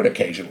down the road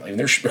occasionally. And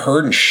they're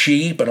herding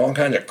sheep and all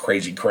kinds of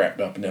crazy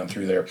crap up and down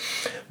through there.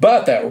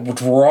 But that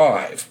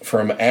drive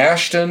from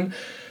Ashton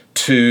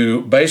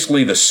to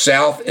basically the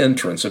south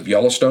entrance of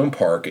Yellowstone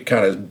Park, it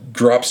kind of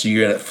drops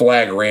you in at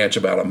Flagg Ranch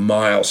about a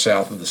mile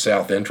south of the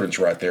south entrance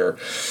right there,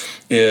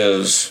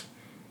 is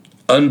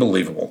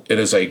unbelievable. It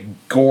is a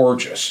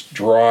gorgeous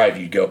drive.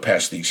 You go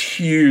past these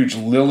huge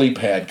lily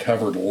pad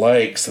covered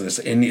lakes.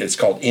 It's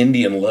called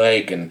Indian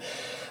Lake, and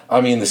I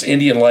mean, this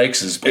Indian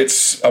Lakes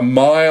it's a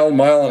mile and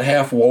a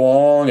half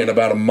long and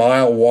about a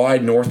mile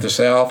wide north to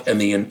south, and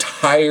the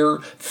entire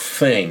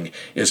thing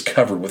is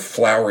covered with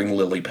flowering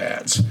lily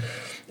pads.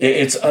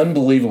 It's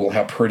unbelievable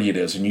how pretty it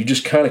is, and you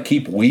just kind of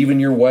keep weaving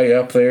your way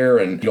up there,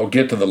 and you'll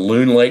get to the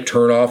Loon Lake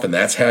turnoff, and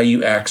that's how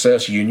you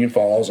access Union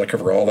Falls. I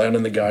cover all that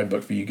in the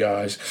guidebook for you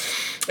guys.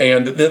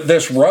 And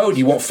this road,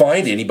 you won't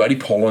find anybody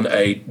pulling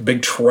a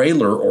big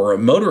trailer or a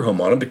motorhome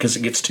on it because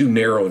it gets too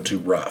narrow and too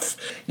rough.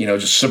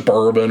 Just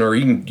suburban, or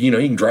you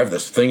can drive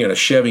this thing in a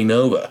Chevy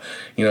Nova.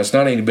 It's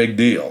not any big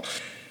deal.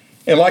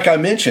 And like I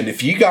mentioned,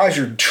 if you guys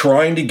are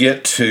trying to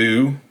get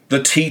to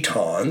the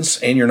Tetons,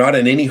 and you're not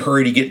in any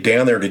hurry to get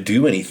down there to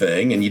do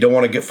anything, and you don't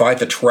want to fight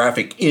the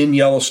traffic in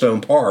Yellowstone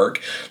Park,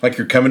 like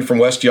you're coming from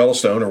West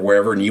Yellowstone or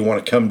wherever, and you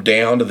want to come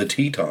down to the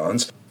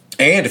Tetons,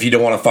 and if you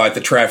don't want to fight the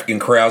traffic and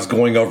crowds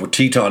going over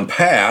Teton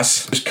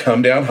Pass, just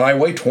come down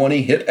Highway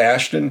 20, hit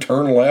Ashton,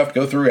 turn left,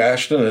 go through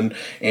Ashton,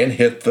 and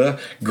hit the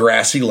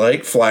Grassy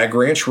Lake Flagg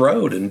Ranch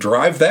Road and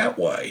drive that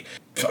way.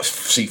 I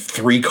see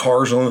 3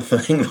 cars on the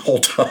thing the whole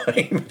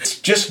time. It's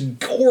just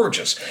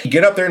gorgeous. You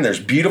get up there and there's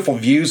beautiful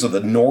views of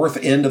the north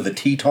end of the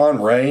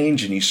Teton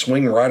Range, and you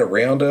swing right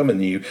around them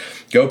and you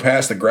go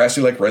past the Grassy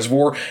Lake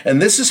Reservoir.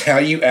 And this is how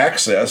you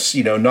access,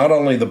 not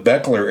only the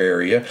Bechler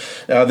area.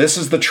 This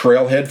is the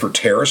trailhead for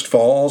Terraced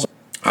Falls.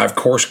 I, of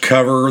course,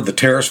 cover the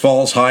Terrace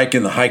Falls hike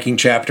in the hiking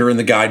chapter in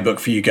the guidebook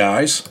for you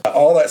guys.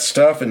 All that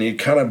stuff, and you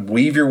kind of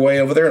weave your way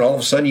over there, and all of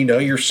a sudden,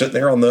 you're sitting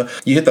there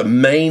you hit the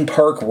main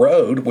park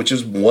road, which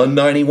is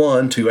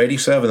 191,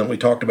 287 that we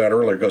talked about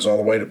earlier. It goes all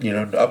the way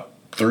to, up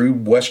through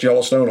West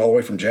Yellowstone, all the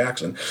way from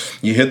Jackson.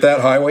 You hit that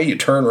highway, you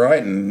turn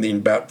right, and in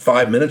about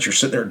 5 minutes, you're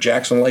sitting there at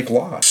Jackson Lake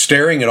Lodge,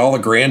 staring at all the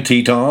Grand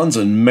Tetons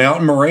and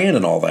Mountain Moran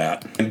and all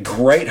that. And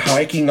great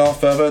hiking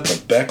off of it.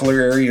 The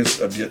Bechler area is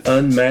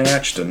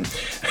unmatched. And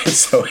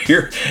so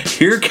here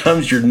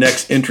comes your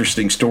next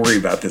interesting story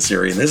about this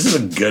area. And this is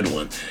a good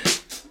one.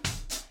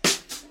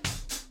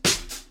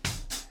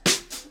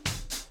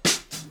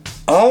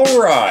 All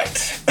right.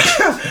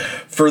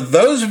 For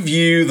those of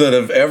you that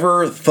have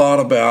ever thought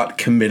about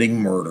committing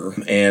murder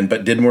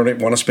but didn't want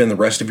to spend the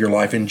rest of your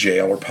life in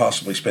jail, or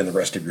possibly spend the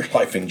rest of your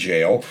life in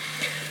jail,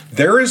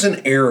 there is an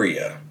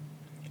area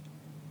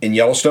in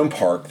Yellowstone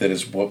Park that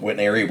is an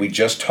area we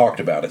just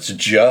talked about. It's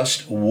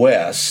just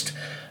west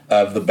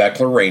of the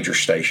Bechler Ranger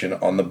Station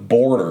on the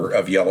border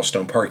of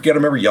Yellowstone Park. You got to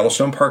remember,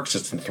 Yellowstone Park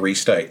sits in 3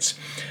 states,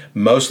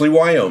 mostly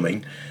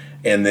Wyoming,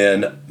 and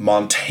then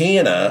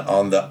Montana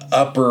on the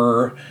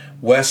upper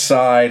west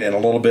side and a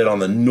little bit on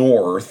the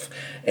north.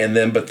 And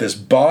then, but this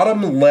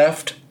bottom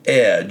left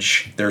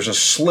edge, there's a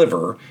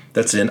sliver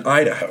that's in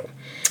Idaho.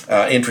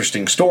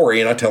 Interesting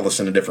story, and I tell this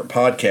in a different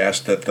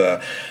podcast,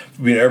 that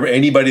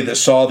anybody that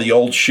saw the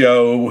old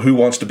show Who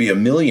Wants to Be a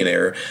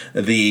Millionaire,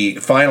 the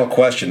final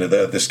question of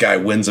this guy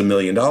wins $1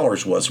 million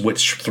was,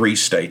 which 3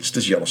 states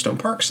does Yellowstone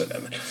Park sit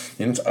in?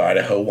 And it's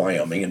Idaho,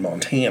 Wyoming, and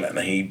Montana. And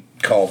he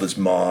called his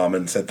mom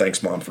and said,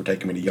 "Thanks, Mom, for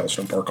taking me to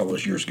Yellowstone Park all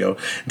those years ago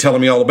and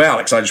telling me all about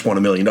it, because I just won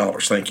 $1 million.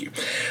 Thank you."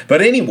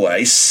 But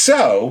anyway,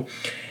 so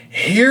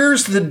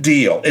here's the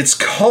deal. It's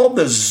called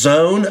the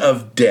Zone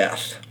of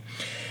Death.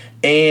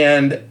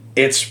 And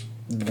it's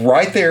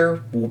right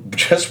there,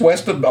 just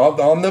west of,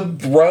 on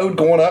the road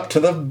going up to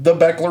the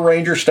Bechler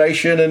Ranger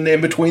Station, and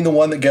in between the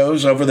one that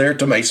goes over there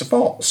to Mesa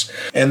Falls.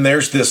 And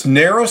there's this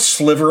narrow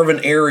sliver of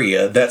an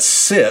area that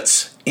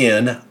sits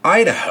in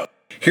Idaho.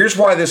 Here's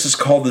why this is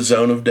called the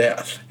Zone of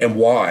Death, and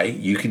why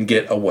you can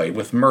get away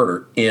with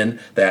murder in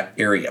that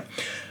area.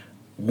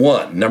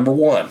 Number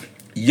one,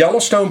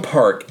 Yellowstone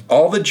Park,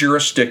 all the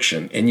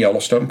jurisdiction in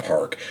Yellowstone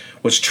Park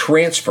was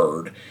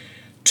transferred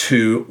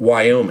to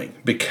Wyoming,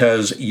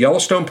 because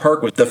Yellowstone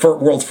Park was the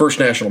world's first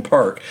national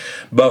park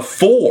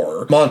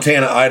before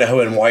Montana, Idaho,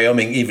 and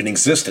Wyoming even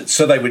existed.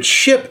 So they would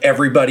ship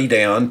everybody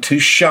down to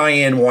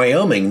Cheyenne,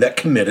 Wyoming that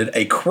committed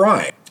a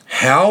crime.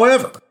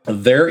 However,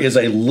 there is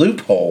a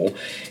loophole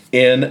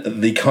in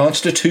the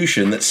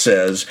Constitution that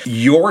says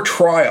your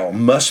trial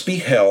must be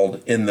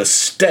held in the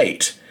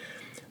state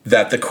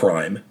that the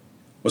crime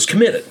was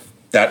committed.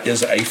 That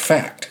is a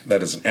fact.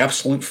 That is an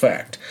absolute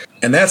fact.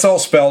 And that's all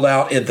spelled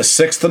out in the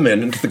 6th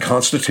Amendment to the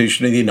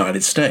Constitution of the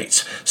United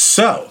States.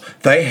 So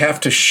they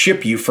have to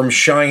ship you from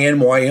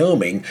Cheyenne,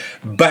 Wyoming,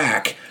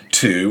 back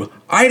to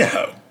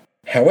Idaho.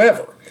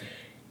 However,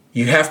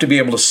 you have to be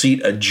able to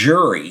seat a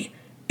jury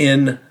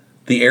in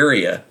the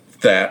area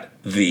that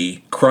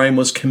the crime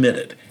was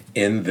committed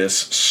in this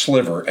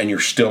sliver, and you're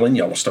still in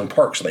Yellowstone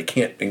Park, so they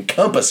can't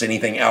encompass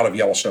anything out of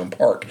Yellowstone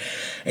Park.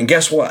 And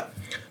guess what?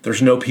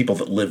 There's no people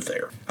that live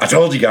there. I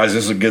told you guys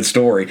this is a good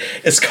story.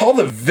 It's called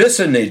the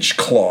Vicinage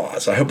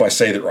Clause. I hope I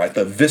say that right,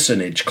 the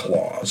Vicinage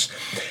Clause.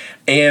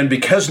 And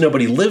because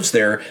nobody lives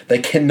there, they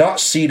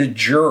cannot seat a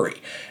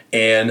jury.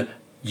 And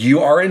you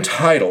are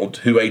entitled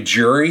to a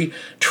jury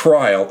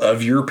trial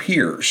of your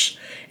peers.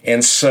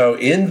 And so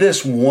in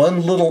this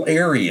one little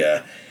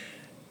area,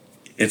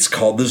 it's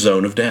called the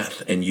Zone of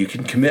Death, and you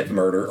can commit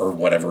murder or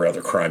whatever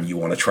other crime you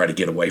want to try to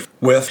get away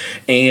with.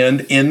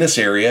 And in this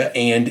area,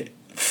 and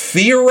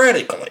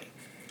theoretically,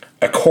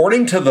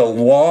 according to the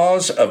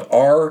laws of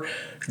our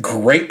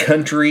great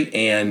country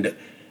and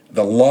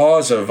the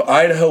laws of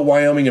Idaho,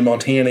 Wyoming, and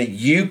Montana,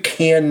 you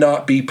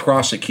cannot be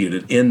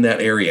prosecuted in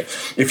that area.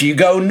 If you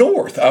go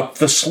north up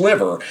the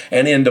sliver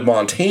and into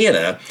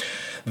Montana,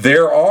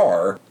 there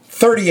are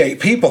 38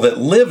 people that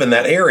live in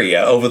that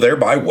area over there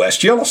by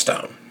West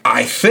Yellowstone.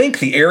 I think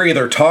the area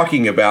they're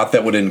talking about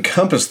that would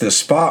encompass this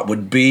spot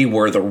would be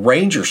where the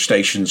ranger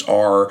stations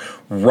are,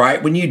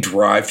 right when you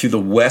drive through the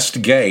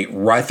west gate,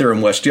 right there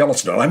in West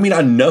Yellowstone. I mean,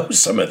 I know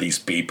some of these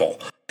people.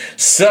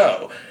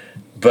 So,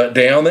 but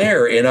down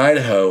there in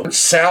Idaho,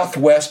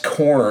 southwest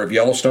corner of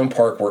Yellowstone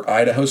Park, where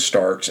Idaho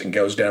starts and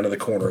goes down to the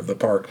corner of the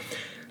park,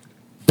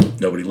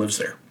 nobody lives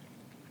there.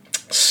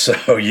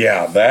 So,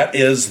 yeah, that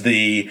is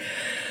the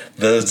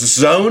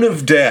Zone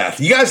of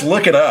Death. You guys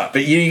look it up.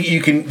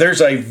 You can.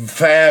 There's a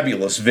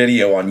fabulous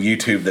video on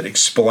YouTube that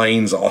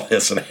explains all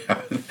this, and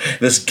how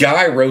this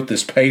guy wrote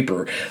this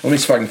paper. Let me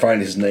see if I can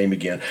find his name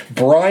again.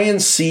 Brian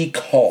C.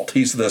 Colt.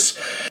 He's this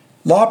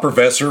law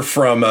professor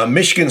from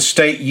Michigan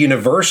State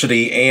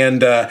University,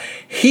 and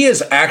he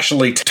has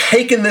actually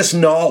taken this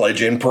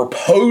knowledge and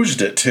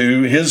proposed it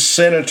to his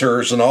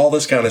senators and all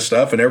this kind of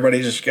stuff, and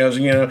everybody just goes,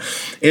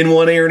 in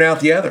one ear and out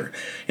the other.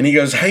 And he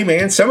goes, hey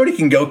man, somebody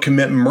can go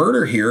commit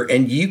murder here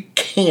and you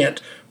can't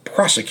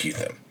prosecute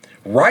them.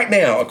 Right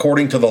now,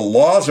 according to the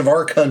laws of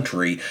our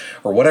country,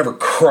 or whatever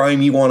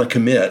crime you want to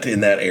commit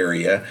in that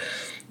area,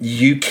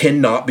 you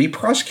cannot be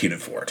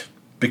prosecuted for it.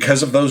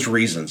 Because of those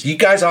reasons. You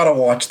guys ought to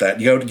watch that.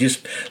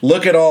 Just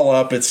look it all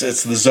up. It's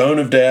the Zone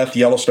of Death,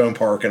 Yellowstone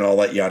Park, and all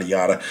that yada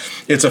yada.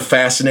 It's a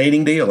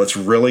fascinating deal. It's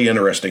really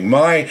interesting.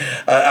 My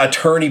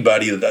attorney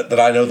buddy that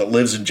I know that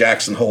lives in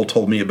Jackson Hole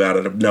told me about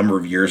it a number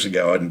of years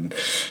ago, and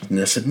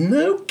I said,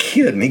 no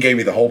kidding. He gave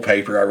me the whole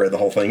paper. I read the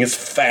whole thing. It's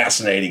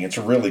fascinating. It's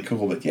really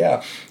cool. But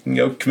yeah, you can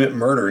go commit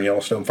murder in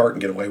Yellowstone Park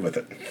and get away with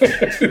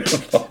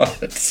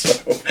it. So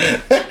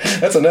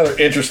that's another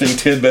interesting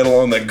tidbit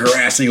along the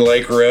grassy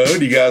lake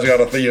road. You guys got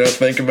to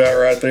think about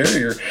right there.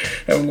 You're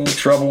having a little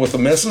trouble with the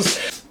missus.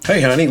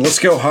 Hey, honey, let's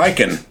go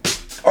hiking.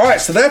 All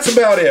right, so that's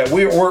about it.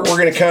 We're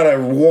going to kind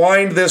of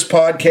wind this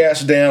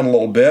podcast down a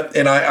little bit,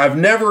 and I've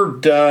never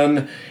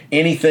done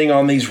anything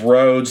on these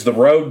roads. The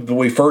road that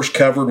we first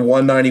covered,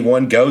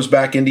 191, goes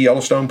back into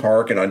Yellowstone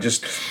Park, and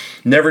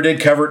Never did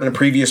cover it in a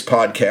previous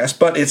podcast,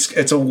 but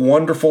it's a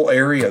wonderful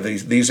area.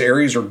 These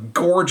areas are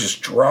gorgeous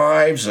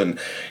drives, and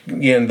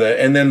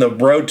then the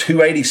road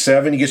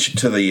 287 gets you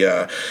to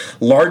the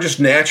largest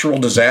natural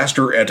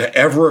disaster to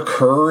ever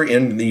occur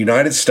in the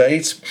United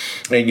States.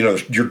 And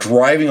you're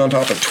driving on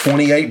top of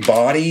 28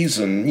 bodies,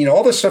 and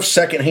all this stuff's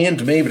secondhand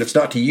to me, but it's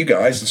not to you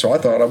guys. And so I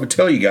thought I would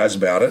tell you guys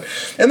about it.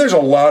 And there's a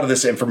lot of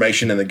this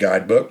information in the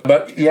guidebook.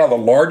 But yeah, the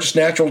largest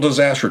natural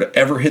disaster to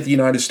ever hit the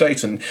United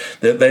States, and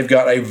they've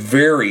got a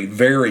very,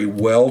 very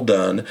well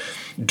done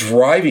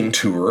driving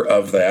tour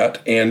of that.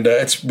 And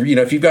it's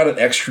if you've got an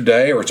extra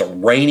day, or it's a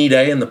rainy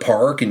day in the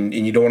park, and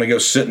you don't want to go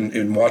sit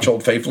and watch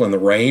Old Faithful in the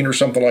rain or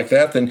something like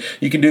that, then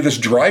you can do this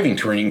driving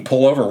tour, and you can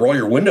pull over and roll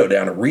your window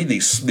down and read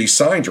these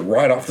signs are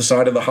right off the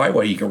side of the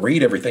highway. You can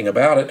read everything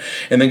about it,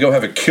 and then go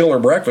have a killer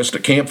breakfast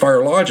at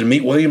Campfire Lodge and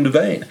meet William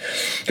Devane.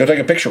 Go take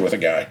a picture with a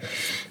guy.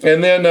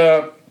 And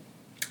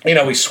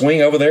then we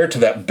swing over there to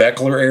that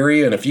Bechler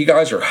area, and if you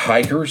guys are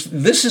hikers,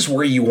 this is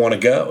where you want to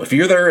go. If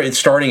you're there, it's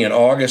starting in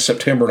August,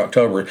 September, and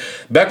October.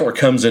 Bechler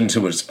comes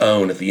into its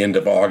own at the end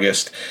of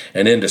August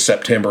and into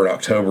September and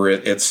October.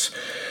 It's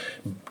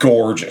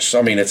gorgeous.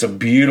 I mean, it's a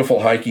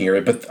beautiful hiking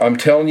area, but I'm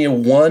telling you,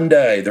 one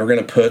day they're going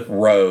to put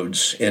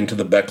roads into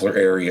the Bechler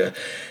area,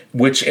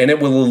 and it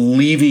will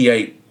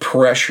alleviate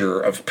pressure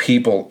of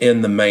people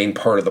in the main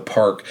part of the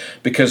park,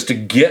 because to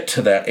get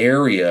to that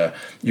area,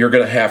 you're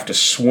going to have to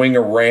swing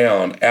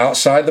around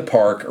outside the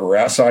park or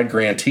outside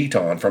Grand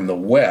Teton from the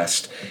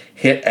west,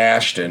 hit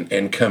Ashton,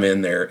 and come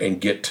in there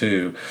and get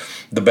to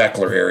the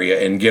Bechler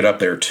area and get up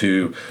there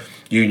to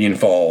Union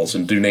Falls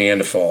and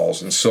Dunanda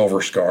Falls and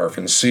Silver Scarf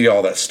and see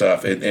all that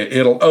stuff.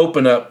 It'll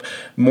open up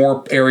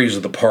more areas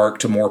of the park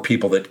to more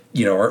people that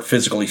aren't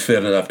physically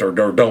fit enough or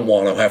don't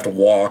want to have to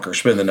walk or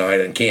spend the night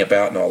and camp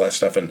out and all that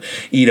stuff and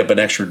eat up an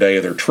extra day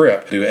of their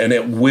trip. And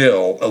it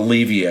will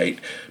alleviate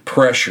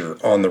pressure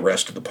on the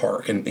rest of the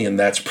park, and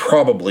that's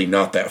probably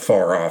not that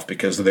far off,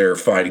 because they're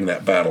fighting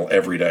that battle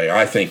every day.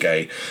 I think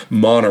a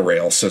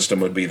monorail system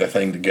would be the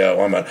thing to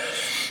go. I'm an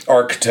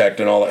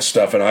architect and all that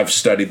stuff, and I've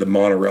studied the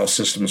monorail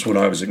systems when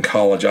I was in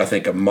college. I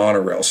think a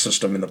monorail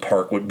system in the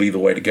park would be the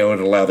way to go,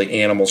 and allow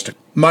the animals to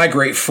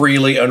migrate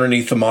freely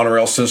underneath the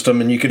monorail system,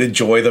 and you could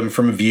enjoy them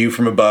from a view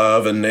from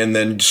above, and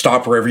then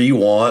stop wherever you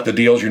want. The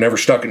deal is you're never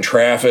stuck in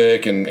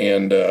traffic,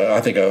 and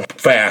I think a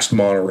fast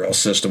monorail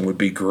system would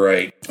be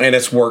great. And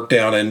it's worked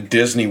down in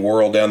Disney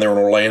World down there in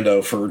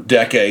Orlando for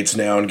decades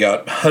now, and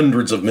got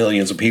hundreds of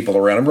millions of people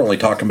around. I'm only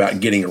talking about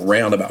getting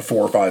around about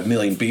 4 or 5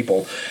 million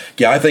people.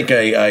 Yeah, I think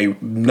a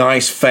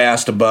nice,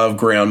 fast,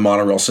 above-ground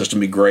monorail system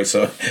would be great.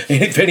 So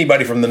if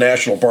anybody from the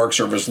National Park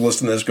Service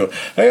listening to this go,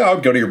 hey,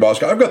 I'll go to your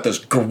boss. I've got this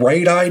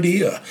great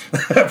idea.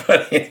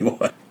 But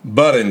anyway.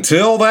 But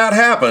until that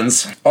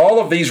happens, all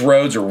of these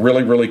roads are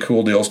really, really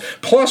cool deals.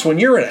 Plus, when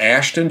you're in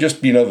Ashton,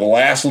 just, the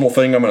last little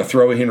thing I'm going to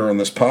throw in here on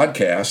this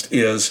podcast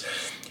is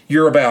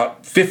you're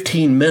about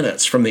 15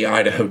 minutes from the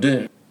Idaho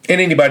Dunes. And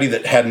anybody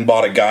that hadn't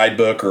bought a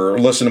guidebook or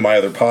listened to my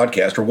other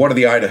podcast, or what are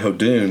the Idaho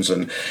Dunes?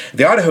 And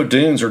the Idaho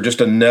Dunes are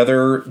just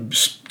another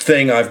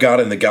thing I've got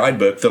in the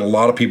guidebook that a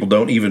lot of people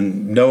don't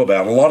even know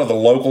about. A lot of the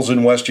locals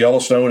in West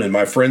Yellowstone and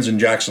my friends in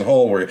Jackson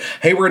Hole were,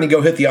 hey, we're going to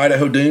go hit the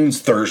Idaho Dunes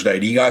Thursday.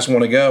 Do you guys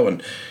want to go?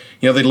 And,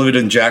 they lived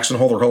in Jackson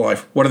Hole their whole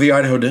life. What are the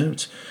Idaho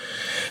Dunes?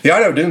 The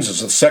Idaho Dunes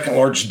is the second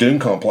largest dune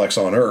complex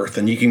on Earth,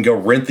 and you can go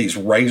rent these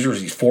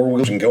razors, these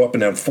four-wheelers, and go up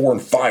and down 400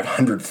 and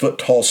 500 foot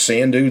tall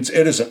sand dunes.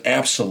 It is an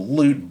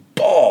absolute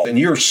ball. And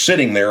you're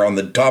sitting there on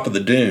the top of the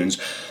dunes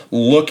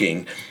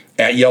looking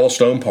at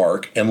Yellowstone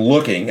Park and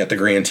looking at the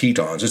Grand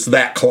Tetons. It's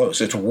that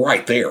close. It's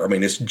right there. I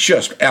mean, it's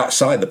just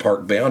outside the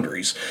park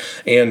boundaries.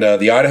 And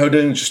the Idaho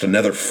Dunes, just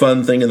another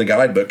fun thing in the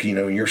guidebook.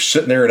 You're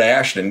sitting there at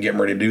Ashton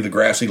getting ready to do the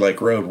Grassy Lake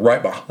Road.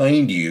 Right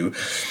behind you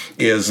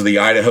is the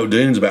Idaho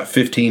Dunes, about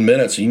 15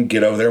 minutes. You can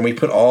get over there, and we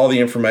put all the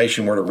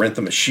information where to rent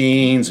the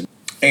machines.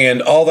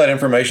 And all that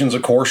information is,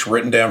 of course,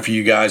 written down for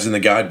you guys in the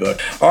guidebook.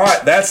 All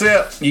right, that's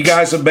it. You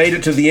guys have made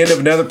it to the end of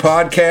another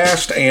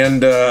podcast.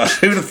 And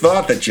who'd have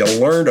thought that you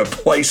learned a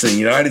place in the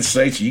United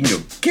States you can go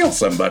kill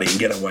somebody and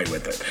get away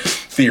with it?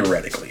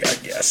 Theoretically, I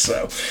guess.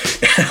 So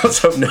let's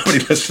hope nobody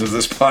listens to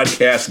this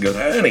podcast and goes,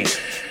 honey,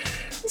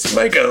 let's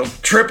make a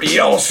trip to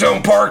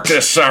Yellowstone Park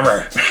this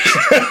summer.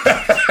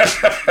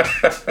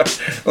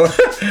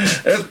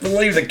 Let's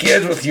leave the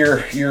kids with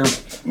your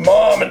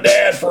mom and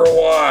dad for a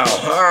while.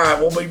 All right,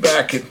 we'll be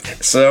back.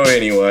 So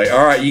anyway,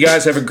 all right, you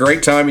guys have a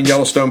great time in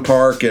Yellowstone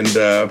Park, and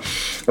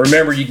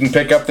remember, you can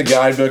pick up the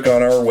guidebook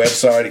on our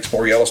website,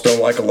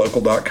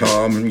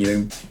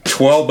 exploreyellowstonelikealocal.com.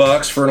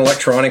 $12 for an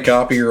electronic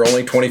copy, or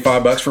only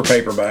 $25 for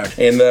paperback.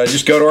 And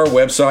just go to our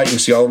website. You can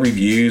see all the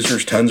reviews.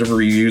 There's tons of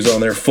reviews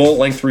on there,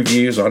 full-length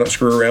reviews. I don't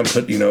screw around,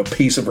 put a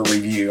piece of a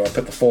review. I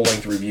put the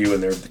full-length review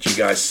in there that you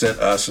guys sent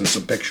us and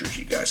some pictures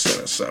you guys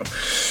sent us. So,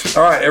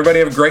 all right, everybody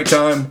have a great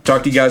time.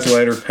 Talk to you guys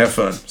later. Have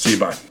fun. See you.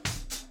 Bye.